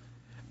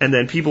 And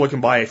then people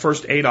can buy a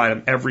first aid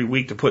item every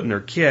week to put in their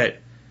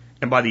kit,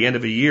 and by the end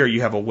of a year,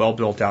 you have a well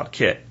built out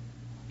kit.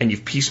 And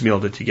you've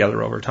piecemealed it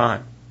together over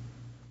time.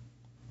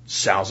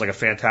 Sounds like a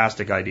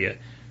fantastic idea.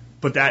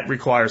 But that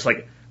requires,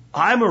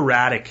 I'm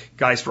erratic,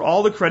 guys, for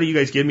all the credit you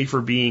guys give me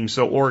for being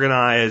so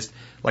organized,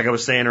 like I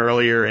was saying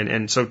earlier,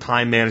 and so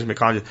time management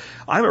conscious.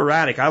 I'm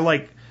erratic.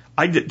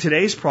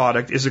 Today's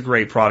product is a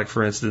great product,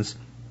 for instance.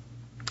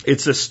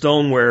 It's a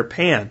stoneware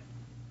pan.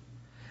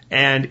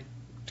 And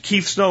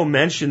Keith Snow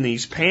mentioned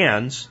these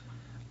pans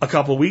a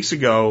couple weeks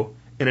ago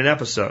in an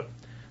episode.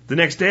 The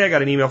next day I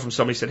got an email from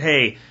somebody who said,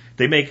 hey,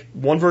 they make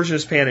one version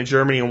of this pan in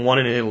Germany and one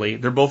in Italy.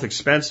 They're both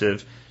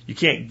expensive. You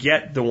can't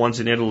get the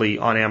ones in Italy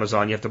on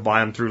Amazon. You have to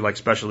buy them through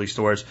specialty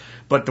stores.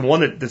 But the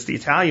one that's the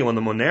Italian one,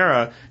 the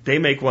Monera, they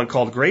make one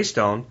called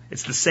Greystone.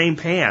 It's the same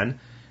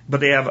pan, but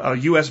they have a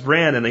U.S.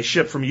 brand and they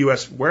ship from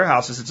U.S.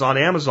 warehouses. It's on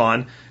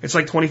Amazon. It's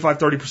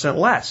 25-30%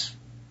 less.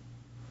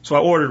 So I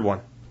ordered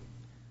one.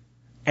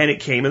 And it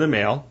came in the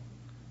mail.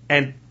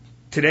 And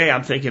today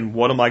I'm thinking,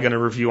 what am I going to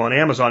review on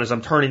Amazon as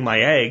I'm turning my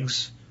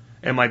eggs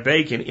and my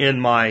bacon in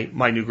my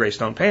new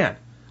Greystone pan.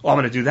 Well, I'm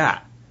going to do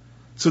that.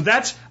 So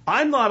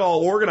I'm not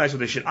all organized with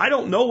this shit. I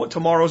don't know what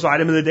tomorrow's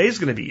item of the day is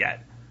going to be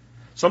yet.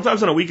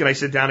 Sometimes on a weekend I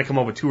sit down and come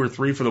up with 2 or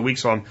 3 for the week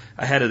so I'm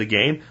ahead of the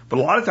game. But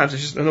a lot of times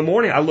it's just in the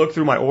morning I look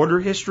through my order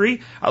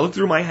history, I look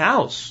through my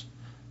house,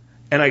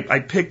 and I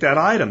pick that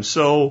item.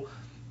 So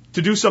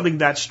to do something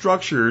that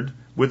structured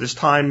with as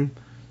time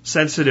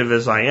sensitive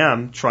as I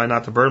am, try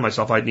not to burden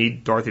myself. I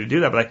need Dorothy to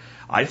do that. But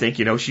I think,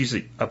 she's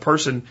a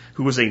person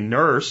who was a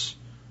nurse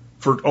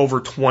for over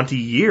 20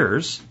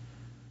 years.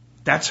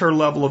 That's her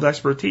level of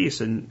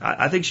expertise. And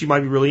I think she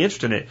might be really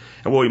interested in it.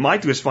 And what we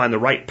might do is find the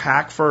right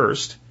pack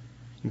first,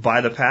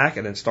 buy the pack,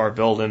 and then start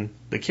building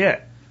the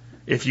kit.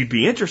 If you'd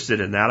be interested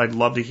in that, I'd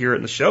love to hear it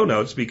in the show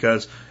notes,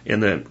 because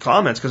in the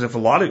comments, because if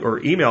or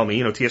email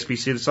me,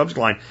 TSPC, the subject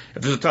line,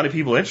 if there's a ton of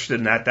people interested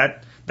in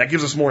that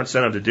gives us more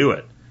incentive to do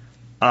it.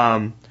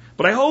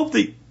 But I hope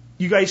that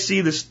you guys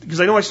see this,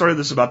 because I know I started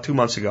this about 2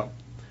 months ago,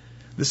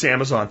 this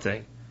Amazon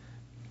thing.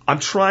 I'm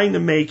trying to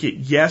make it,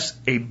 yes,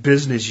 a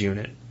business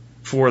unit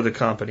for the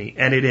company,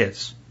 and it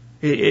is.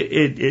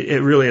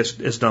 It really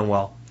is done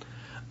well.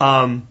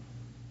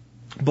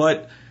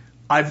 But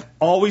I've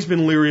always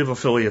been leery of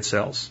affiliate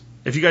sales.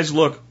 If you guys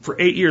look, for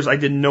 8 years, I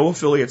did no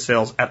affiliate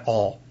sales at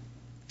all.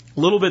 A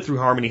little bit through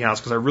Harmony House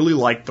because I really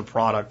liked the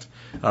product,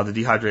 the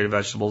dehydrated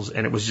vegetables,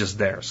 and it was just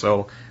there.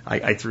 So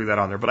I threw that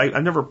on there. But I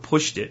never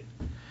pushed it.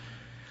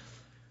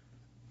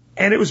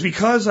 And it was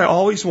because I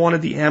always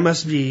wanted the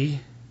MSB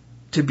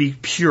to be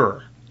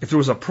pure. If there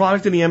was a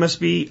product in the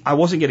MSB, I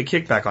wasn't getting a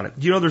kickback on it.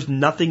 There's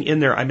nothing in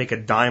there I make a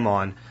dime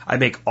on. I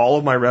make all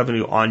of my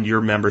revenue on your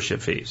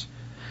membership fees.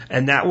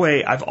 And that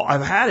way,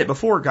 I've had it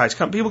before, guys.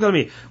 People come to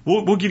me,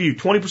 we'll give you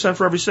 20%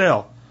 for every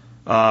sale.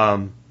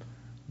 Can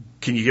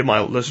you give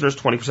my listeners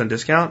 20%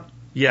 discount?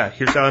 Yeah,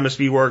 here's how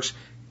MSB works.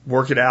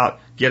 Work it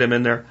out. Get them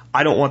in there.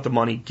 I don't want the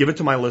money. Give it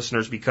to my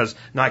listeners because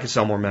now I can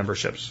sell more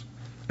memberships.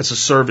 It's a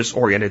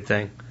service-oriented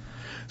thing.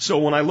 So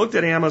when I looked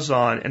at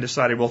Amazon and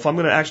decided, well, if I'm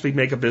going to actually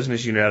make a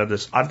business unit out of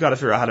this, I've got to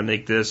figure out how to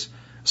make this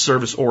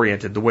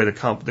service-oriented, the way the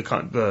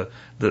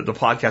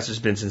podcast has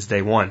been since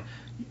day one.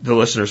 The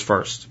listeners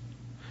first.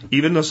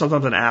 Even though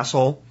sometimes an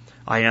asshole,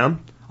 I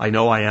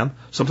know I am.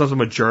 Sometimes I'm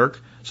a jerk.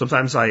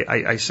 Sometimes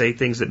I say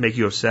things that make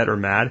you upset or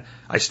mad.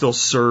 I still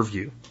serve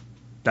you.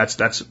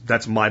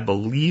 That's my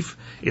belief.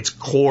 It's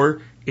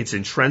core. It's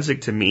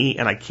intrinsic to me,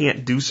 and I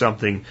can't do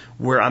something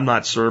where I'm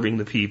not serving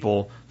the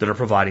people that are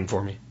providing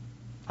for me.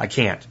 I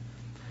can't.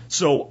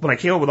 So when I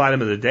came up with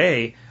item of the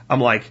day,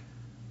 I'm like,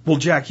 well,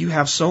 Jack, you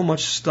have so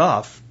much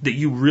stuff that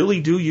you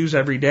really do use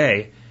every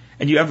day,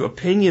 and you have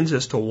opinions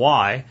as to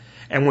why.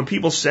 And when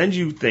people send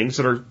you things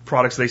that are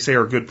products they say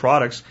are good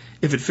products,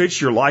 if it fits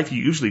your life,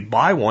 you usually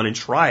buy one and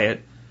try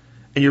it,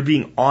 and you're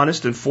being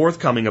honest and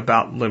forthcoming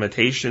about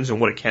limitations and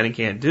what it can and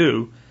can't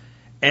do,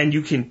 and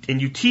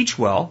you teach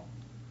well.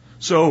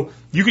 So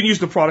you can use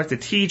the product to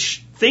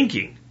teach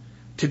thinking,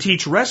 to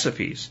teach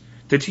recipes,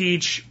 to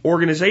teach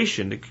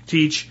organization, to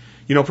teach,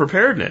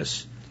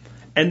 preparedness.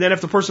 And then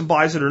if the person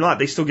buys it or not,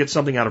 they still get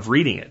something out of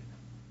reading it.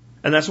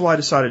 And that's why I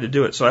decided to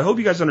do it. So I hope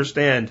you guys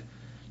understand,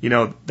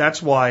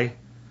 that's why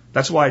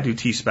I do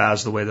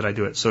T-Spaz the way that I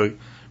do it. So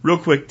real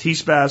quick,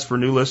 T-Spaz for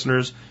new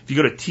listeners. If you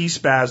go to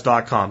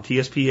tspaz.com,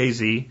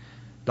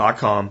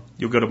 TSPAZ.com,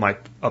 you'll go to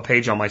a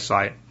page on my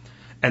site.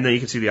 And then you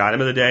can see the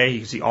item of the day. You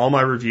can see all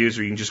my reviews,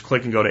 or you can just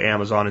click and go to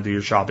Amazon and do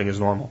your shopping as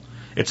normal.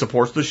 It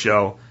supports the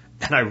show,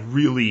 and I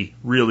really,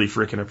 really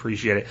freaking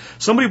appreciate it.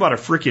 Somebody bought a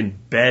freaking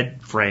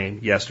bed frame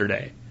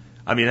yesterday.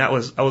 I mean, that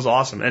was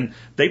awesome. And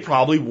they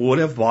probably would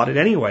have bought it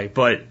anyway,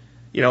 but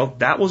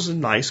that was a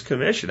nice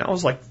commission. That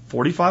was like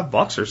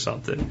 $45 or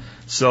something.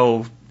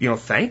 So,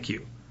 thank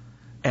you.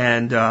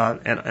 And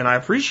I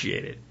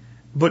appreciate it.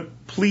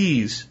 But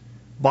please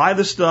buy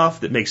the stuff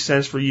that makes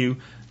sense for you.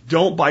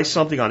 Don't buy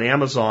something on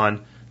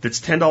Amazon that's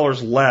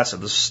 $10 less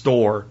at the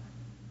store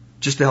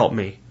just to help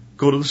me.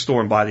 Go to the store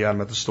and buy the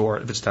item at the store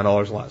if it's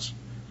 $10 less.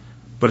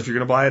 But if you're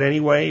going to buy it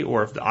anyway,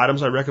 or if the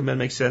items I recommend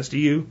make sense to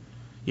you,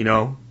 get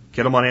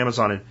them on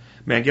Amazon and,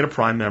 man, get a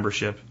Prime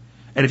membership.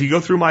 And if you go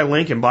through my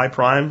link and buy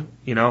Prime,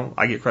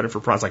 I get credit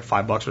for Prime. It's like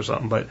 $5 or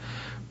something. But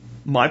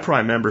my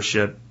Prime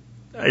membership,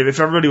 if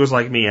everybody was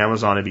like me,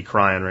 Amazon would be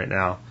crying right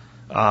now.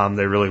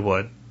 They really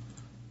would.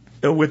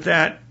 With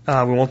that, we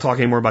won't talk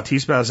anymore about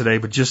T-Spaz today,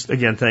 but just,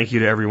 again, thank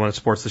you to everyone that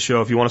supports the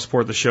show. If you want to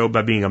support the show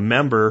by being a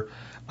member,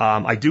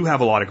 I do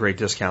have a lot of great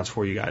discounts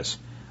for you guys.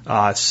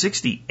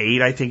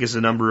 68, I think, is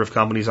the number of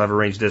companies I've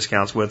arranged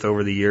discounts with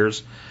over the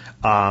years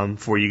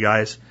for you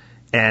guys.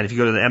 And if you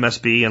go to the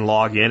MSB and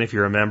log in, if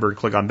you're a member, and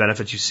click on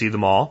benefits, you see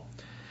them all.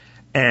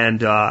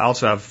 And I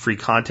also have free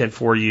content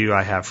for you.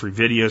 I have free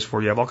videos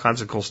for you. I have all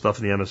kinds of cool stuff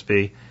in the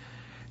MSB.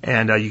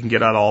 And you can get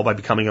that all by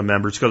becoming a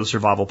member. Just go to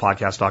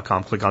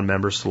survivalpodcast.com, click on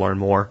members to learn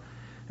more,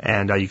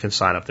 and you can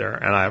sign up there.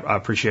 And I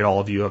appreciate all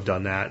of you who have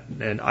done that.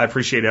 And I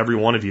appreciate every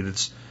one of you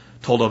that's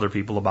told other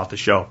people about the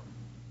show.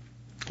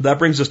 That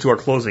brings us to our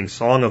closing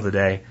song of the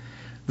day.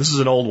 This is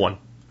an old one,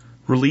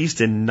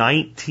 released in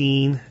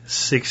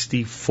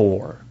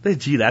 1964.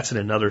 Gee, that's in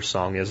another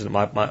song, isn't it?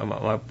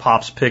 My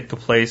pops picked the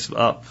place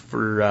up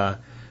for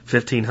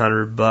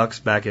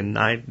 $1,500 back in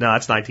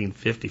it's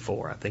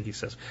 1954, I think he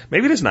says.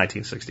 Maybe it is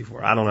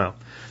 1964. I don't know.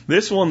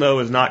 This one though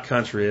is not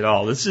country at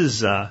all. This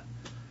is kind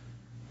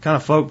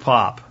of folk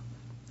pop.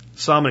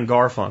 Simon &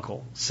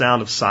 Garfunkel,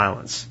 Sound of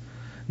Silence.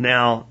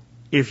 Now,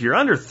 if you're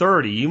under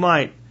 30, you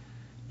might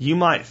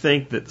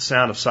think that The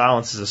Sound of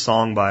Silence is a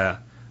song by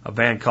a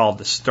band called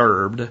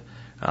Disturbed.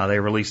 They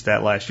released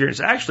that last year. It's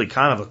actually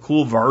kind of a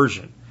cool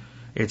version.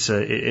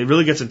 It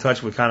really gets in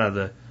touch with kind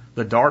of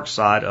the dark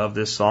side of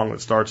this song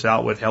that starts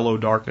out with "Hello,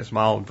 darkness,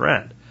 my old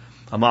friend."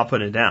 I'm not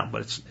putting it down,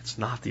 but it's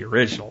not the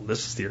original.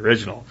 This is the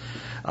original.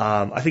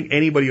 I think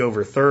anybody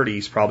over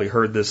 30's probably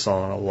heard this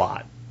song a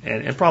lot,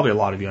 and probably a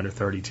lot of you under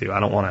 30 too. I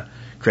don't want to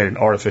create an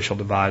artificial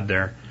divide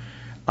there.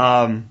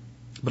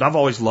 But I've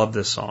always loved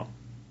this song.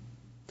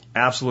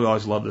 Absolutely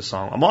always loved this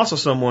song. I'm also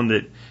someone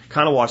that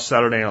kind of watched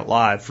Saturday Night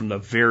Live from the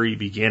very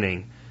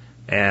beginning.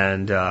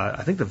 And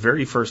I think the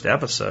very first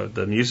episode,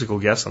 the musical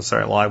guest on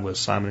Saturday Night Live was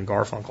Simon and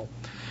Garfunkel.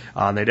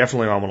 They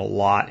definitely were on a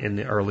lot in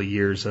the early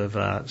years of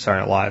Saturday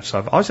Night Live. So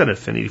I've always had an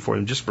affinity for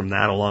them just from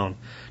that alone,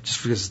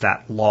 just because it's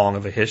that long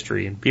of a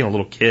history. And being a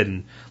little kid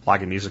and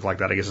liking music like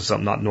that, I guess it's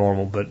something not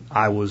normal, but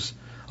I was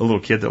a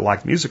little kid that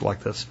liked music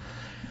like this.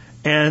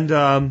 And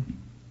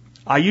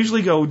I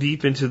usually go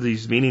deep into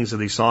these meanings of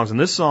these songs, and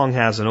this song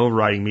has an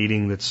overriding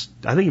meaning that's,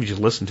 I think if you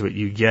just listen to it,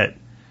 you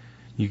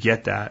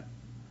get that.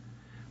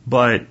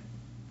 But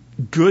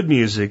good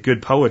music,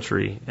 good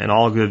poetry, and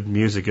all good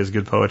music is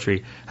good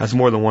poetry, has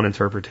more than one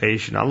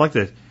interpretation. I'd like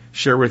to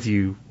share with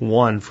you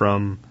one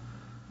from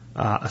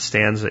a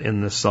stanza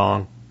in this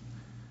song.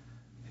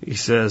 He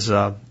says,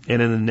 and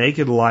in the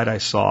naked light I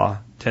saw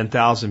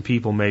 10,000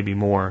 people, maybe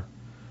more,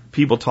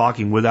 people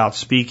talking without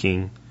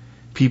speaking,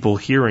 people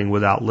hearing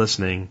without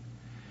listening,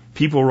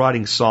 people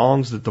writing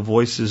songs that the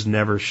voices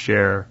never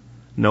share,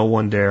 no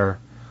one dare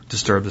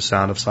disturb the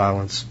sound of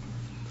silence.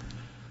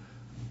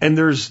 And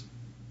there's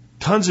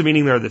tons of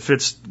meaning there that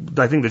fits,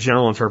 I think, the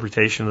general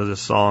interpretation of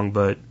this song,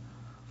 but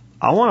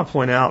I want to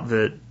point out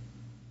that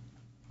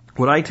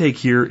what I take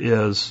here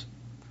is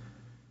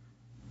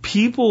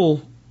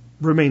people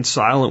remain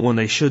silent when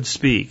they should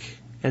speak,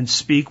 and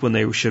speak when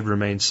they should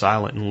remain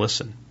silent and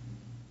listen.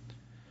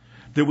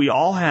 That we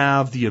all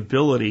have the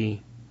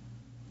ability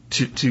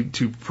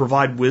to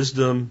provide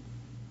wisdom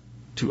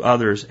to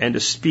others and to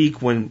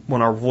speak when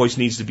our voice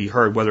needs to be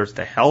heard, whether it's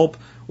to help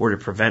or to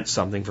prevent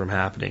something from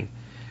happening.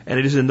 And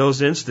it is in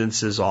those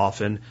instances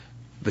often,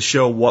 the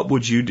show What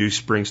Would You Do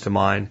springs to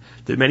mind,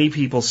 that many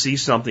people see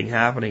something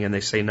happening and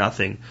they say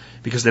nothing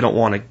because they don't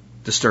want to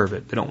disturb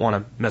it. They don't want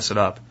to mess it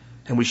up.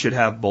 And we should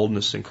have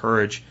boldness and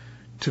courage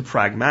to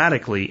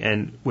pragmatically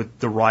and with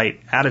the right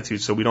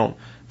attitude so we don't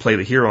play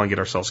the hero and get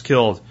ourselves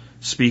killed,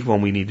 speak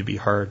when we need to be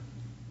heard.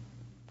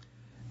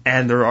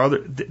 And there are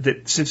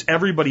since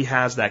everybody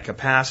has that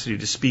capacity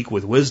to speak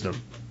with wisdom,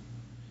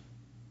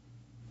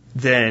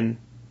 then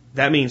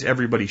that means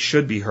everybody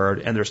should be heard,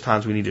 and there's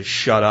times we need to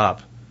shut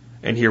up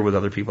and hear what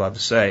other people have to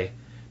say,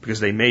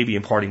 because they may be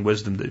imparting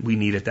wisdom that we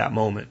need at that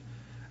moment.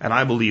 And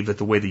I believe that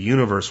the way the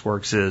universe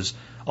works is,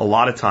 a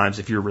lot of times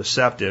if you're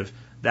receptive,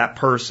 that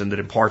person that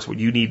imparts what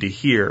you need to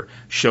hear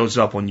shows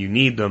up when you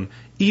need them.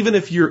 Even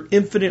if you're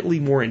infinitely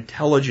more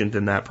intelligent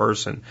than that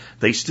person,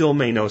 they still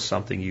may know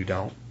something you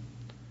don't.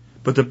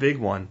 But the big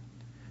one,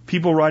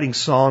 people writing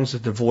songs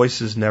that the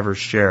voices never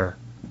share.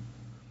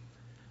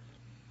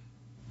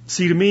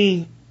 See, to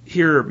me,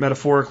 here,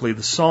 metaphorically,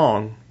 the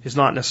song is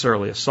not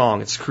necessarily a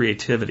song, it's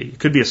creativity. It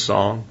could be a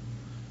song,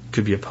 it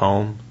could be a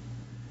poem,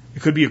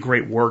 it could be a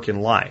great work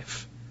in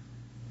life,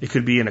 it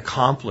could be an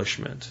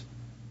accomplishment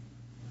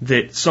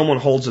that someone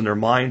holds in their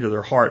mind or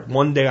their heart,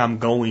 one day I'm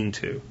going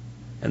to,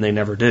 and they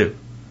never do.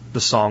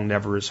 The song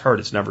never is heard,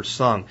 it's never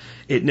sung.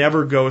 It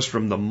never goes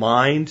from the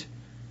mind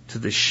to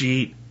the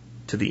sheet,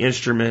 to the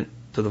instrument,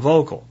 to the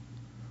vocal.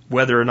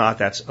 Whether or not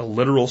that's a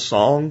literal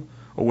song,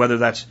 or whether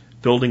that's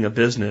building a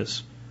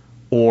business,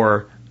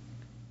 or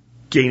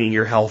gaining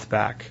your health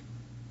back,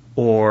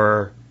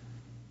 or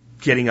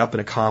getting up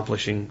and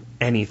accomplishing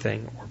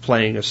anything, or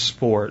playing a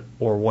sport,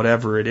 or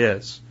whatever it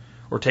is,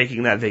 or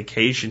taking that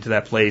vacation to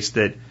that place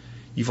that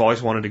you've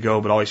always wanted to go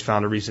but always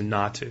found a reason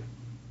not to.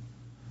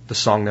 The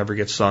song never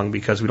gets sung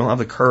because we don't have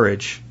the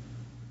courage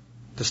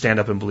to stand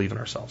up and believe in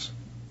ourselves.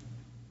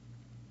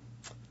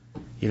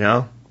 You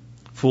know,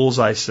 fools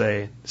I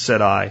say,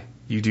 said I,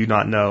 you do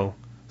not know,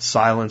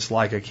 silence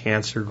like a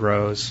cancer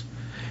grows.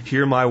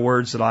 Hear my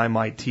words that I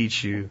might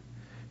teach you,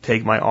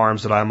 take my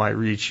arms that I might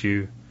reach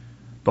you,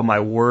 but my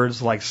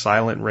words like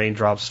silent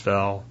raindrops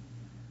fell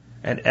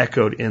and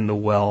echoed in the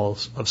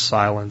wells of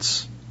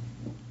silence.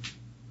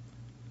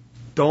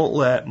 Don't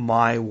let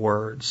my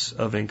words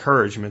of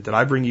encouragement that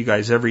I bring you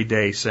guys every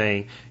day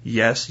saying,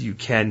 yes, you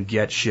can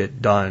get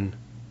shit done,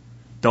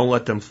 don't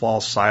let them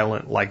fall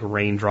silent like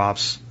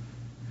raindrops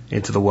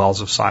into the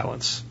wells of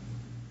silence.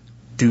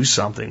 Do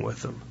something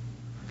with them.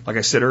 Like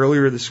I said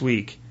earlier this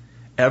week,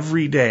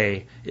 every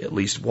day at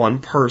least one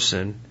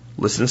person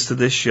listens to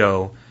this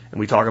show and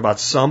we talk about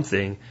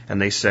something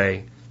and they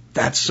say,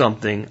 that's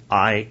something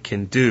I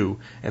can do.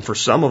 And for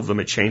some of them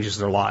it changes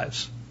their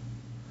lives.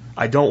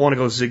 I don't want to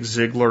go Zig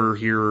Ziglar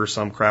here or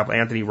some crap,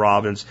 Anthony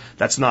Robbins.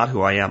 That's not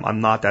who I am. I'm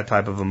not that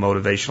type of a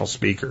motivational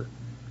speaker.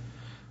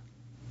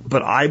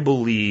 But I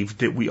believe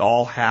that we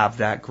all have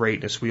that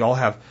greatness. We all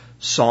have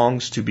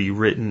songs to be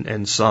written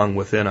and sung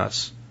within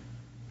us.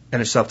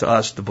 And it's up to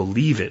us to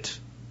believe it.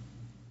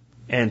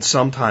 And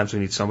sometimes we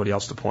need somebody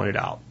else to point it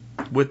out.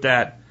 With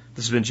that,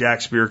 This has been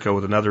Jack Spirko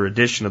with another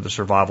edition of the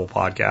Survival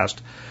Podcast,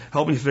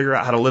 helping you figure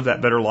out how to live that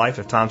better life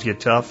if times get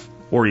tough,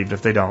 or even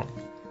if they don't.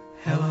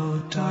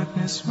 Hello,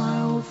 darkness,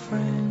 my old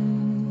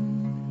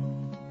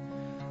friend.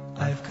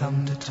 I've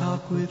come to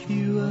talk with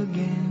you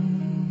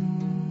again,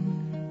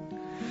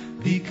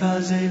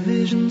 because a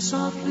vision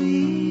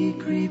softly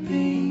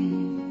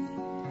creeping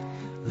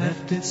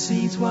left its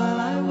seeds while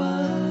I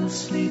was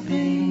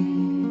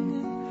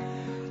sleeping,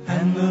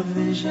 and the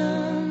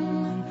vision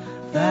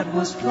that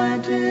was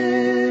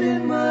planted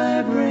in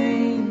my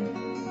brain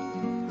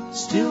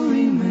still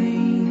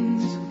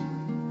remains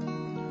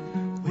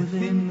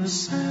within the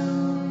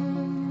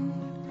sound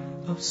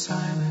of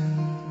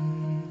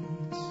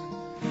silence.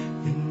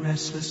 In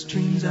restless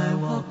dreams I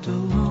walked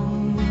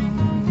alone,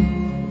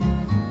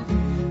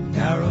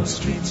 narrow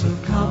streets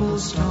of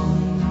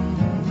cobblestone,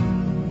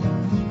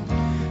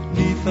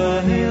 neath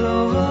the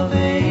halo of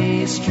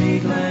a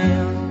street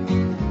lamp.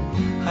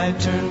 I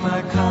turned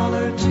my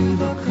collar to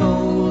the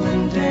cold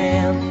and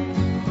damp,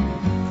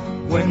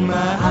 when my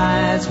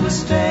eyes were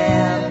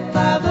stabbed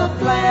by the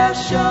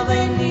flash of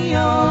a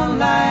neon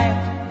light.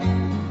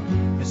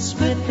 It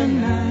split the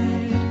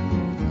night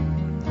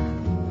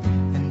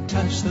and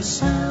touched the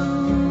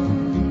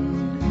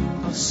sound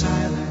of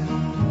silence.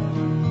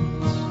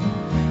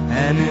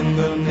 And in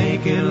the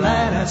naked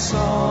light I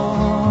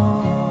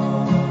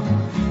saw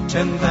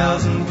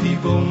 10,000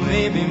 people,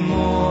 maybe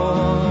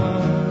more.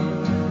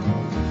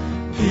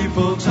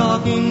 People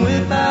talking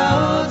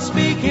without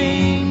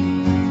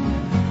speaking,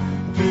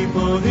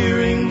 people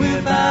hearing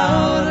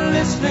without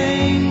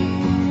listening,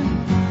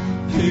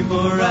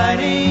 people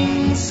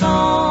writing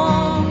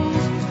songs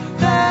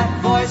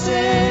that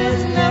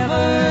voices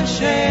never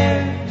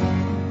shared.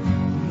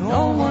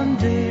 No one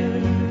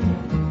dared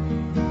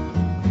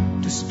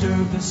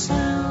disturb the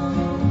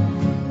sound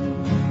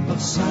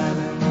of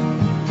silence.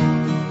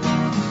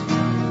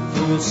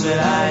 Fool, said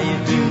I, you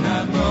do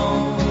not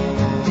know,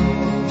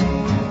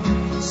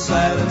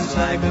 silence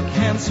like a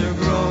cancer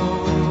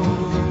grows.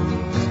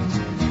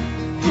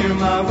 Hear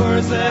my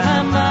words that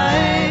I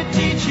might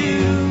teach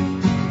you,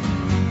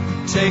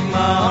 take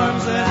my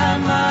arms that I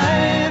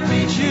might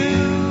reach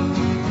you,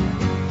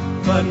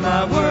 but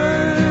my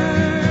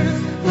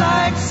words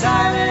like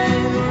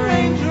silent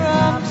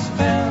raindrops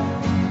fell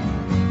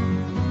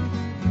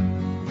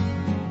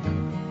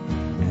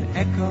and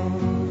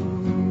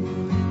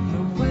echoed in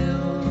the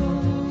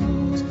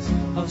wells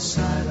of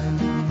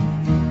silence.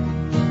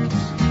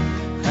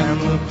 And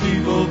the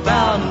people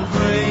bowed and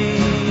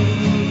prayed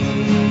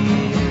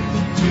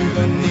to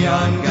the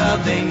neon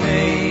god they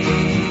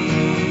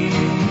made,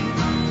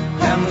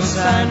 and the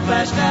sign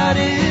flashed out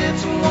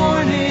its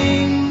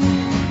warning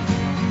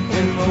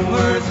in the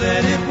words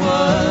that it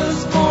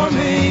was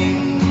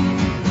forming.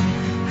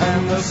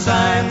 And the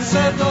sign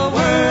said the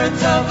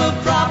words of the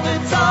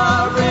prophets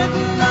are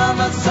written on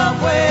the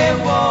subway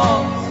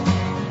walls,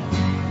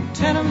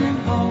 tenement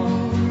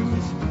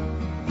halls,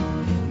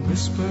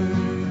 whispered